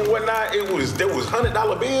Onyx and whatnot, there was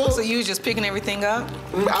 $100 bills. So you was just picking everything up?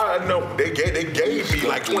 I know they gave me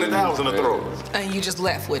like 20,000 to throw, and you just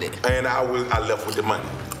left with it. and I left with the money.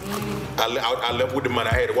 I left with the money.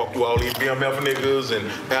 I had to walk through all these BMF niggas and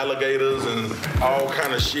alligators and all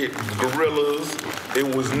kind of shit, gorillas.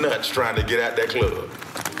 It was nuts trying to get out that club.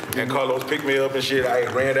 And Karlous picked me up and shit. I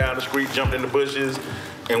ran down the street, jumped in the bushes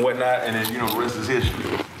and whatnot, and then the rest is history.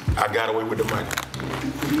 I got away with the money.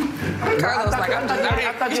 Karlous like, I'm just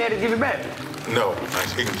I thought you had to give it back. No, I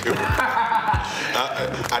didn't give it back.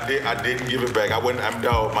 I didn't give it back. I was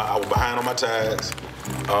behind on my tithes.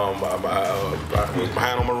 I was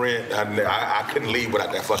behind on my rent. I couldn't leave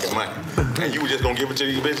without that fucking money. And you were just gonna give it to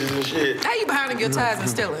these bitches and shit. How you behind on your tithes and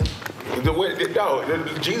stealing?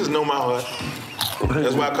 Jesus know my heart.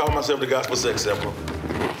 That's why I call myself the gospel sex symbol.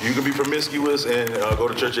 You can be promiscuous and go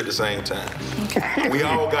to church at the same time. Okay. We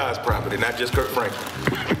all God's property, not just Kurt Franklin.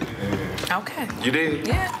 Okay. You did?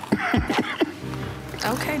 Yeah.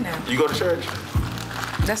 Okay now. You go to church?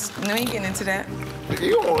 We ain't getting into that.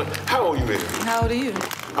 How old you been? How old are you?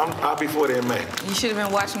 I'll be 40 in May. You should have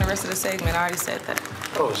been watching the rest of the segment. I already said that.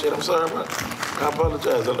 Oh shit, I'm sorry, man. I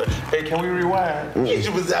apologize. Hey, can we rewind? And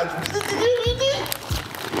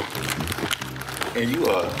you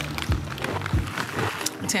are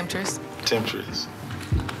Temptress. Temptress.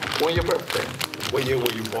 When your birthday? What year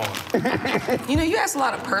were you born? You ask a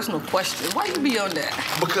lot of personal questions. Why you be on that?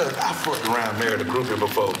 Because I fucked around, married a groupie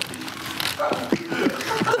before.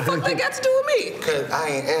 What the fuck that got to do with me? Because I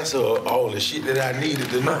ain't answer all the shit that I needed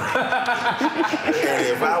to know. And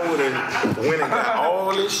if I would have went and got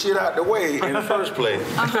all this shit out the way in the first place,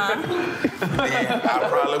 then I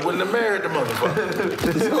probably wouldn't have married the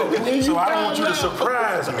motherfucker. So I don't want you to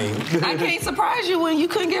surprise me. I can't surprise you when you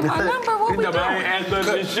couldn't get my number. What we doing?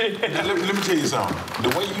 Let me tell you something.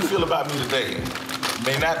 The way you feel about me today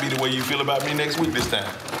may not be the way you feel about me next week this time.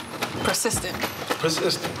 Persistent.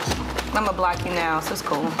 Persistence. I'm gonna block you now, so it's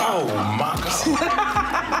cool. Oh my God.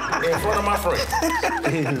 In front of my friends.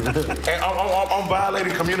 And I'm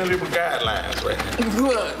violating community guidelines right now.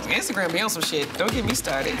 Look, Instagram be on some shit. Don't get me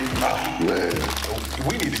started. Oh, man.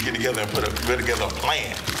 We need to get together and put together a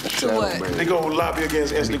plan. To what? They go lobby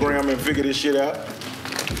against Instagram and figure this shit out.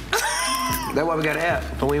 That's why we got an app,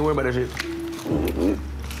 so we ain't worried about that shit.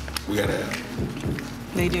 We got an app.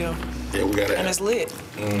 They do. Yeah, we got an app. And it's lit.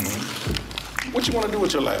 Mm-hmm. What you want to do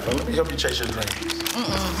with your life? Let me help you chase your dreams.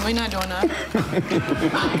 We're not doing that.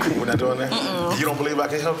 We're not doing that? You don't believe I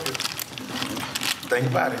can help you? Think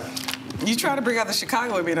about it. You try to bring out the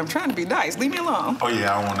Chicago in me, and I'm trying to be nice. Leave me alone. Oh,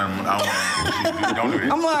 yeah, I don't want them. Don't do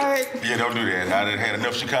that. I'm like... Yeah, don't do that. I done had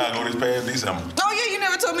enough Chicago this past December. Oh, yeah, you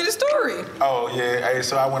never told me the story. Oh, yeah. Hey,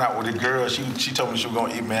 so I went out with a girl. She told me she was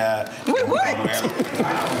going to eat me out. Wait, what?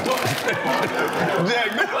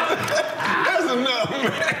 Jack, that's enough,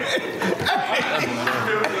 man.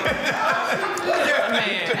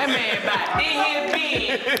 That man about this here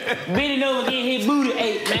big. Bending over getting his booty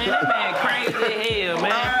ate, man. That man crazy as hell,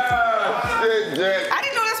 man. Jack. I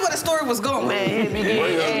didn't know that's where the story was going. Man, he be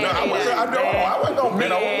getting I wasn't going to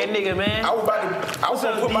bend over. nigga, man. I was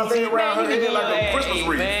going to put my leg around her head like a Christmas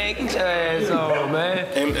wreath. Man, get your ass on, man.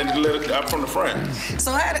 And let it up from the front.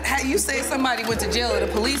 So how you say somebody went to jail or the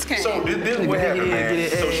police came? So this is what happened, man.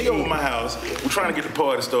 So she over my house. We're trying to get the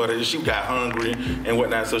party started. She got hungry and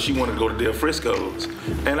whatnot, so she wanted to go to Del Frisco's.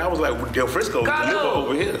 And I was like, well, Del Frisco's deliver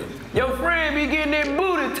over here. Your friend be getting that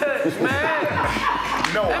booty touch,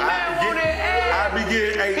 man. No, that man want that ass. I be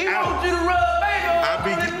getting a he out. want you to rub bagel I be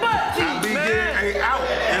getting a out.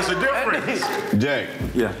 There's a difference. Jack.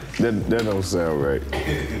 Yeah. That don't sound right.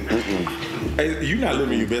 Hey, you're not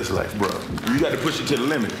living your best life, bro. You got to push it to the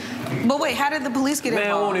limit. But wait, how did the police get involved?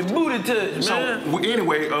 Man, on his booty touch, So man.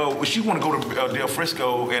 anyway, she want to go to Del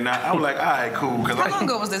Frisco, and I was like, all right, cool. Cause How long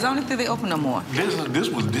ago was this? I don't think they opened no more. This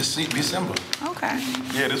was December. Okay.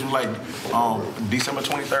 Yeah, this was like December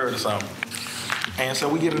 23rd or something. And so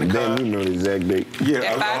we get in the car. Damn, you know the exact date. Yeah,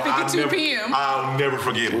 At 5:52 p.m. I'll never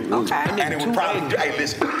forget it. Okay. And it was probably, hey,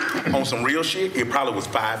 listen, on some real shit, it probably was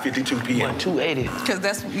 5:52 p.m. 280.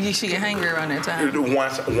 Because she get hangry around that time.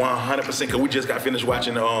 100%, because we just got finished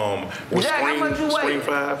watching with Jack, how much you Scream weigh?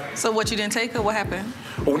 5. So what, you didn't take her? What happened?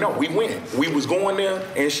 Oh no, we went. We was going there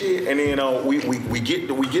and shit, and then we get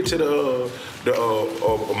to the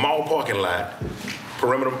mall parking lot,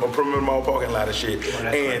 perimeter mall parking lot and shit,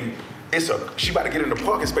 and she about to get in the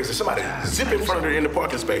parking space, and somebody zip in front of her in the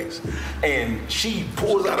parking space, and she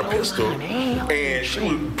pulls out a pistol, and she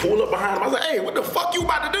would pull up behind him. I was like, hey, what the fuck you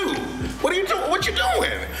about to do? What are you doing? What you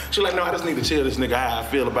doing? She's like, no, I just need to tell this nigga how I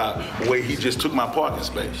feel about the way he just took my parking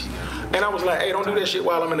space. And I was like, hey, don't do that shit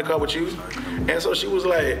while I'm in the car with you. And so she was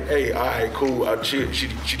like, hey, all right, cool. She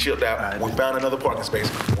chilled out. We found another parking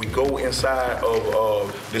space. We go inside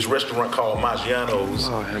of this restaurant called Maggiano's,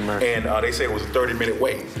 and they said it was a 30-minute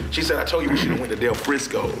wait. She said, I told you we should have went to Del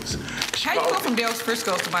Frisco's. How you go from Del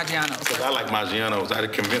Frisco's to Maggiano's? Because I like Maggiano's. I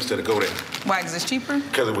convinced her to go there. Why? Because it's cheaper?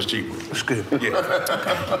 Because it was cheaper. It's good. Yeah.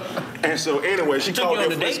 And so anyway, she called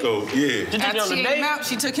Del Frisco. Yeah. After she ate him out,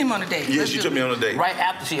 she took him on a date. Yeah, she took me on a date. Right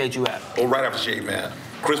after she ate you out. Oh, right after she ate me out.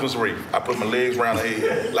 Christmas wreath. I put my legs around her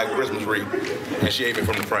head like Christmas wreath, and she ate me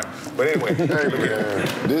from the front. But anyway.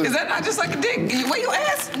 Is that not just like a dick? Where you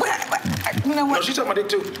ass? You know what? No, she took my dick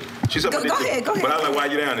too. She took my dick too. Go ahead. But I was like, why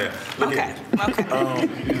you down there? Look Okay.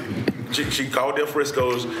 She called Del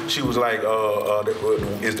Frisco's. She was like,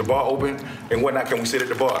 is the bar open and whatnot? Can we sit at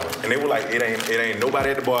the bar? And they were like, it ain't nobody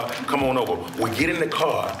at the bar. Come on over. We get in the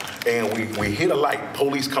car and we hit a light.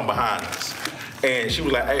 Police come behind us. And she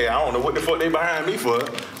was like, hey, I don't know what the fuck they behind me for.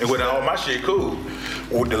 And with all my shit, cool.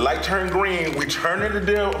 When the light turned green, we turned into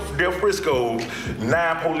Del Frisco's.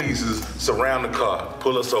 9 police surround the car,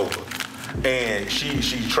 pull us over. And she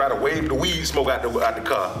tried to wave the weed smoke out the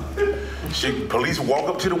car. Police walk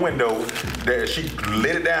up to the window. She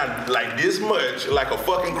let it down like this much, like a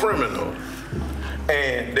fucking criminal.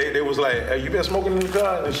 And they was like, hey, you been smoking in the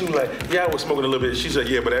car? And she was like, yeah, I was smoking a little bit. She said,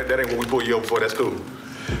 yeah, but that ain't what we pulled you over for. That's cool.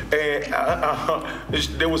 And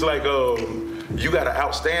there was like, you got an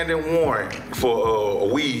outstanding warrant for a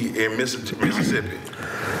weed in Mississippi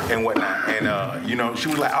and whatnot. And she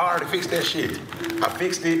was like, I already fixed that shit. I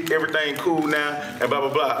fixed it, everything cool now, and blah,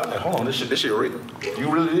 blah, blah. I was like, hold on, this shit real.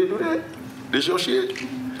 You really did do that? This your shit?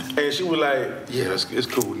 And she was like, yeah, it's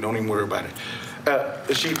cool. Don't even worry about it.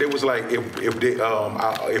 They was like,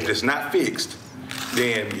 if it's not fixed,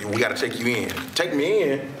 then we got to take you in. Take me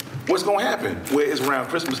in. What's gonna happen? Well, it's around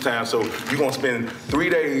Christmas time, so you're gonna spend 3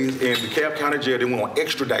 days in DeKalb County Jail. Then we're gonna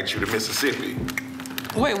extradite you to Mississippi.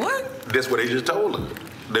 Wait, what? That's what they just told her.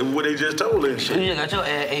 What they just told her and shit. You just got your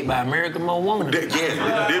ass ate by American Mo woman. This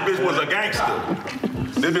bitch was a gangster.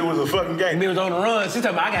 This bitch was a fucking gangster. Bitch was on the run. She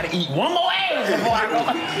talking about, I gotta eat one more ass before I go.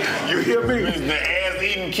 You hear me? The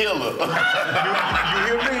ass-eating killer. You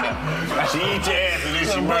hear me? She eat your ass and then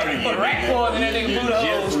she murder you. Put rat claws in that nigga boot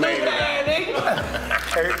hole. Stupid ass nigga.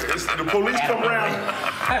 Hey, the police come around.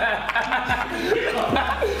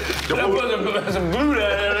 Put some glue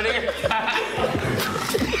down there,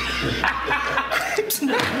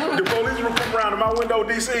 The police would come around to my window,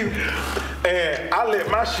 DC, and I let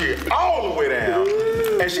my shit all the way down.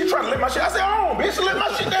 And she tried to let my shit. I said, oh, bitch, let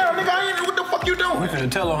my shit down, nigga. I ain't what the fuck you doing? We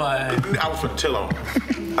finna tell on her ass. I was finna tell on.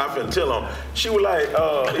 She was like,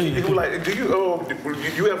 he was like, do you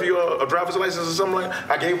have your driver's license or something like that?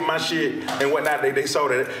 I gave him my shit and whatnot. They saw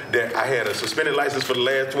that I had a suspended license for the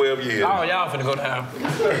last 12 years. Oh, y'all finna go down.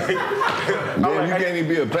 Damn, you can't even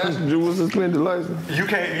be a passenger with suspended license. You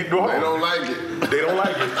can't. They don't like it. They don't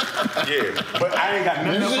like it. Yeah, but I ain't got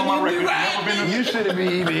nothing else on my record. Never been You shouldn't be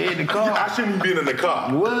even in the car. I shouldn't have been in the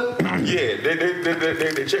car. What? Yeah,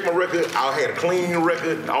 they checked my record. I had a clean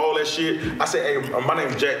record, all that shit. I said, hey, my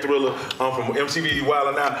name's Jack Thriller. I'm from MTV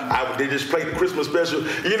Wild 'N Out. They just played the Christmas special.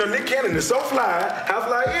 You know, Nick Cannon is so fly. How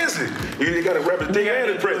fly is it? You got to rap his thing and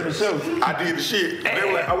his present. I did the shit. They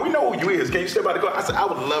were like, oh, we know who you is. Can you step out the car? I said, I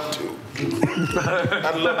would love to.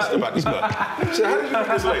 I'd love to step out this car. I said, how did you meet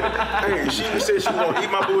this lady? Hey, she said she was going to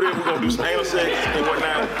eat my booty. We're going to do some anal sex and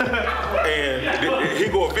whatnot. And he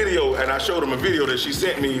go a video, and I showed him a video that she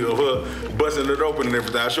sent me of her busting it open and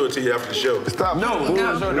everything. I'll show it to you after the show. Stop. No,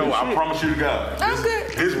 I promise you to God. That's good.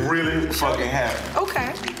 This really fucking happened.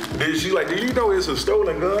 Okay. She's like, do you know it's a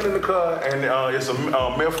stolen gun in the car and it's a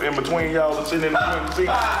meth in between y'all sitting in the seat?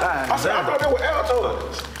 I said, I thought they were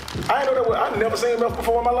Altoids. I didn't know that was, I never seen enough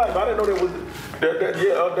before in my life. I didn't know that was,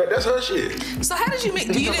 that's her shit. So how did you meet,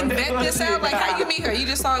 you didn't vet this out? Like how you meet her? You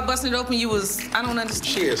just saw it busting it open, you was, I don't understand.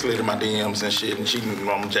 She had slid in my DMs and shit, and she knew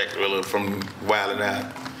I'm Jack Thriller from Wild 'N Out.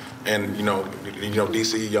 And you know,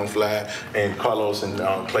 DC, Young Fly, and Karlous and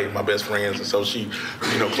Clayton, my best friends, and so she,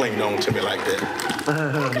 clinged on to me like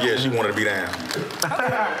that. Yeah, she wanted to be down.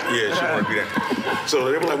 Yeah, she wanted to be down.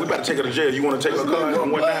 So they were like, "We about to take her to jail. You want to take her car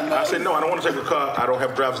and whatnot?" I said, "No, I don't want to take her car. I don't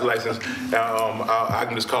have a driver's license. I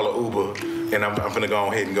can just call her Uber, and I'm finna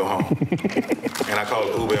go ahead and go home." And I called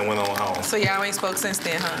her Uber and went on home. So y'all ain't spoke since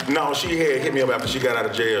then, huh? No, she had hit me up after she got out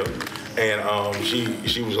of jail, and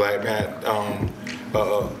she was like, "Man,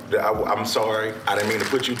 I'm sorry. I didn't mean to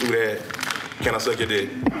put you through that. Can I suck your dick?"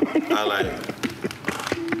 I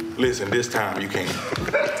like, listen, this time you can't.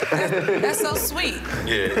 That's so sweet.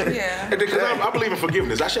 Yeah. Yeah. Because I believe in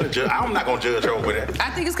forgiveness. I shouldn't judge. I'm not gonna judge her over that. I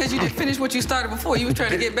think it's because you didn't finish what you started before. You was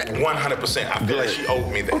trying to get back. 100%. I feel like she owed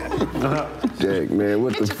me that. Jack, man,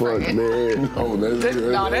 what the fuck, man? Oh, that's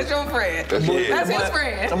good. No, that's your friend. That's his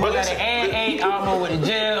friend. Somebody got an 8 armor with a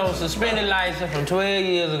jail on suspended license from 12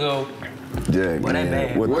 years ago. Jack, Well, that man,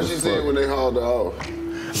 bad. What she said when they hauled her off?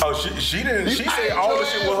 Oh, she didn't. She said all the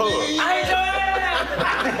shit with her. I ain't doing that!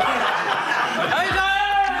 I ain't doing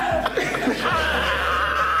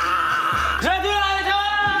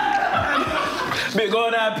that! Been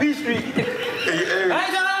going down P Street.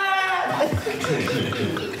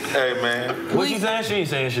 Hey, man. What you saying? She ain't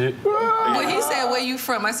saying shit. When he said, "Where you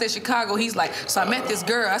from?" I said, "Chicago." He's like, "So I met this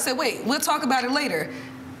girl." I said, "Wait, we'll talk about it later."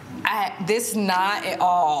 This not at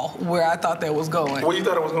all where I thought that was going. Where you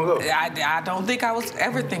thought it was gonna go? I don't think I was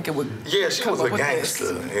ever think it would. Yeah, she was come a up with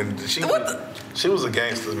gangster, this. and What she was a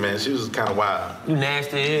gangster, man. She was kind of wild. You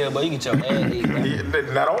nasty as hell, but you get your ass ate, bro.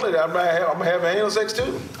 Yeah, not only that, I'm gonna have anal sex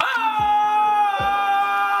too. Oh,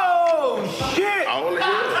 shit! Only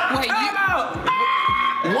good. Wait, you,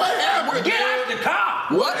 What happened? Get out the car!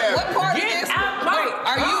 what part of Get this? out my- Wait,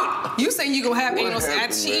 are you saying you gonna have anal sex?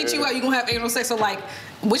 happened, After she eat man? you out, you gonna have anal sex? So like,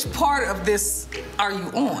 which part of this are you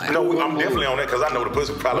on? No, I'm definitely on that because I know the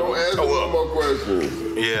pussy probably Don't will answer toe no up. more questions.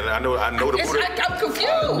 Yeah, I know the It's booty. like I'm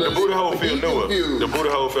confused. The booty hole felt He's newer. confused. The booty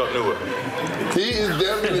hole felt newer. He is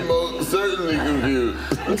definitely most certainly confused.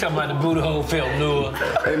 You talking about the booty hole felt newer.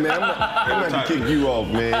 Hey, man, I'm about to kick you off,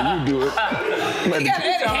 man. You do it. You gotta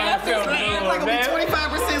edit half this man. Like only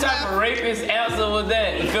 25% What type left. of rapist answer was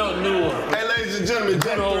that? It felt newer. Hey, ladies and gentlemen,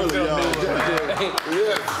 Jack Booty hole Thriller, felt y'all. newer. Jack Thriller.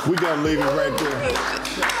 Yeah. We gotta leave it right there.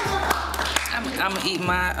 I'm gonna eat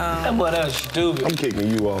my. That boy, that was stupid. I'm kicking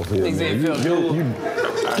you off here, Niggas man. ain't felt newer.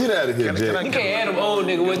 Get out of here, Jack. You can't add them old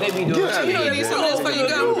niggas what they be doing. Get out of You know here, you need Jack. some of this before you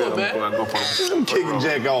go. man. I'm kicking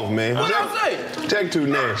Jack off, man. What I say? Jack too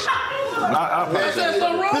nasty. I said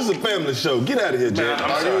something wrong? This is a family show. Get out of here, Jack.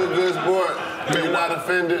 Are you a good sport? You're not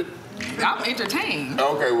offended? I'm entertained.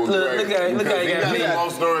 Okay, well, Look, great. look at- look Because at- he got get some out- more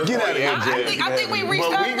stories get for out of you. here, I think we reached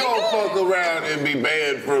But out. we gonna fuck around and be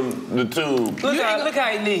banned from the tube. Look how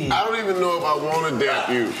he leave. I don't even know if I want to dap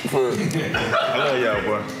you for. I love y'all,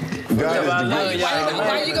 boy. God is the I love greatest. y'all.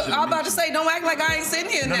 Why you go? I'm about to say, don't act like I ain't sitting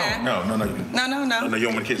here now. No. No. You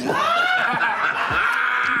want me to kiss you?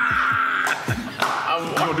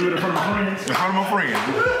 I'm gonna do it in front of my friends. In front of my friends.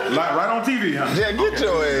 Like, right on TV, huh? Jack, get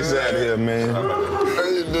your ass out of here, man. I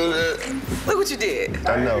didn't do that. Look what you did.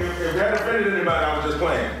 I know. If that offended anybody, I was just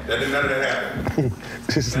playing. None of that happened.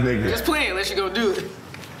 This nigga. Just playing unless you gonna do it.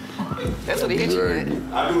 That's what he hit you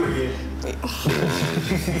with. I'll do it again.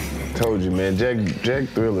 Told you, man. Jack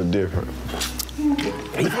Thriller different.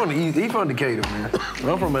 He from the East. He from Decatur, man.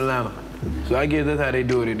 I'm from Atlanta, so I guess that's how they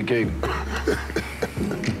do it in Decatur.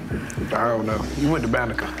 I don't know. You went to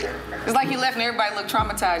Banneker. It's like he left and everybody looked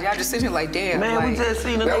traumatized. Y'all just sitting here like, damn. Man, we like, just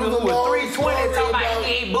seen a That nigga was a who was long 320 story talking about about-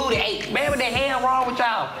 he ate booty ate. Man, what the hell wrong with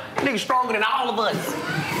y'all? Nigga stronger than all of us.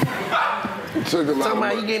 Took a lot Talking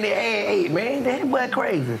about of you getting their ass ate, man. That boy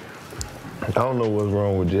crazy. I don't know what's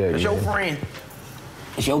wrong with Jack. It's your man. friend.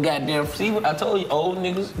 It's your goddamn. See what I told you? Old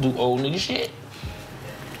niggas do old nigga shit.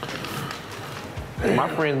 My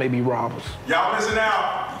friends may be robbers. Y'all missing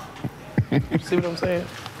out. See what I'm saying?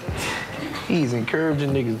 He's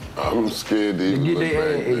encouraging niggas I'm scared to even to get look their ass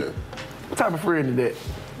back ate. there. What type of friend is that?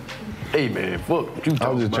 Hey, man, fuck what you I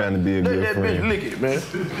talking was just about. trying to be a Let good that friend. bitch lick it, man.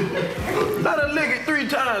 Let her lick it 3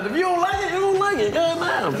 times. If you don't like it, you don't like it.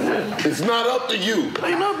 Goddamn, man. It's not up to you.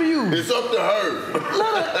 Ain't up to you. It's up to her.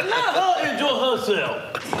 Let her enjoy herself.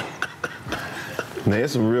 Man,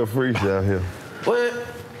 there's some real freaks out here. What?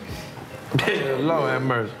 Damn, Lord have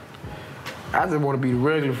mercy. I just want to be the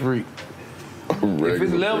regular freak. If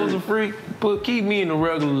it's levels of freak, keep me in the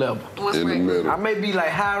regular level. What's In the regular? middle. I may be like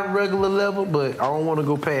high regular level, but I don't want to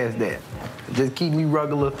go past that. Just keep me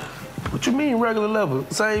regular. What you mean regular level?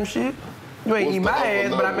 Same shit. You ain't eat my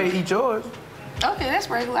ass, but I may eat yours. Okay, that's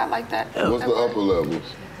regular. I like that. What's the upper levels?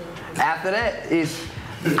 After that, it's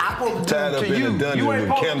I supposed to Tied do up to in you. the dungeon You ain't with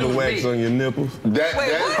supposed to candle do to wax me. on your nipples.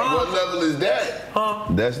 What level is that? Huh?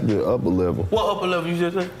 That's the upper level. What upper level you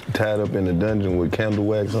just said? Tied up in the dungeon with candle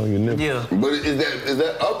wax on your nipples. Yeah. But is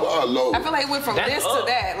that upper or lower? I feel like it went from That's this up. to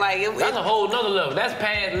that. Like That's a whole nother level. That's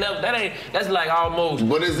past level. That's like almost.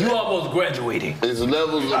 But is you it- almost graduating. It's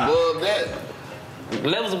levels above that.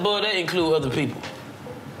 Levels above that include other people.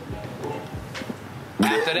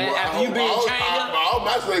 After that, after you being chained up. All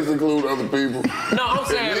my sex include other people. No, I'm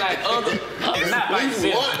saying like other, not At like least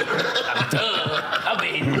this. one.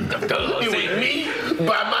 See me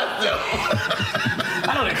by myself.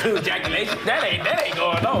 I don't include ejaculation. That ain't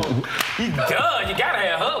going on. You done. You gotta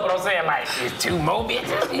have her. But I'm saying like, it's 2 more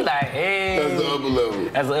bitches. You like, hey. That's the upper level.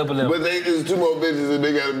 That's the upper level. But there's 2 more bitches and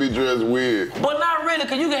they gotta be dressed weird. But not really,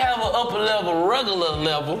 cause you can have an upper level, regular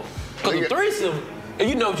level. Cause a threesome, if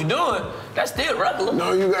you know what you're doing, that's still regular.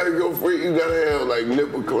 No, you gotta go free. You gotta have like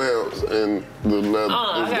nipple clamps and the leather.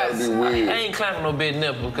 It's gotta be weird. I ain't clamping no big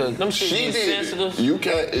nipple, cause them shit She get did. sensitive. You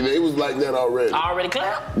can't. They was like that already. Already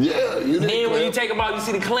clamped? Yeah, you did. Then when you take them out, you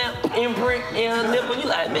see the clamp imprint in her nipple. You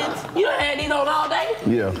like, bitch, you done had these on all day?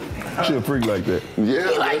 Yeah. She a freak like that. Yeah.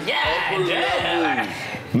 You like, yeah.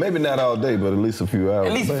 Maybe not all day, but at least a few hours.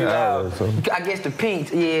 At least a few Maybe hours. so. I guess the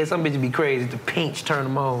pinch, yeah, some bitches be crazy. The pinch turn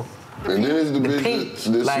them on. And then it's the bitch Pinch,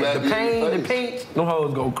 that like slap the you in pain, the face. pinch, them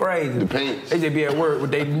hoes go crazy. The pinch. They just be at work with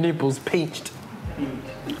their nipples pinched.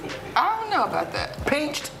 I don't know about that.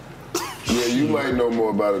 Pinched? Yeah, you might know more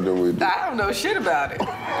about it than we do. I don't know shit about it.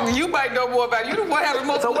 You might know more about it. You the one having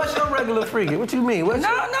most. So what's your regular freaking? What you mean? What's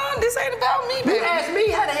No, this ain't about me, You baby. ask me?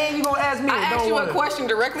 How the hell you gonna ask me? I asked Don't you wanna- a question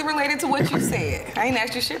directly related to what you said. I ain't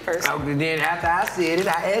asked you shit first. Oh, then after I said it,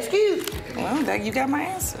 I asked you. Well, that you got my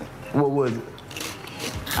answer. What was it?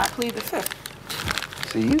 I plead the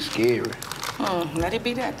fifth. See, you scary. Let it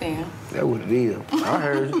be that then. That's what it is. I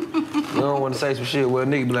heard you. You don't want to say some shit where a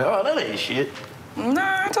nigga be like, oh, that ain't shit.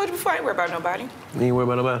 Nah, I told you before I ain't worry about nobody. You ain't worry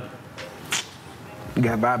about nobody. You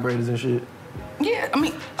got vibrators and shit. Yeah, I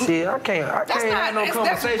mean, See, I can't have no that's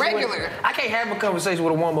conversation regular. with. I can't have a conversation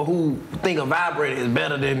with a woman who think a vibrator is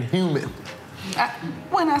better than human.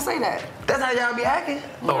 when I say that. That's how y'all be acting.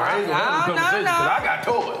 Oh, I ain't gonna have a No, conversation no. because I got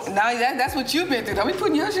toys. No, that's what you've been through. Don't be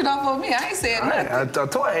putting your shit off on me. I ain't saying nothing. A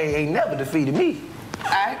toy ain't never defeated me.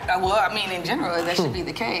 Well, I mean, in general, that should be the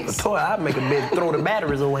A case. toy, I make a bitch throw the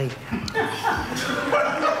batteries away.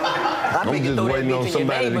 I I'm make her just throw that waiting on bitch in your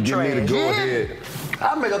somebody to neighbor give me the trash. go ahead.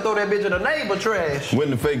 I make her throw that bitch in the neighbor trash. When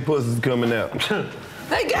the fake pussy's coming out.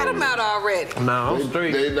 They got them out already. No, I'm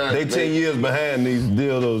straight. They 10 years behind these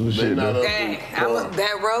dildos and shit. not though. up. Dang,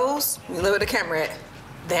 that rose, look where the camera at.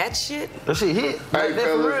 That shit, That shit hit. Hey, Like that for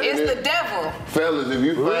fellas, real. it's the devil. Fellas, if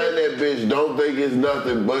you find that bitch, don't think it's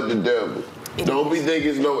nothing but the devil. Don't be thinking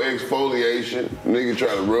it's no exfoliation. Nigga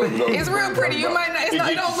try to rub it on. It's real pretty. You might not. It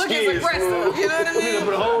Get don't look your as skin aggressive. You know what I Put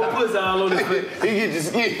mean? a whole pussy all on his face. He get your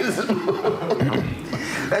skin smooth.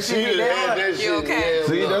 That shit hit You that had hard. that shit. You okay? jammed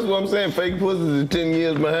See, up. that's what I'm saying. Fake pussies is 10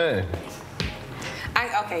 years behind.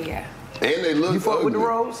 Okay, yeah. And they look You fuck with the ugly.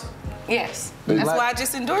 rose? Yes. That's like- why I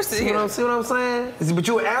just endorsed it See here. what I'm saying? See, but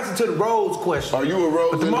you an answer to the rose question. Are you a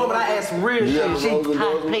rose? But the moment I endorser? ask some real You shit, have a she rose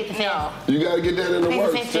endorser? No. You gotta get that in the Please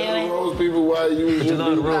works. say Tell the Jerry. rose people why you should you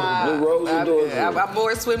love do the rose. the rose endorser. I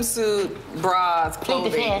wore swimsuit, bras,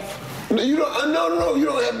 clothing. No, you don't. No. You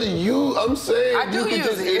don't have to use. I'm saying. I do you can use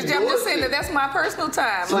just it. I'm endorse just saying it. that that's my personal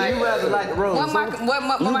time. So you rather like the rose? What my You ad can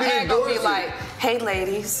gonna be endorse it. like? Hey,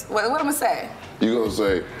 ladies, what am I gonna say? You gonna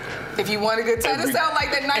say? If you want a good time, it sound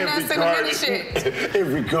like that 99 cent a minute shit.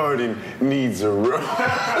 Every garden needs a rose.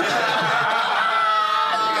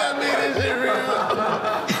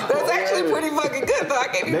 That's actually pretty fucking good, though. I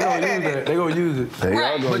can't be They mad gonna at use it. that. They gonna use it. They all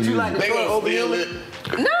Right. gonna But you use like it. the toy over steal him?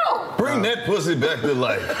 No. Bring that pussy back to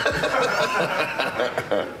life.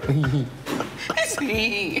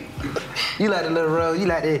 You like the little rose. You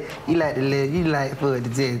like for it to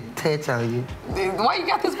just touch on you. Why you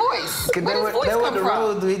got this voice? Where That does what voice the come from?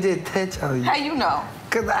 rose do. It just touch on you. How you know?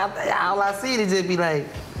 Cause all I see is just be like,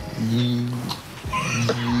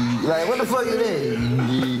 like what the fuck is that?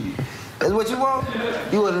 That's what you want?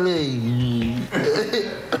 You want to live?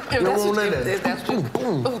 If don't want none of that. that's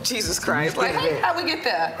oh, Jesus Christ. Like, how we get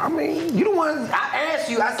there? I mean, you the one. I asked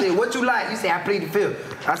you. I said, "What you like?" You said, "I plead the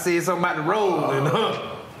fifth." I said something about the rose,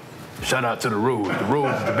 and shout out to the rose. The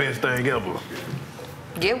rose is the best thing ever.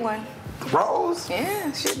 Get one. Rose?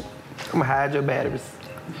 Yeah, shit. I'm gonna hide your batteries.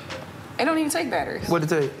 It don't even take batteries. What it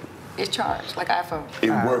take? It's charged, like iPhone. It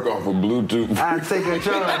work off of Bluetooth. I take a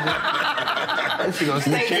charge. That shit gonna You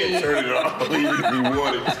stay can't in. turn it off even if you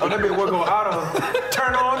want it. Oh, that bitch work on auto.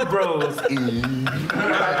 Turn on bros.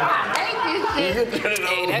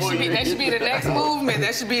 Hey, that should be the next movement.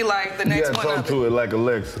 That should be like the You next gotta one. talk to it like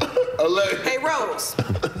Alexa. Hey, Rose,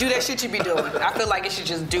 do that shit you be doing. I feel like it should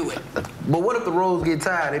just do it. But what if the rolls get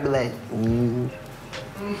tired? They be like,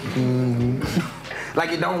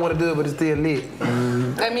 like it don't want to do it, but it's still lit.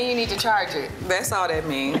 That mean you need to charge it. That's all that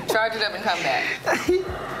means. Charge it up and come back.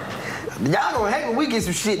 Y'all gonna hate when we get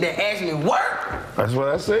some shit that actually work. That's what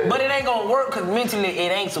I said. But it ain't gonna work because mentally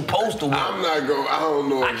it ain't supposed to work. I'm not gonna, I don't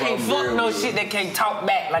know I if can't I'm fuck real no with it. shit that can't talk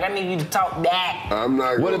back. Like, I need you to talk back. I'm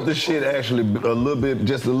not What gonna. if the shit actually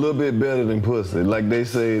just a little bit better than pussy, like they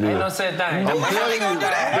say it is? Ain't no such thing. I'm telling you,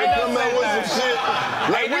 they come out with some shit.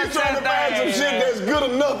 Like we trying to find some shit that's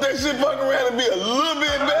good enough. That shit fucking around and be a little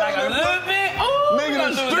bit better. Like a than little bit? Ooh, Nigga,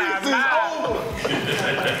 the streets is over.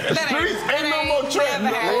 Streets ain't no more trap.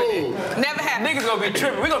 Never happened. Niggas gonna be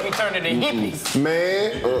tripping. We gonna be turning into hippies.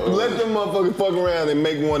 Man, let them motherfuckers fuck around and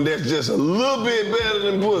make one that's just a little bit better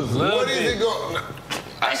than pussy. What is it going?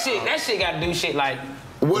 That shit gotta do shit like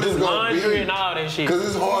What is do gonna laundry be? and all that shit. Cause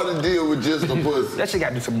it's hard to deal with just the pussy. That shit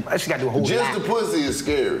gotta do some. That shit gotta do a whole Just lot. the pussy is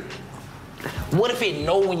scary. What if it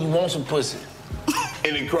know when you want some pussy?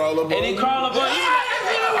 And it crawl up on And it you. crawl up on you like,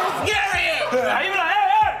 that shit scary. How you be like,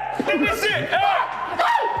 hey, take this shit,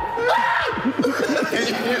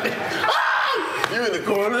 You in the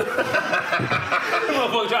corner.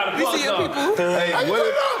 motherfucker trying to fuck see your something. people? Hey,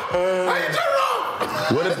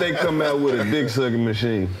 what if they come out with a dick sucking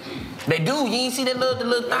machine? They do. You ain't see that little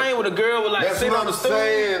thing with a girl with like That's sitting what on the I'm stool?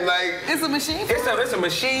 saying. Like, It's a machine. It's a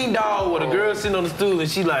machine doll with a girl sitting on the stool and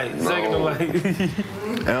she like sucking them like.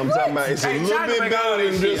 And I'm talking about it's a Hey, little China bit make all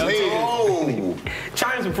better this than shit. just head. oh,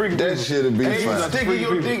 China's some freaking That shit'll be hey, you fine. sticking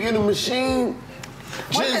your dick in the machine?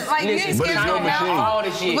 What is, like, you ain't listen, but scared it's it's your gonna machine. all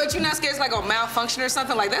this shit. But you're not scared it's like gonna malfunction or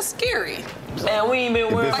something? Like, that's scary. Man, we ain't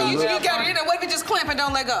been worried If Like, it's you a about got it in there. What if it just clamp and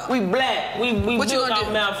don't let go? We black. We What you built gonna off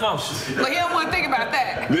do? malfunction. But he don't want to think about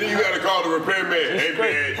that. Then you gotta call the repairman. Hey,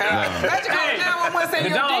 man. Imagine calling 911 saying The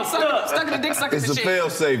your dick dog's stuck in the dick sucking It's a machine. fail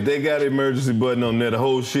safe. They got an emergency button on there. The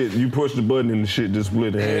whole shit. You push the button and the shit just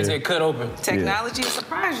split in It's half. a cut open. Technology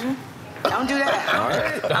surprise you. Don't do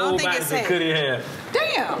that. The I whole don't think body it's said safe. cut in half.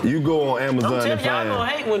 Damn. You go on Amazon I'm and telling y'all gonna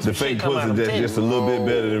hate when find some the fake shit come out, pussy I'm that's telling just a little bit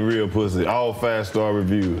better than real pussy. All 5-star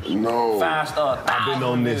reviews. No. 5-star. I've been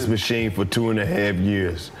on this machine for 2.5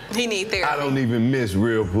 years. He need therapy. I don't even miss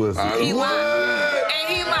real pussy. He lied.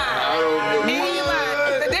 And he lied. And he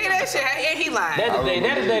lied. The day that shit, and he lied. That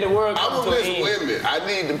is the day the world I'm comes to gonna an miss end. women. I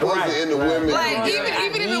need the pussy in the women. Like, even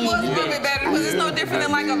if it was a little bit better, because it's no different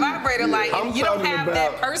than like a vibrator. Like, I'm if you don't talking have about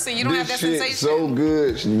that person, you don't have that this shit sensation. so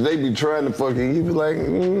good. They be trying to fucking. You be like, I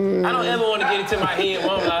don't ever want to get into my head when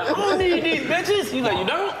I'm like, I don't need these bitches. You like, you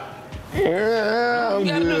don't? yeah, I'm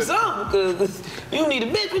You gotta do good. something, because you need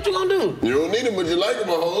a bitch. What you gonna do? You don't need them, but you like them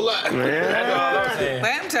a whole lot. That's all I'm saying.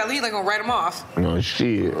 Let him tell you, he like gonna write him off. No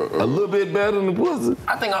shit. A little bit better than the pussy.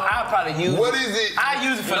 I think I'll probably use What it. is it? I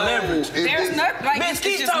use it for No, leverage. There's nothing like Bitch, it's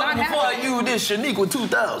keep just not talking before I happening. use this Shaniqua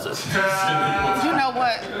 2000. You know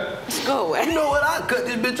what? Let's go away. You know what? I cut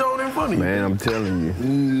this bitch on in front of you. Man, I'm telling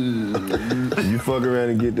you. You fuck around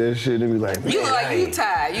and get that shit and be like, man, You look like you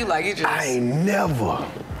tired. You like you just. I ain't never,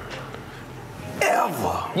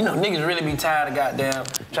 ever. You know, niggas really be tired of goddamn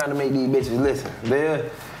trying to make these bitches listen.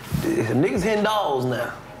 Niggas hitting dolls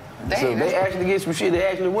now. So if they actually get some shit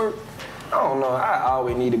that actually work, I don't know. I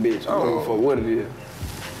always need a bitch. I don't give a fuck what it is.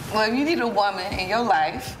 Well, if you need a woman in your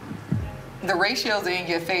life, the ratios are in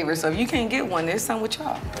your favor. So if you can't get one, there's something with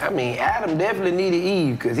y'all. I mean, Adam definitely needed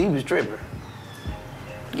Eve because he was tripping.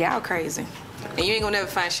 Y'all crazy. And you ain't gonna never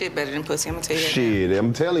find shit better than pussy. I'm gonna tell you that. Shit,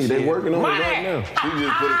 I'm telling you, they working on it right now. She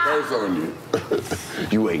just put a curse on you.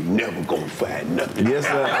 You ain't never gonna find nothing. Yes,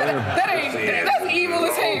 I am. That's evil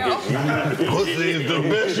as hell. Pussy is the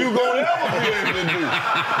best you gonna ever be able to do.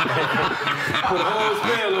 Put a whole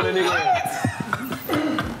spell on the nigga.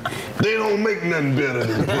 They don't make nothing better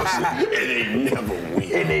than pussy. And they never win.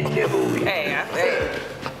 And they never win. Hey,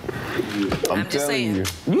 I'm just telling you.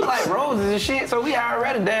 You like roses and shit, so we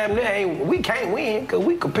already damn near we can't win because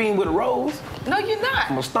we competing with a rose. no, you're I'm not.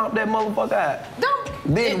 gonna stomp that motherfucker out. Don't.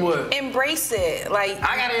 Then what? Embrace it. Like,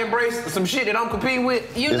 I gotta embrace some shit that I'm competing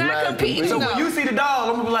with. you're It's not not competing. competing. So no. when you see the dog,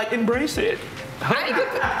 I'm gonna be like, embrace it. I ain't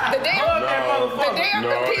the day Hug that I'm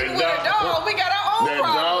motherfucker. competing with a dog, we got our own That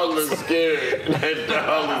dog looks scared. That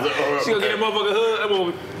dog is a She gonna get that motherfucker hug. That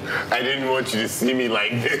motherfucker. I didn't want you to see me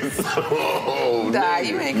like this. Oh, Nah, nigga,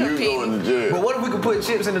 you ain't you competing. going to jail. But what if we could put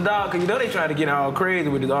chips in the dog? Cause you know they trying to get all crazy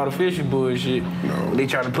with this artificial bullshit. No. They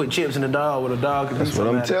trying to put chips in the dog with a dog. That's what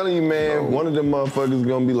I'm telling you, man. One of them motherfuckers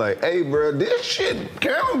gonna be like, hey, bro, this shit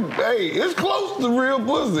count. Hey, it's close to real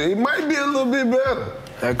pussy. It might be a little bit better.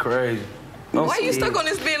 That's crazy. Why you stuck on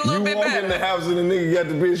this bed a little bit You walk better? in the house and the nigga got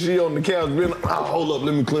the bitch, she on the couch, been like, oh, hold up,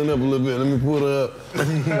 let me clean up a little bit, let me put her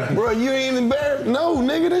up. Bro, you ain't embarrassed? No,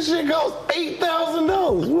 nigga, this shit costs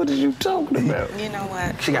 $8,000. What are you talking about? You know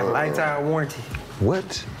what? She got a lifetime warranty. What?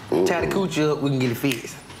 Tie the coochie up, we can get it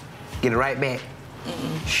fixed. Get it right back.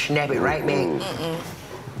 Snap it right back.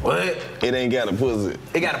 What? It ain't got a pussy.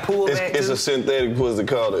 It got a pull back It's too? a synthetic pussy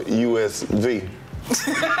called a USV.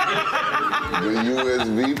 The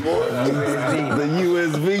USB port? The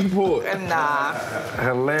USB port. Nah.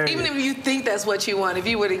 Hilarious. Even if you think that's what you want, if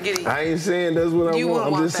you were to get it, I ain't saying that's what I You want. wouldn't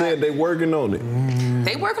I'm want just that. saying they working on it.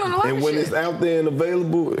 they working on a lot And of when shit. it's out there and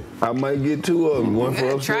available, I might get two of them. One for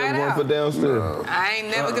Yeah, try upstairs, it one out. for downstairs. I ain't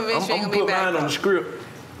never convinced you I'm ain't gonna gonna put be mine back. on the script.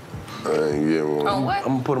 I ain't getting one. On what? I'm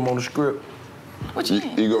gonna put them on the script. What you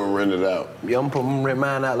mean? You gonna rent it out? Yeah, I'm gonna rent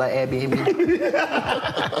mine out like Airbnb.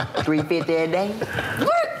 $350 a day.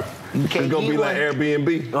 What? You can't It's gonna get be like one.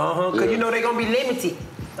 Airbnb. Cause you know they gonna be limited.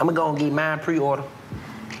 I'm gonna go and get mine pre-order.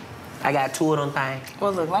 I got 2 of them things.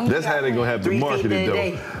 Well, look, long as That's you how got they gonna have to $350 market it a though.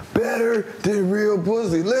 day. Better than real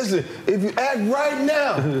pussy. Listen, if you act right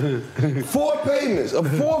now, 4 payments of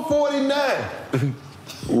 $449.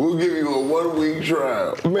 We'll give you a 1-week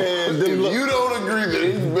trial. Man, If them you don't agree that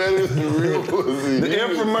it's better than real pussy, The you can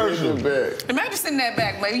infomercial. send it back. Imagine sitting that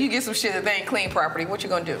back, maybe you get some shit that they ain't clean property. What you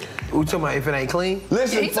gonna do? We talking about if it ain't clean?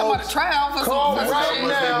 Listen, Yeah, he talking about folks, a trial for call some right shit.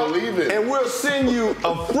 now, They believe it. and we'll send you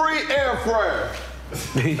a free air fryer.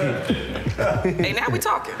 Hey, now we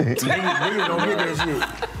talking. Niggas don't get that shit.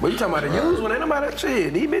 But you talking about the used one? Ain't nobody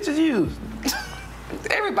shit. These bitches used.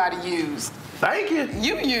 Everybody used. Thank you.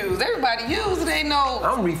 You used. Everybody used. It ain't no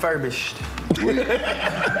I'm refurbished.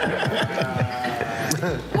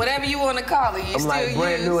 whatever you want to call it. You I'm still like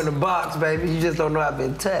brand new in the box, baby. You just don't know I've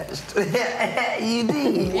been touched. You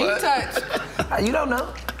did. You touch. You don't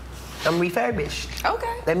know. I'm refurbished.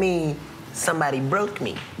 Okay. That means somebody broke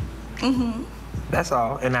me. That's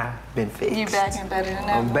all, and I've been fixed. You back and better than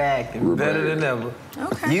I'm ever. back and better than ever.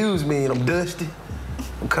 Okay. Use me and I'm dusty.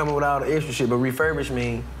 I'm coming with all the extra shit, but refurbish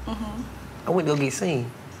me. I went to go get seen.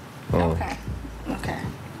 Okay. Okay.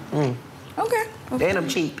 Okay. And I'm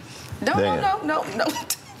cheap. No.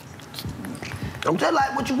 I'm just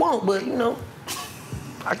like what you want, but you know,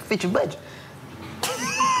 I can fit your budget.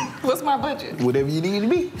 What's my budget? Whatever you need to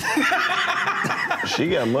be. She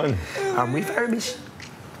got money. I'm refurbished.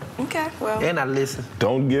 Okay. Well. And I listen.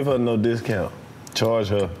 Don't give her no discount. Charge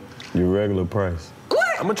her your regular price. What?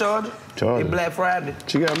 I'm gonna charge you. Charge It's her. Black Friday.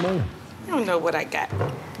 She got money. You don't know what I got.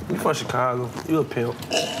 You from Chicago. You a pimp.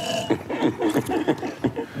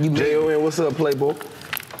 You J.O.N., what's up, Playboy?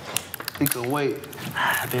 You can wait.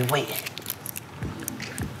 I've been waiting.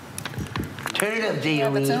 Turn it up, Yeah, the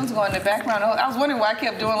J.O.N. tune's going in the background. I was wondering why I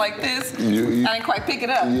kept doing like this. You- I didn't quite pick it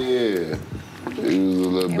up. Yeah. It was a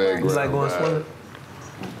little It background. works. You like going vibe.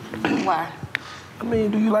 swimming? Why? I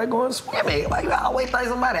mean, do you like going swimming? Like, I always think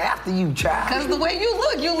somebody after you, child. Because the way you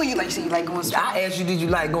look, you like, see, you like going swimming. I asked you, did you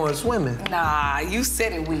like going swimming? Nah, you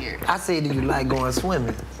said it weird. I said, do you like going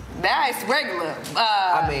swimming? That's regular.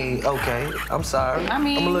 I mean, okay, I'm sorry. I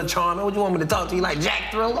mean- I'm a little charming. What you want me to talk to you like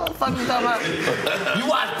Jack Thriller? What the fuck you talking about? You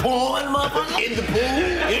watch porn, motherfucker? In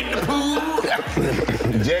the pool.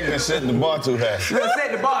 Jack been setting the bar too high. You done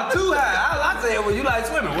set the bar too high. All I said was you like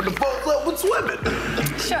swimming. What the fuck's up with swimming?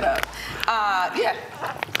 Shut up. Yeah.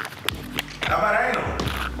 How about anal?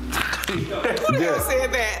 Who the hell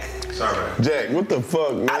said that? Sorry. Jack, what the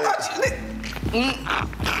fuck, man? I thought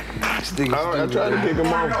I tried to kick him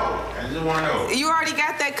I off. just want to know. you already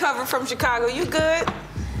got that cover from Chicago. You good?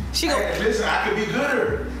 She go, Hey, listen, I could be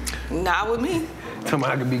gooder. not with me. Tell me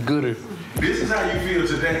I can be gooder. This is how you feel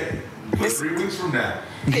today. But 3 weeks from now,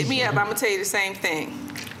 Hit me up. I'm going to tell you the same thing.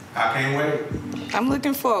 I can't wait. I'm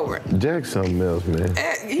looking forward. Jack's something else, man.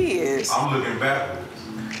 He is. I'm looking backwards.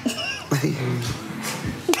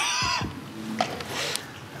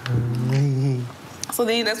 So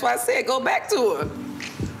then that's why I said go back to her.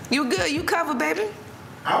 You good? You covered, baby?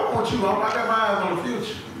 I want you. I got my eyes on the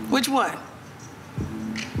future. Which one?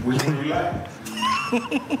 Which one you like?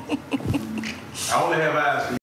 I only have eyes for you.